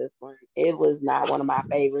bone with this one. It was not one of my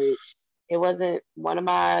favorites. It wasn't one of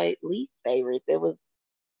my least favorites. It was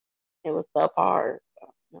subpar.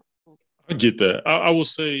 I get that. I will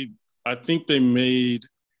say, I think they made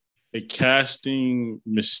a casting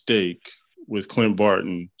mistake with Clint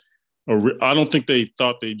Barton. I don't think they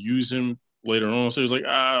thought they'd use him later on. So it was like,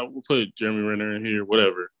 we'll put Jeremy Renner in here,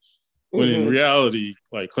 whatever. When in reality,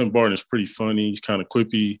 like Clint Barton is pretty funny. He's kind of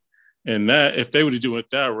quippy. And that, if they would have done it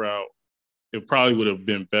that route, it probably would have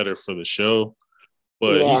been better for the show.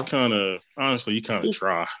 But he's kind of, honestly, he kind of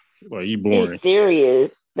dry. Like, he's boring. He's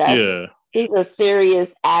serious. He's a serious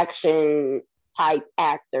action type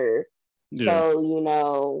actor. Yeah.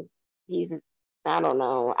 So, I don't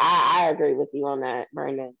know. I agree with you on that,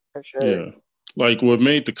 Brandon, for sure. Yeah. Like, what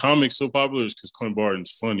made the comics so popular is because Clint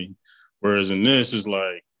Barton's funny. Whereas in this is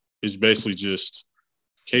like, it's basically just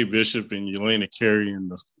Kate Bishop and Yelena Carey in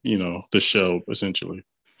the show, essentially.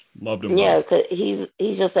 Loved him. Yeah, because he's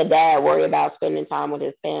just a dad worried about spending time with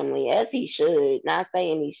his family, as he should. Not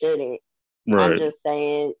saying he shouldn't. Right. I'm just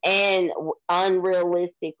saying, and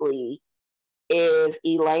unrealistically, if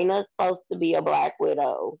Elena's supposed to be a Black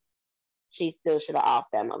Widow, she still should have offed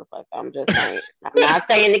that motherfucker. I'm just saying. I'm not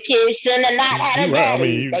saying the kids shouldn't have not had a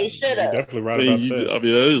daddy. They should have. Definitely right about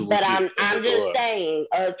that. But I'm just saying,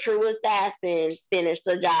 a true assassin finish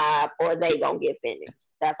the job, or they gonna get finished.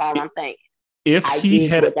 That's all I'm saying. If he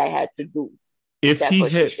had what they had to do, if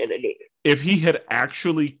he had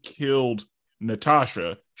actually killed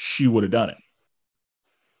Natasha, she would have done it.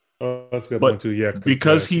 That's a good point too. Yeah,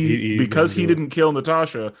 because he didn't kill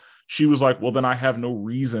Natasha, she was like, "Well, then I have no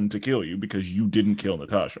reason to kill you because you didn't kill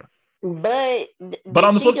Natasha." But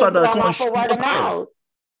on the flip side of that coin,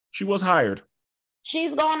 she was hired.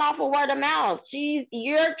 She's going off of word of mouth.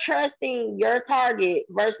 You're trusting your target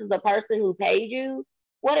versus the person who paid you.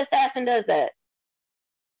 What assassin does that?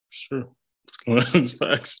 Sure. It's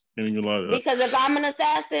facts. Because if I'm an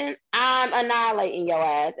assassin, I'm annihilating your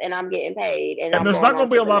ass and I'm getting paid. And there's not going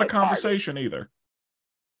to be a lot of conversation either.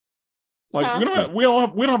 Like, we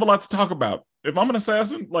don't have a lot to talk about. If I'm an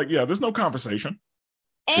assassin, there's no conversation.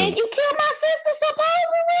 And you killed my sister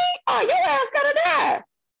supposedly? Oh, your ass gotta die.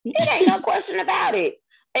 It ain't no question about it.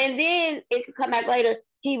 And then it could come back later.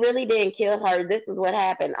 he really didn't kill her. This is what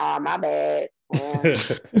happened. Oh, my bad. Okay.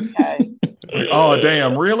 Like, oh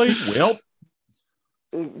damn, really? Well,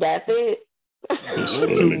 That's it. a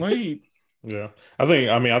little too late. Yeah, I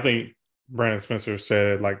think Brandon Spencer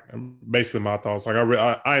said like basically my thoughts. Like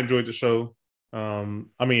I enjoyed the show.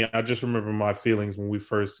 I mean, I just remember my feelings when we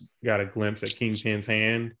first got a glimpse at Kingpin's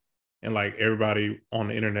hand, and like everybody on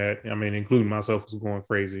the internet, I mean, including myself, was going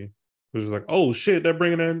crazy. It was like, oh shit, they're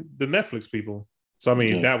bringing in the Netflix people. So I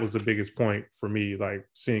mean, that was the biggest point for me, like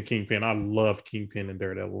seeing Kingpin. I loved Kingpin and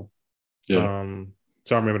Daredevil. Yeah.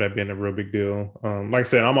 So I remember that being a real big deal. Like I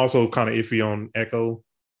said, I'm also kind of iffy on Echo.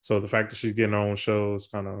 So the fact that she's getting her own show is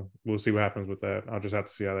kind of, we'll see what happens with that. I'll just have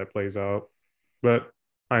to see how that plays out. But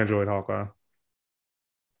I enjoyed Hawkeye.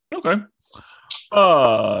 Okay.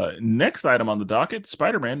 Next item on the docket,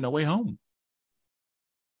 Spider-Man No Way Home.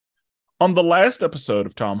 On the last episode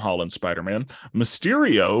of Tom Holland's Spider-Man,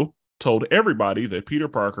 Mysterio told everybody that Peter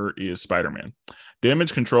Parker is Spider-Man.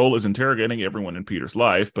 Damage Control is interrogating everyone in Peter's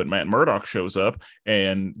life, but Matt Murdock shows up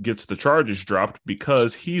and gets the charges dropped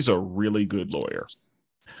because he's a really good lawyer.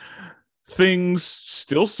 Things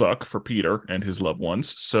still suck for Peter and his loved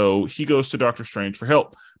ones, so he goes to Doctor Strange for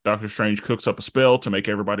help. Doctor Strange cooks up a spell to make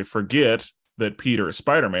everybody forget that Peter is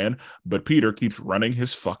Spider-Man, but Peter keeps running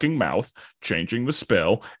his fucking mouth, changing the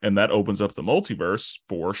spell, and that opens up the multiverse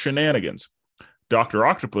for shenanigans. Dr.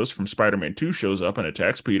 Octopus from Spider-Man 2 shows up and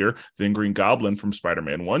attacks Peter. Then Green Goblin from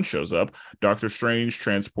Spider-Man 1 shows up. Doctor Strange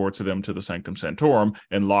transports them to the Sanctum Sanctorum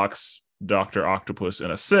and locks Dr. Octopus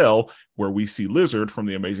in a cell where we see Lizard from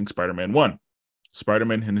the Amazing Spider-Man 1.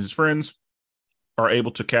 Spider-Man and his friends are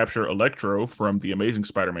able to capture Electro from the Amazing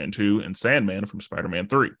Spider-Man 2 and Sandman from Spider-Man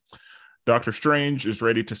 3. Doctor Strange is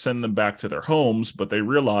ready to send them back to their homes, but they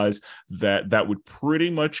realize that that would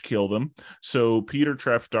pretty much kill them. So Peter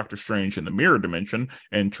traps Doctor Strange in the mirror dimension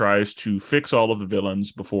and tries to fix all of the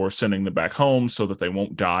villains before sending them back home so that they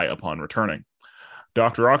won't die upon returning.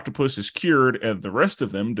 Dr. Octopus is cured, and the rest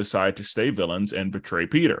of them decide to stay villains and betray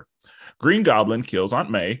Peter. Green Goblin kills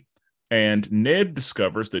Aunt May, and Ned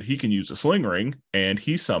discovers that he can use a sling ring, and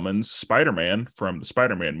he summons Spider-Man from the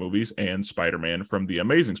Spider-Man movies and Spider-Man from the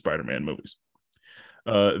Amazing Spider-Man movies.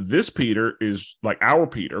 This Peter is like our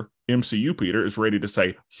Peter, MCU Peter, is ready to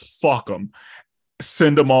say, fuck them,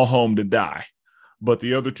 send them all home to die. But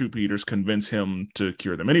the other two Peters convince him to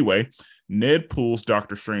cure them anyway. Ned pulls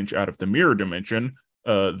Doctor Strange out of the mirror dimension.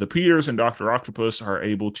 The Peters and Dr. Octopus are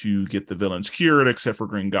able to get the villains cured, except for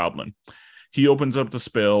Green Goblin. He opens up the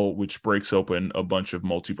spell, which breaks open a bunch of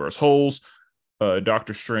multiverse holes.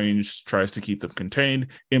 Doctor Strange tries to keep them contained.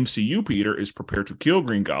 MCU Peter is prepared to kill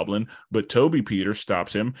Green Goblin, but Toby Peter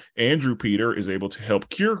stops him. Andrew Peter is able to help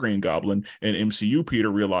cure Green Goblin, and MCU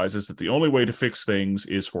Peter realizes that the only way to fix things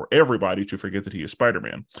is for everybody to forget that he is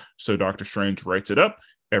Spider-Man. So Doctor Strange writes it up.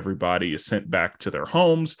 Everybody is sent back to their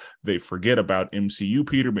homes. They forget about MCU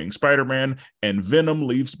Peter being Spider-Man, and Venom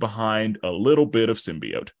leaves behind a little bit of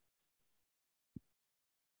symbiote.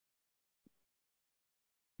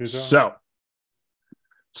 So,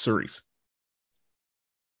 Cerise.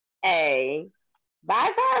 Hey,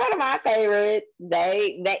 by far one of my favorites.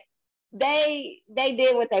 They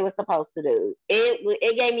did what they were supposed to do.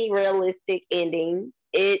 It gave me realistic ending.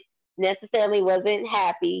 It necessarily wasn't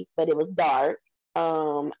happy, but it was dark.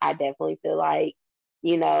 I definitely feel like,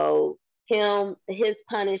 his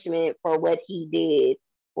punishment for what he did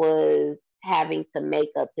was having to make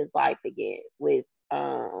up his life again with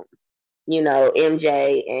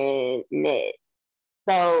MJ and Ned.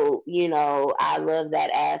 So, I love that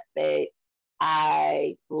aspect.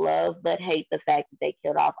 I love but hate the fact that they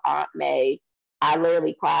killed off Aunt May. I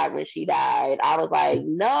literally cried when she died. I was like,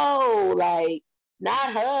 no, like,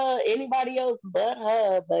 not her, anybody else but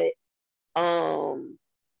her. But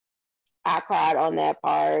I cried on that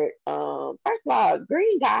part. First of all,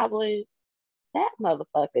 Green Goblin, that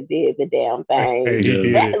motherfucker did the damn thing. Hey, he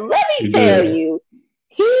did. Let me tell you,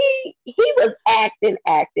 he was acting.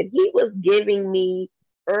 He was giving me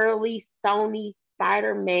early Sony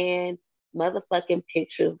Spider-Man motherfucking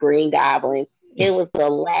pictures. Green Goblin. It was the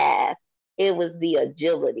laugh. It was the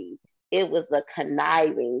agility. It was the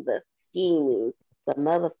conniving, the scheming, the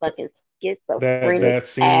motherfucking schizophrenic.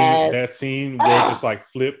 That scene where it just like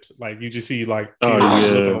flipped, like you just see like Peter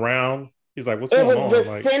looking around. He's like, "What's going on?" It was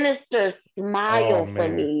like, the sinister smile for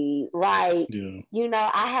me. Like,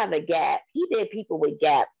 I have a gap. He did people with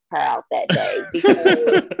gaps proud that day because,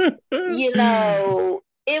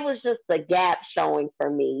 it was just a gap showing for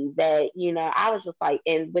me that, I was just like,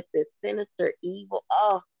 and with this sinister evil,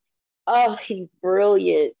 oh, he's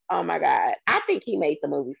brilliant. Oh my God. I think he made the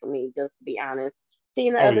movie for me, just to be honest.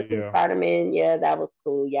 Seeing the other two Spider-Man, that was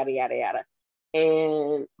cool, yada, yada, yada.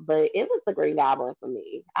 but it was the Green Goblin for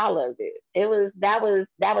me. I loved it. That was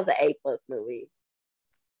an A+ movie.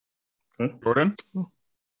 Jordan?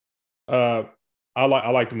 I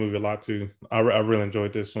like the movie a lot too. I really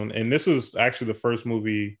enjoyed this one, and this was actually the first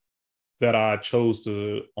movie that I chose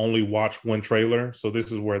to only watch one trailer. So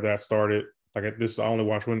this is where that started. I only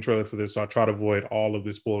watched one trailer for this, so I try to avoid all of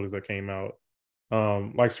the spoilers that came out.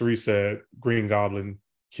 Like Cerise said, Green Goblin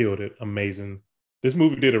killed it. Amazing. This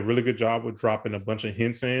movie did a really good job with dropping a bunch of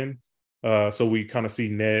hints in. So we kind of see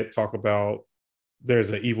Ned talk about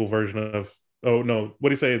there's an evil version of, oh no,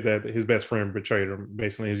 what he say that his best friend betrayed him,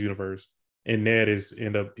 basically in his universe. And Ned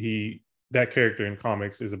that character in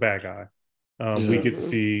comics is a bad guy. We get to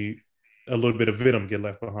see a little bit of Venom get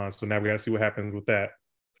left behind. So now we got to see what happens with that.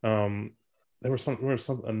 There was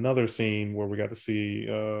another scene where we got to see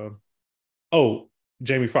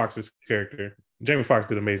Jamie Foxx's character. Jamie Foxx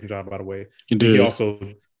did an amazing job, by the way. He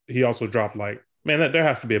also dropped like, man, there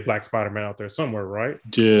has to be a Black Spider-Man out there somewhere, right?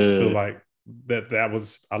 Yeah. So like that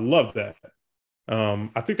was, I love that.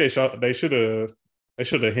 I think they should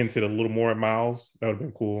have hinted a little more at Miles. That would have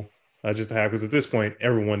been cool, just to have, because at this point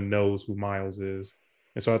everyone knows who Miles is,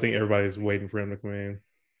 and so I think everybody's waiting for him to come in.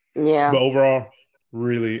 Yeah. But overall,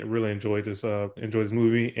 really, really enjoyed this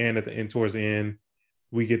movie, and at the end, towards the end,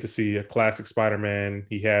 we get to see a classic Spider-Man.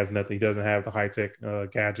 He has nothing. He doesn't have the high-tech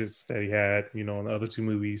gadgets that he had, in the other two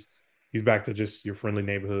movies. He's back to just your friendly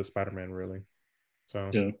neighborhood Spider-Man, really. So,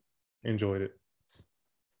 yeah, enjoyed it.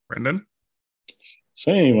 Brendan?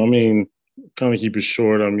 Same. I mean, kind of keep it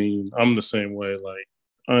short. I mean, I'm the same way. Like,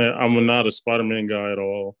 I'm not a Spider-Man guy at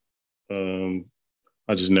all. I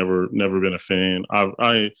just never been a fan.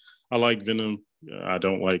 I like Venom. I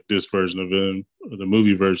don't like this version of Venom, the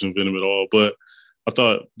movie version of Venom at all. But I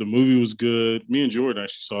thought the movie was good. Me and Jordan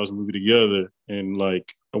actually saw this movie together, and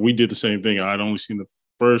like we did the same thing. I'd only seen the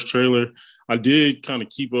first trailer. I did kind of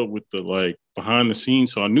keep up with the like behind the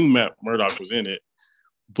scenes, so I knew Matt Murdock was in it.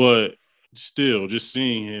 But still, just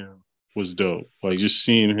seeing him was dope. Like just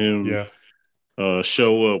seeing him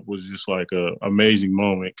show up was just like a amazing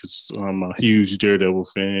moment, because I'm a huge Daredevil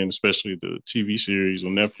fan, especially the TV series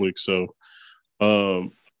on Netflix. So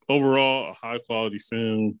overall, a high quality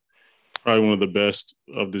film, probably one of the best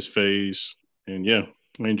of this phase. And yeah,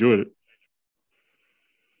 I enjoyed it.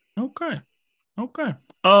 Okay.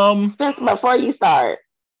 Just before you start,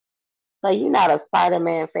 so you're not a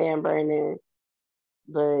Spider-Man fan, Brandon,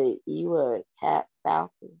 but you a Cap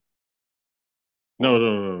Falcon?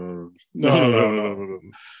 No. He's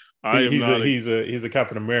a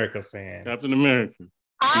Captain America fan. Captain America.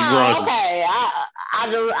 Steve Rogers. Okay.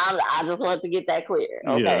 I just wanted to get that clear.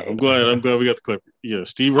 Okay. Yeah, I'm glad we got the clip. Yeah,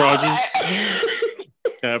 Steve Rogers.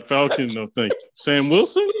 Cap Falcon, no thank you. Sam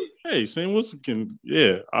Wilson? Hey, Sam Wilson can,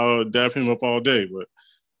 I'll dap him up all day, but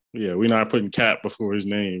yeah, we're not putting Cap before his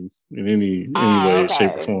name in any way,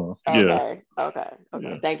 shape, or form. Okay.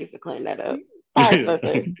 Yeah. Thank you for clearing that up.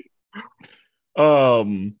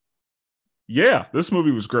 Yeah, this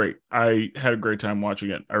movie was great. I had a great time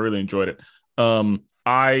watching it. I really enjoyed it.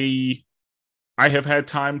 I have had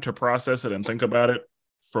time to process it and think about it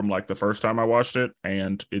from like the first time I watched it,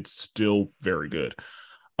 and it's still very good.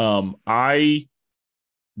 I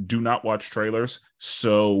do not watch trailers,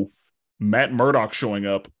 so Matt Murdock showing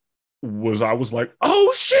up I was like,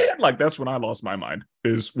 oh shit! Like that's when I lost my mind,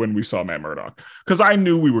 is when we saw Matt Murdock, because I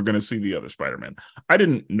knew we were going to see the other Spider-Man. I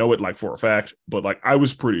didn't know it like for a fact, but like I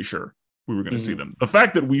was pretty sure we were going to see them. The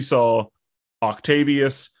fact that we saw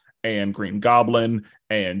Octavius and Green Goblin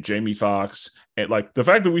and Jamie Foxx, and like the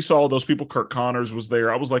fact that we saw all those people, Kirk Connors was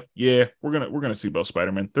there, I was like, yeah, we're gonna see both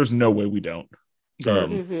Spider-Man. There's no way we don't.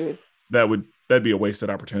 That'd be a wasted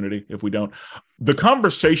opportunity if we don't. The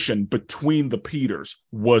conversation between the Peters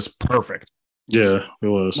was perfect. Yeah, it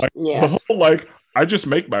was. Like, the whole like, I just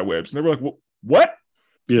make my webs, and they were like, what?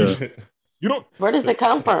 Yeah. You don't. Where does it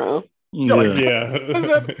come from? Yeah. Like,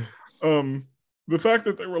 that? The fact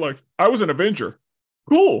that they were like, I was an Avenger.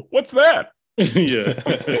 Cool. What's that? Yeah.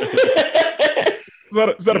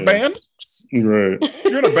 Is that a band? Right.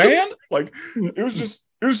 You're in a band? Like, it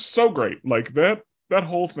was so great. Like that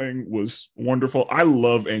whole thing was wonderful. I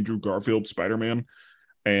love Andrew Garfield Spider-Man,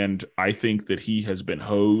 and I think that he has been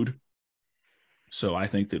hoed. So I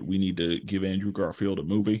think that we need to give Andrew Garfield a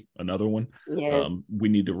movie, another one. Yeah. We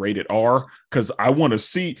need to rate it R, because I want to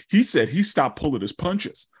see. He said he stopped pulling his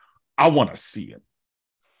punches. I want to see it.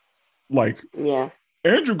 Like, yeah.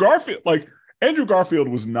 Andrew Garfield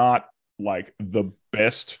was not like the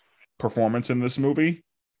best performance in this movie,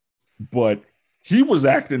 but he was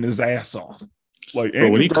acting his ass off. Like, bro,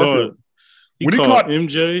 when he caught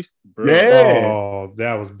MJ, bro. yeah, oh,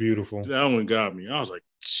 that was beautiful. That one got me. I was like,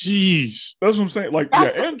 Jeez. That's what I'm saying. Like, yeah,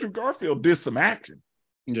 Andrew Garfield did some acting.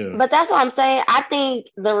 Yeah. But that's what I'm saying. I think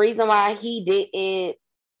the reason why he didn't,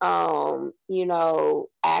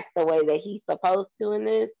 act the way that he's supposed to in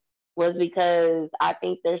this was because I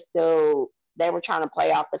think they were trying to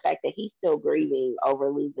play off the fact that he's still grieving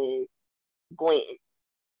over losing Gwen.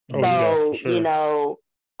 Oh, So, yeah, for sure.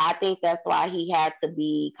 I think that's why he had to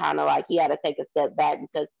be kind of like he had to take a step back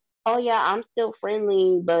because, oh yeah, I'm still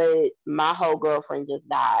friendly, but my whole girlfriend just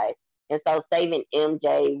died. And so saving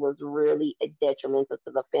MJ was really detrimental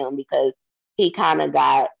to the film because he kind of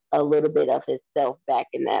got a little bit of himself back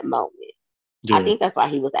in that moment. Yeah. I think that's why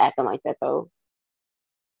he was acting like that though.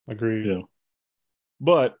 Agreed. Yeah.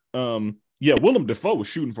 But Willem Dafoe was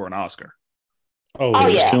shooting for an Oscar. Oh,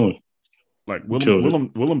 He was yeah. killing. Like Killed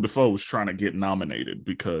it. Willem Dafoe was trying to get nominated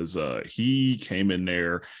because he came in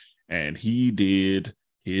there and he did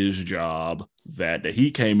his job that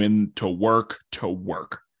he came in to work.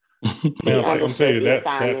 Man, I'm understood telling you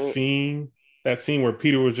the that scene where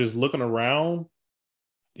Peter was just looking around,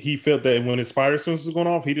 he felt that when his spider sense was going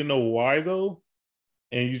off, he didn't know why though.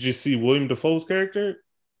 And you just see William Dafoe's character.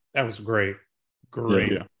 That was great.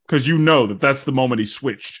 Great. Yeah. Because you know that's the moment he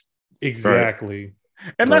switched. Exactly. Right.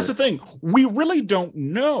 And that's the thing. We really don't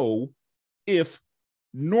know if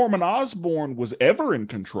Norman Osborn was ever in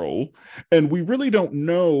control. And we really don't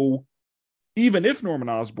know, even if Norman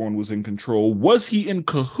Osborn was in control, was he in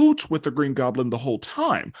cahoots with the Green Goblin the whole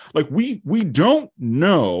time? Like, we don't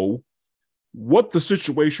know what the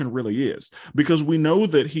situation really is, because we know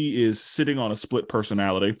that he is sitting on a split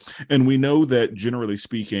personality, and we know that, generally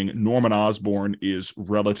speaking, Norman Osborn is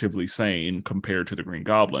relatively sane compared to the Green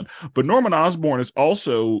Goblin. But Norman Osborn is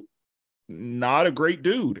also not a great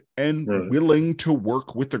dude and willing to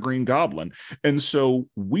work with the Green Goblin. And so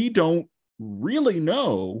we don't really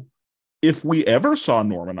know if we ever saw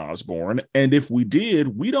Norman Osborn, and if we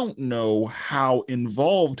did, we don't know how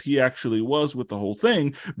involved he actually was with the whole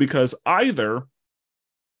thing, because either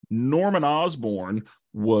Norman Osborn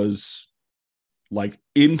was like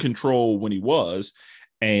in control when he was,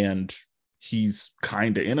 and he's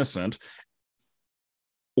kind of innocent,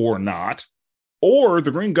 or not, or the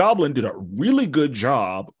Green Goblin did a really good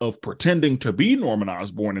job of pretending to be Norman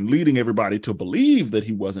Osborn and leading everybody to believe that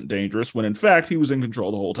he wasn't dangerous when in fact he was in control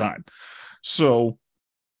the whole time. So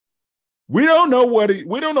we don't know what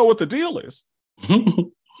the deal is. But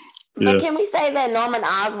can we say that Norman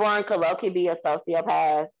Osborn could low-key be a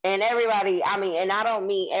sociopath? And everybody, and I don't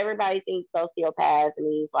mean everybody thinks sociopath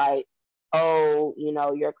means like, oh,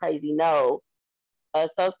 you're crazy. No, a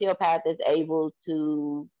sociopath is able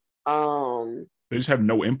to they just have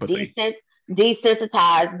no empathy,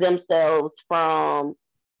 desensitize themselves from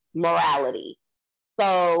morality.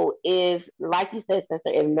 So if, like you said,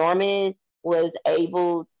 Spencer, if Norman was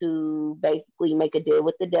able to basically make a deal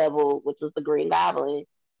with the devil, which was the Green Goblin,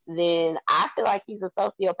 then I feel like he's a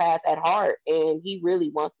sociopath at heart and he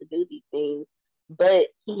really wants to do these things, but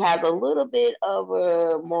he has a little bit of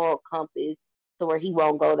a moral compass to where he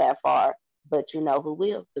won't go that far. But you know who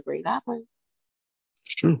will? The Green Goblin.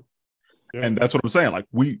 It's true. Yeah. And that's what I'm saying. Like,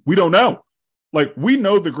 we don't know. Like, we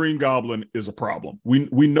know the Green Goblin is a problem. We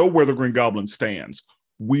know where the Green Goblin stands.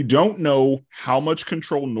 We don't know how much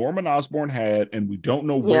control Norman Osborn had, and we don't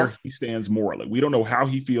know where he stands morally. We don't know how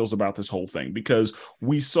he feels about this whole thing, because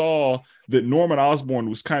we saw that Norman Osborn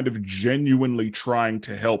was kind of genuinely trying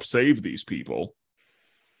to help save these people.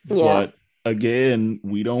 Yeah. But again,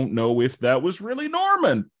 we don't know if that was really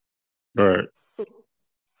Norman. All right.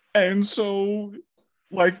 And so,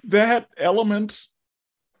 like, that element,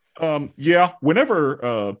 whenever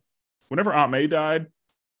Aunt May died,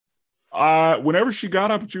 whenever she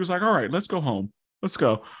got up and she was like, all right, let's go home. Let's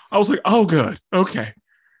go. I was like, oh, good. Okay.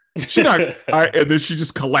 She not, and then she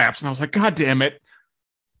just collapsed. And I was like, God damn it.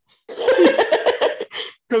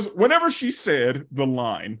 Because whenever she said the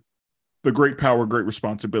line, the great power, great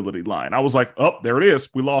responsibility line, I was like, oh, there it is.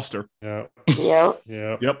 We lost her.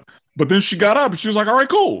 Yep. But then she got up and she was like, all right,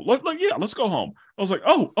 cool. Let's go home. I was like,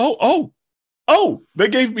 oh, they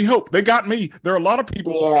gave me hope. They got me. There are a lot of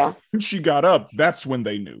people. When she got up, that's when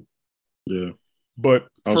they knew. Yeah. But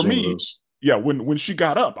for me, when she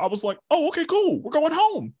got up, I was like, oh, okay, cool. We're going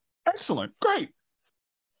home. Excellent. Great.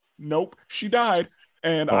 Nope. She died.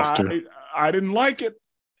 And I didn't like it.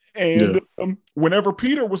 And whenever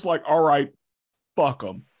Peter was like, all right, fuck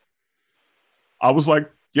them, I was like,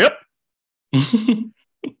 yep.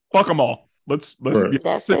 Fuck them all. Let's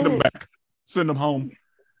send them back. Send them home.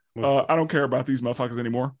 I don't care about these motherfuckers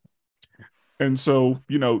anymore. And so,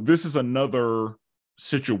 this is another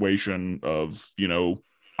situation of,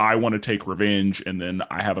 I want to take revenge, and then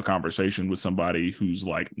I have a conversation with somebody who's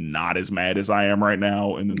like not as mad as I am right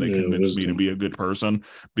now, and then they convince me to be a good person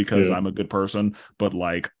because I'm a good person, but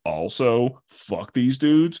like also fuck these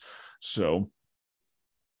dudes. So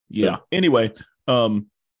yeah. Anyway,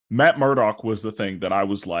 Matt Murdock was the thing that I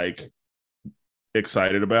was like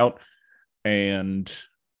excited about, and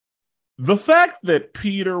the fact that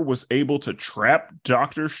Peter was able to trap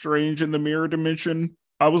Doctor Strange in the mirror dimension,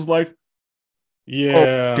 I was like,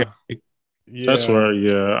 yeah, okay. That's right.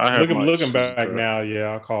 Yeah, I have looking back now. Yeah,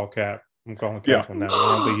 I'll call Cap. I'm calling Cap on that one.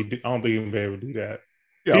 I don't think he'll be able to do that.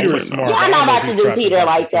 Yeah, Peter is smart. I'm not about to do Peter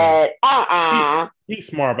like that. He's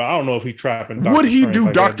smart, but I don't know if he's trapping. Would he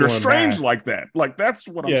do Doctor Strange like that? Like that's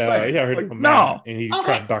what I'm saying. Yeah, like, no, and he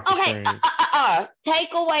trapped Doctor Strange. Take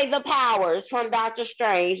away the powers from Doctor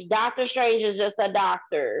Strange. Doctor Strange is just a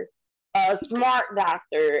doctor, a smart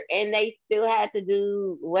doctor, and they still had to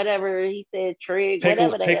do whatever he said.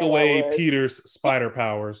 Take away Peter's spider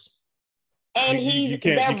powers. And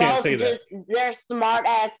they're smart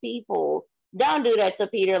ass people. Don't do that to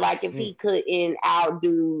Peter like if he couldn't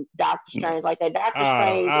outdo Doctor Strange like that. Doctor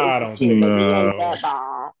Strange I don't think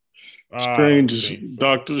so.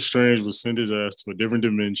 Doctor Strange would send his ass to a different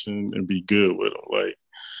dimension and be good with him. Like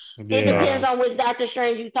it depends on which Doctor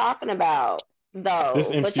Strange you're talking about, though.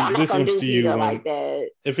 This MCU like that.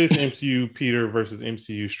 If it's MCU Peter versus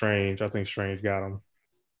MCU Strange, I think Strange got him.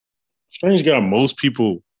 Strange got most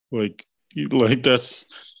people like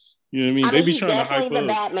that's. You know what I mean? They be trying to hype up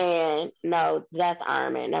Batman. No, that's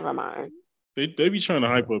Iron Man. Never mind. They be trying to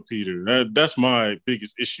hype up Peter. That's my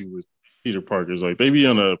biggest issue with Peter Parker. Is like they be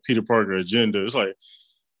on a Peter Parker agenda. It's like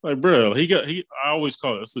bro, I always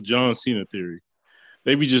call it's the John Cena theory.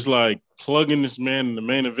 They be just like plugging this man in the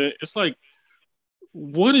main event. It's like,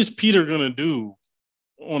 what is Peter gonna do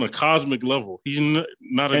on a cosmic level? He's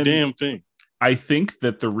not a damn thing. I think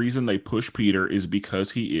that the reason they push Peter is because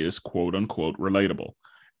he is quote unquote relatable.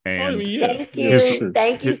 And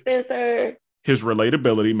thank you, Spencer. His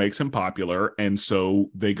relatability makes him popular, and so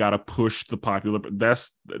they got to push the popular.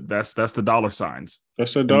 That's the dollar signs.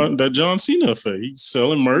 That's that John Cena effect. He's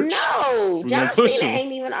selling merch. No, John Cena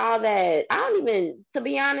ain't even all that. I don't even. To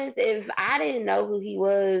be honest, if I didn't know who he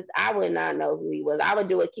was, I would not know who he was. I would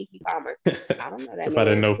do a Kiki Palmer. I don't know that. If I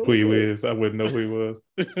didn't know who he was, I wouldn't know who he was.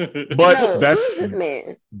 But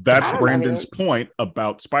that's Brandon's point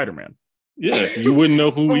about Spider-Man. Yeah, you wouldn't know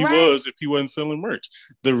who he was if he wasn't selling merch.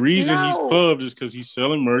 The reason he's pubbed is because he's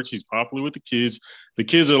selling merch. He's popular with the kids. The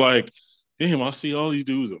kids are like, damn, I see all these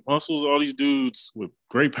dudes with muscles, all these dudes with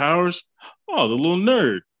great powers. Oh, the little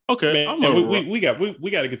nerd. Okay, we got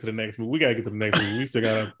to get to the next movie. We We still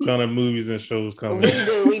got a ton of movies and shows coming.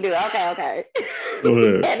 We do. Okay. Go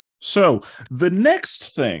ahead. So the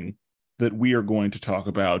next thing that we are going to talk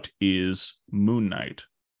about is Moon Knight.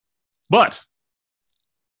 But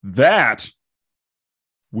that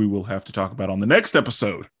we will have to talk about on the next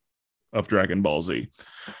episode of Dragon Ball Z,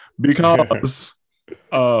 because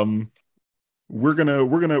we're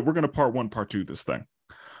gonna part one, part two this thing.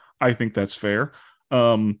 I think that's fair.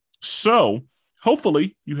 So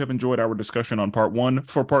hopefully you have enjoyed our discussion on part one.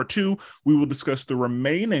 For part two, we will discuss the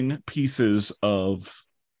remaining pieces of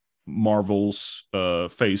Marvel's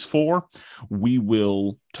phase 4. We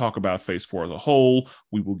will talk about phase 4 as a whole.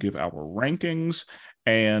 We will give our rankings.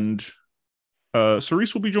 And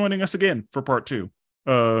Cerise will be joining us again for part 2.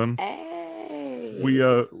 Hey. We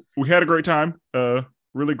had a great time.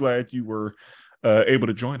 Really glad you were able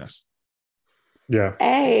to join us. Yeah.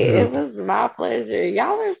 Hey, it was my pleasure.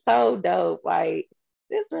 Y'all are so dope. Like,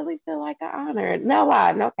 this really feel like an honor. No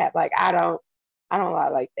lie, no cap. Like, I don't lie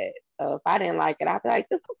like that. So if I didn't like it, I'd be like,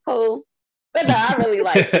 this was cool. But no, I really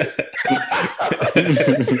like it.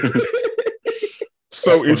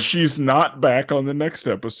 So if she's not back on the next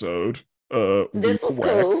episode, this was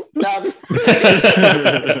cool. No,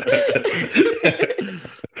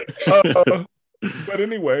 but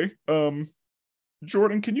anyway,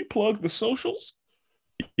 Jordan, can you plug the socials?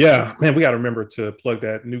 Yeah, man, we got to remember to plug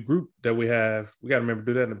that new group that we have. We got to remember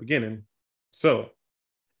to do that in the beginning. So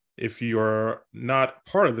if you are not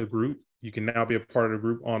part of the group, you can now be a part of the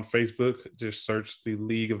group on Facebook. Just search the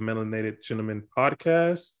League of Melanated Gentlemen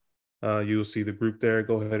podcast. You'll see the group there.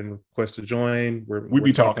 Go ahead and request to join. We're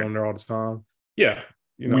be talking on there all the time. Yeah,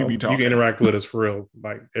 you can interact with us for real.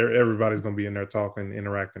 Like everybody's gonna be in there talking,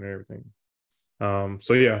 interacting, and everything.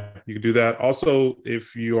 So yeah, you can do that. Also,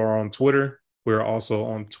 if you are on Twitter, we're also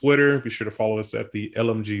on Twitter. Be sure to follow us at the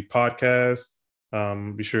LMG Podcast.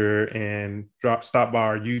 Be sure and stop by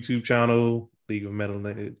our YouTube channel, League of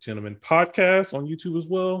Melanated Gentlemen Podcast on YouTube as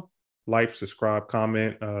well. Like, subscribe,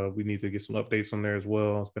 comment. We need to get some updates on there as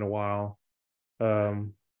well. It's been a while.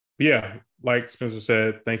 yeah, like Spencer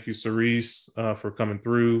said, thank you, Cerise, for coming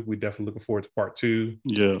through. We definitely looking forward to part 2.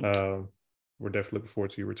 Yeah. We're definitely looking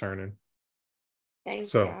forward to you returning. Thank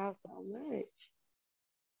So, y'all so much.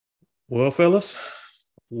 well, fellas,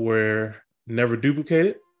 we're never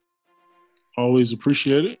duplicated. Always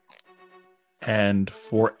appreciate it. And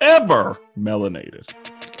forever melanated.